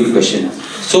call? Very good question.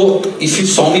 So, if you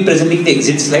saw me presenting the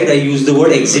exit slide, I used the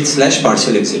word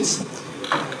exit/partial exits.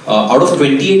 Out of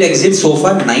 28 exits so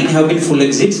far, 9 have been full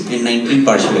exits and 19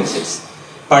 partial exits.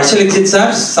 Partial exits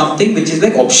are something which is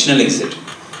like optional exit.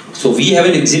 So we have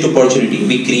an exit opportunity,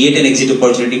 we create an exit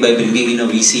opportunity by bringing in a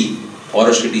VC or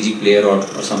a strategic player or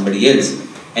somebody else,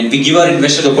 and we give our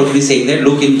investors the opportunity saying that,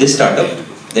 look, in this startup,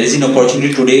 there is an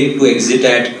opportunity today to exit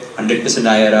at 100%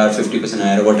 IRR, 50%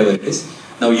 IRR, whatever it is.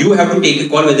 Now you have to take a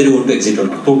call whether you want to exit or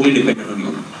not, totally dependent on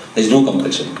you. There is no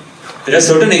compulsion. There are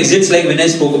certain exits like when I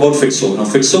spoke about Fitso. Now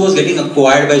Fitso was getting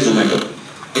acquired by Zomato.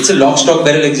 It's a lock, stock,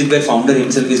 barrel exit where founder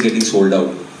himself is getting sold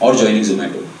out or joining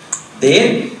Zomato.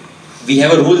 There, we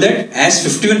have a rule that as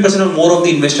 51% or more of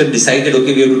the investors decide that,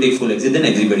 okay, we have to take full exit, then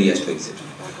everybody has to exit.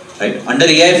 Right? Under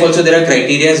AIF also there are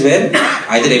criteria where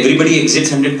either everybody exits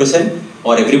 100%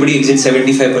 or everybody exits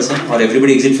 75% or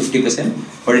everybody exits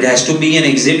 50%, but it has to be an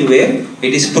exit where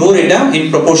it is pro rata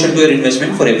in proportion to your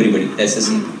investment for everybody. That's the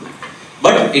same.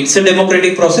 But it's a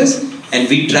democratic process and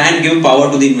we try and give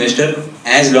power to the investor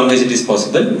as long as it is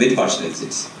possible with partial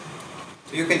exits.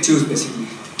 So you can choose basically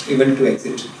even to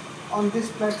exit. On this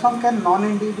platform, can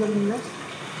non-individual invest?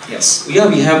 Yes. Yeah,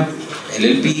 we have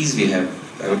LLPs, we have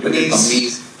private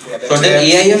companies. So under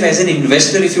AIF, as an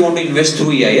investor, if you want to invest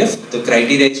through AIF, the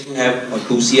criteria is to have a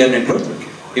 2 CR net worth.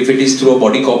 If it is through a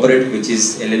body corporate, which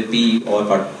is LLP or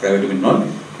private limited not,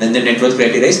 then the net worth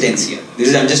criteria is 10 CR. This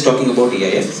is, I'm just talking about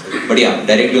AIF. But yeah,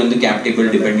 directly on the cap table,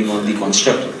 depending on the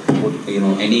construct,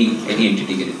 any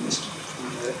entity can invest.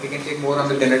 We can take more on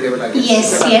the dinner table, I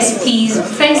guess. Yes, please.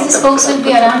 Friends, the folks will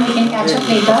be around. We can catch up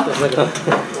later.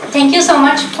 Thank you so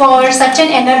much for such an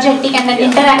energetic and an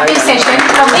interactive session.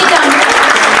 A big round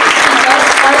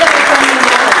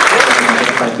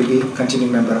of IPV,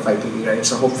 continuing member of IPV, right?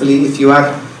 So hopefully, if you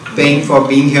are paying for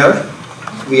being here,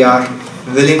 we are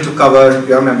willing to cover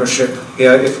your membership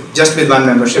here. If just with one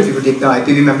membership, if you take the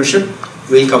IPV membership,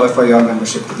 we'll cover for your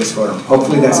membership to this forum.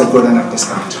 Hopefully, that's a good enough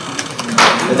discount.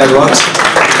 If that works.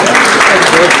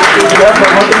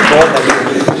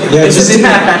 Yeah, just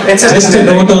a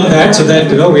note on that so that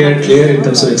we are clear in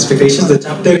terms of expectations. The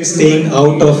chapter is staying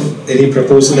out of any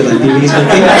proposal that IPV is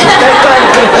making.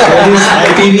 So it is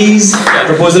IPV's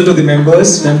proposal to the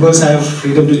members. Members have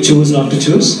freedom to choose, not to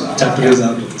choose. Chapter is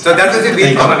out. So that was a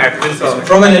from an administrative.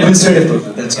 From an administrative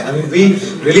purpose. That's right. I mean, we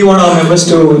really want our members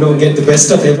to get the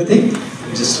best of everything,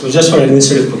 just for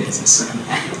administrative purposes.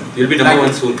 You'll be number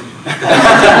one soon.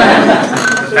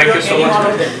 Thank you so much.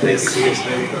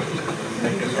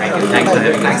 Thank you. Thanks for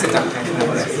having us.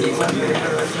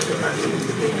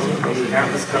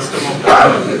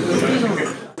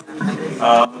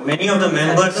 Many of the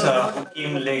members who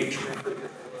came late.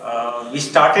 We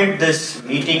started this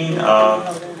meeting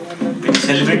with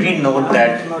celebratory note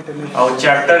that our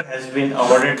chapter has been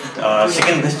awarded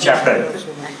second best chapter.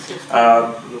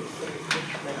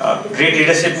 Great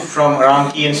leadership from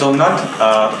Ramki and Somnath.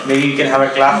 Maybe you can have a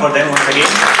clap for them once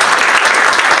again.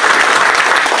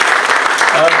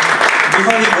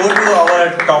 Before we go to our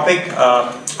topic,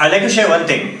 I'd like to share one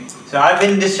thing. So I've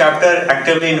been in this chapter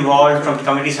actively involved from the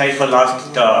committee side for the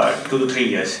last 2 to 3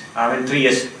 years. 3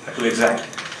 years to exact.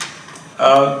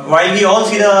 While we all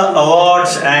see the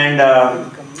awards and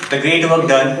the great work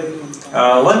done,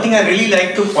 one thing I really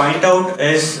like to point out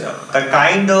is the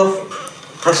kind of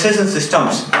process and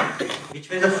systems which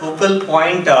was the focal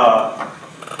point.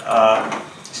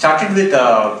 Started with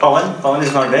Pawan. Pawan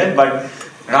is not there, but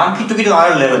Ramki took it to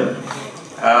another level.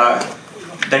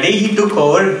 The day he took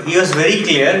over, he was very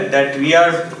clear that we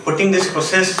are putting this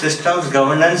process, systems,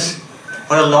 governance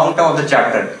for the long term of the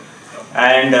chapter.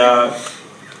 And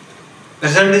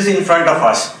result is in front of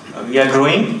us. We are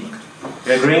growing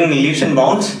leaps and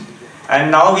bounds.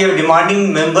 And now we are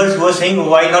demanding members who are saying,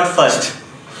 why not first?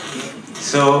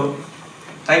 So,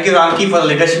 thank you Ramki for the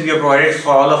leadership you have provided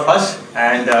for all of us,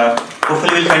 and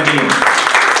hopefully we'll continue.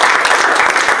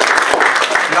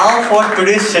 Now for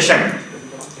today's session.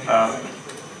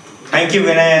 Thank you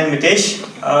Vinay and Mitesh.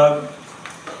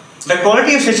 The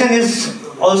quality of session is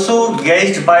also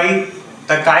gauged by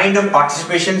the kind of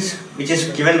participations which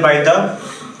is given by the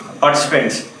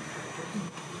participants.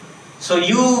 So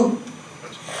you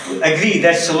agree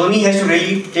that Saloni has to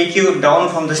really take you down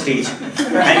from the stage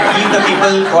and keep the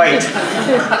people quiet.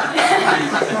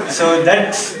 So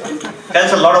that's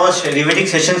a lot of riveting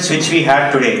sessions which we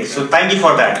had today. So thank you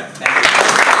for that.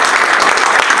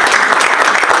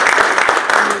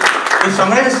 To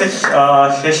summarize the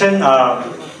session,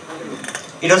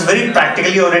 it was very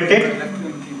practically oriented.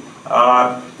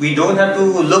 We don't have to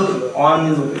look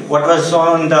on what was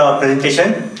on the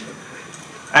presentation.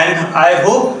 And I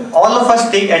hope all of us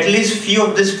take at least few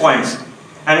of these points.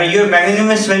 And you are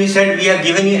magnanimous when you said we have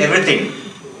given you everything.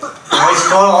 It's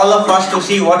for all of us to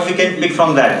see what we can pick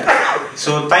from that.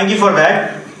 So thank you for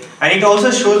that. And it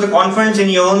also shows the confidence in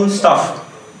your own stuff.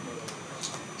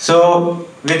 So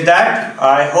with that,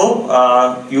 I hope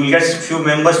you will get a few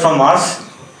members from us.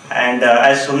 And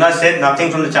as Sona said,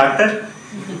 nothing from the chapter.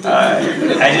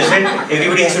 As you said,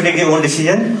 everybody has to take their own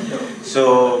decision.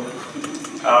 So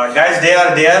guys, they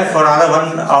are there for another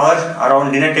 1 hour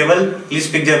around dinner table. Please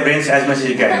pick their brains as much as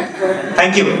you can.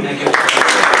 Thank you. Thank you.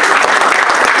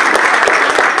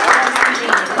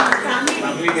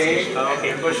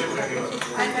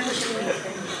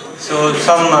 So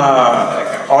some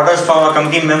orders from our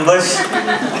committee members.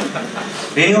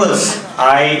 Renewals.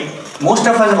 Most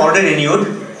of us have already renewed.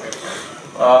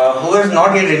 Who has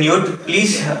not yet renewed,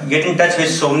 please get in touch with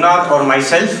Somnath or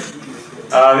myself.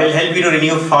 We'll help you to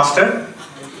renew faster.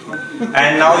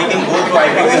 And now we can go to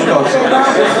IPV also.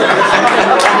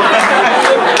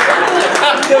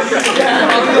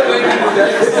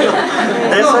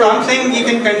 There's something you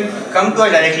can come to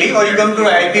us directly, or you come to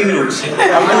IPV routes. Come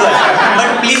to us.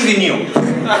 But please renew.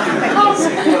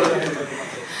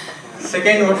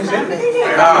 Second, what you said?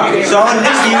 So our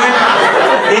next event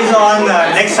is on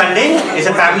next Sunday. It's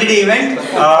a family day event.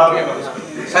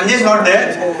 Sanjay is not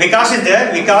there. Vikas is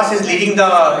there. Vikas is leading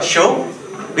the show.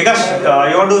 Vikas,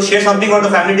 you want to share something on the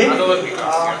family day?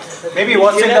 Maybe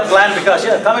what's in the plan, Vikas?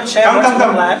 Yeah, come and share what's in the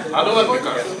plan.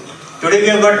 Today we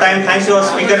have got time. Thanks to our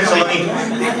speaker, Saloni.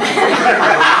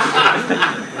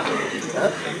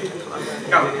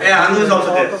 Yeah, Anu is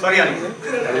also there. Sorry, Anu.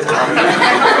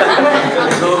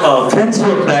 So, friends,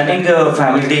 we're planning a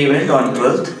family day event on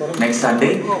 12th, next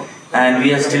Sunday, and we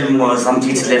have still some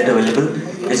seats left available.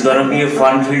 It's going to be a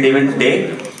fun-filled event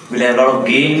day. We'll have a lot of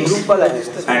games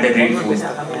and a great food.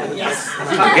 Yes.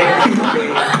 Okay?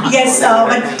 Yes,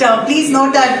 but please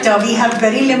note that we have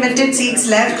very limited seats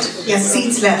left. Yes,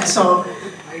 seats left. So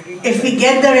if we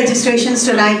get the registrations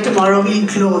tonight, tomorrow we'll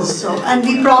close. So, and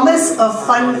we promise a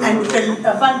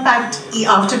fun-packed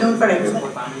afternoon for everyone.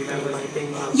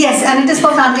 Yes, and it is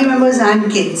for family members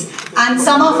and kids. And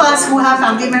some of us who have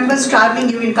family members traveling,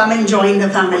 you will come and join the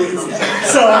families.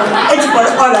 So it's for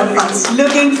all of us.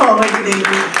 Looking forward to the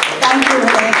evening. Thank you.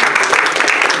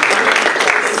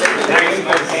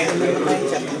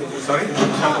 Sorry?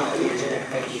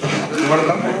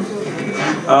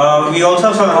 We also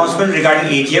have some announcement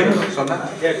regarding AGM.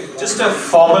 Just a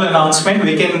formal announcement.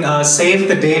 We can save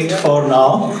the date for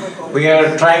now. We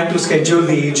are trying to schedule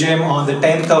the AGM on the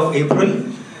 10th of April.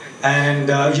 and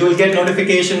you will get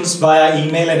notifications via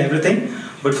email and everything.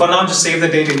 But for now, just save the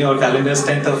date in your calendars,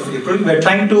 10th of April. We're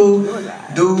trying to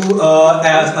do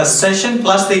a session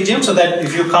plus the gym, so that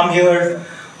if you come here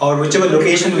or whichever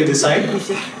location we decide,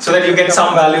 so that you get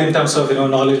some value in terms of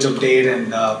knowledge of date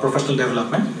and professional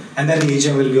development, and then the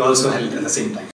gym will be also held at the same time.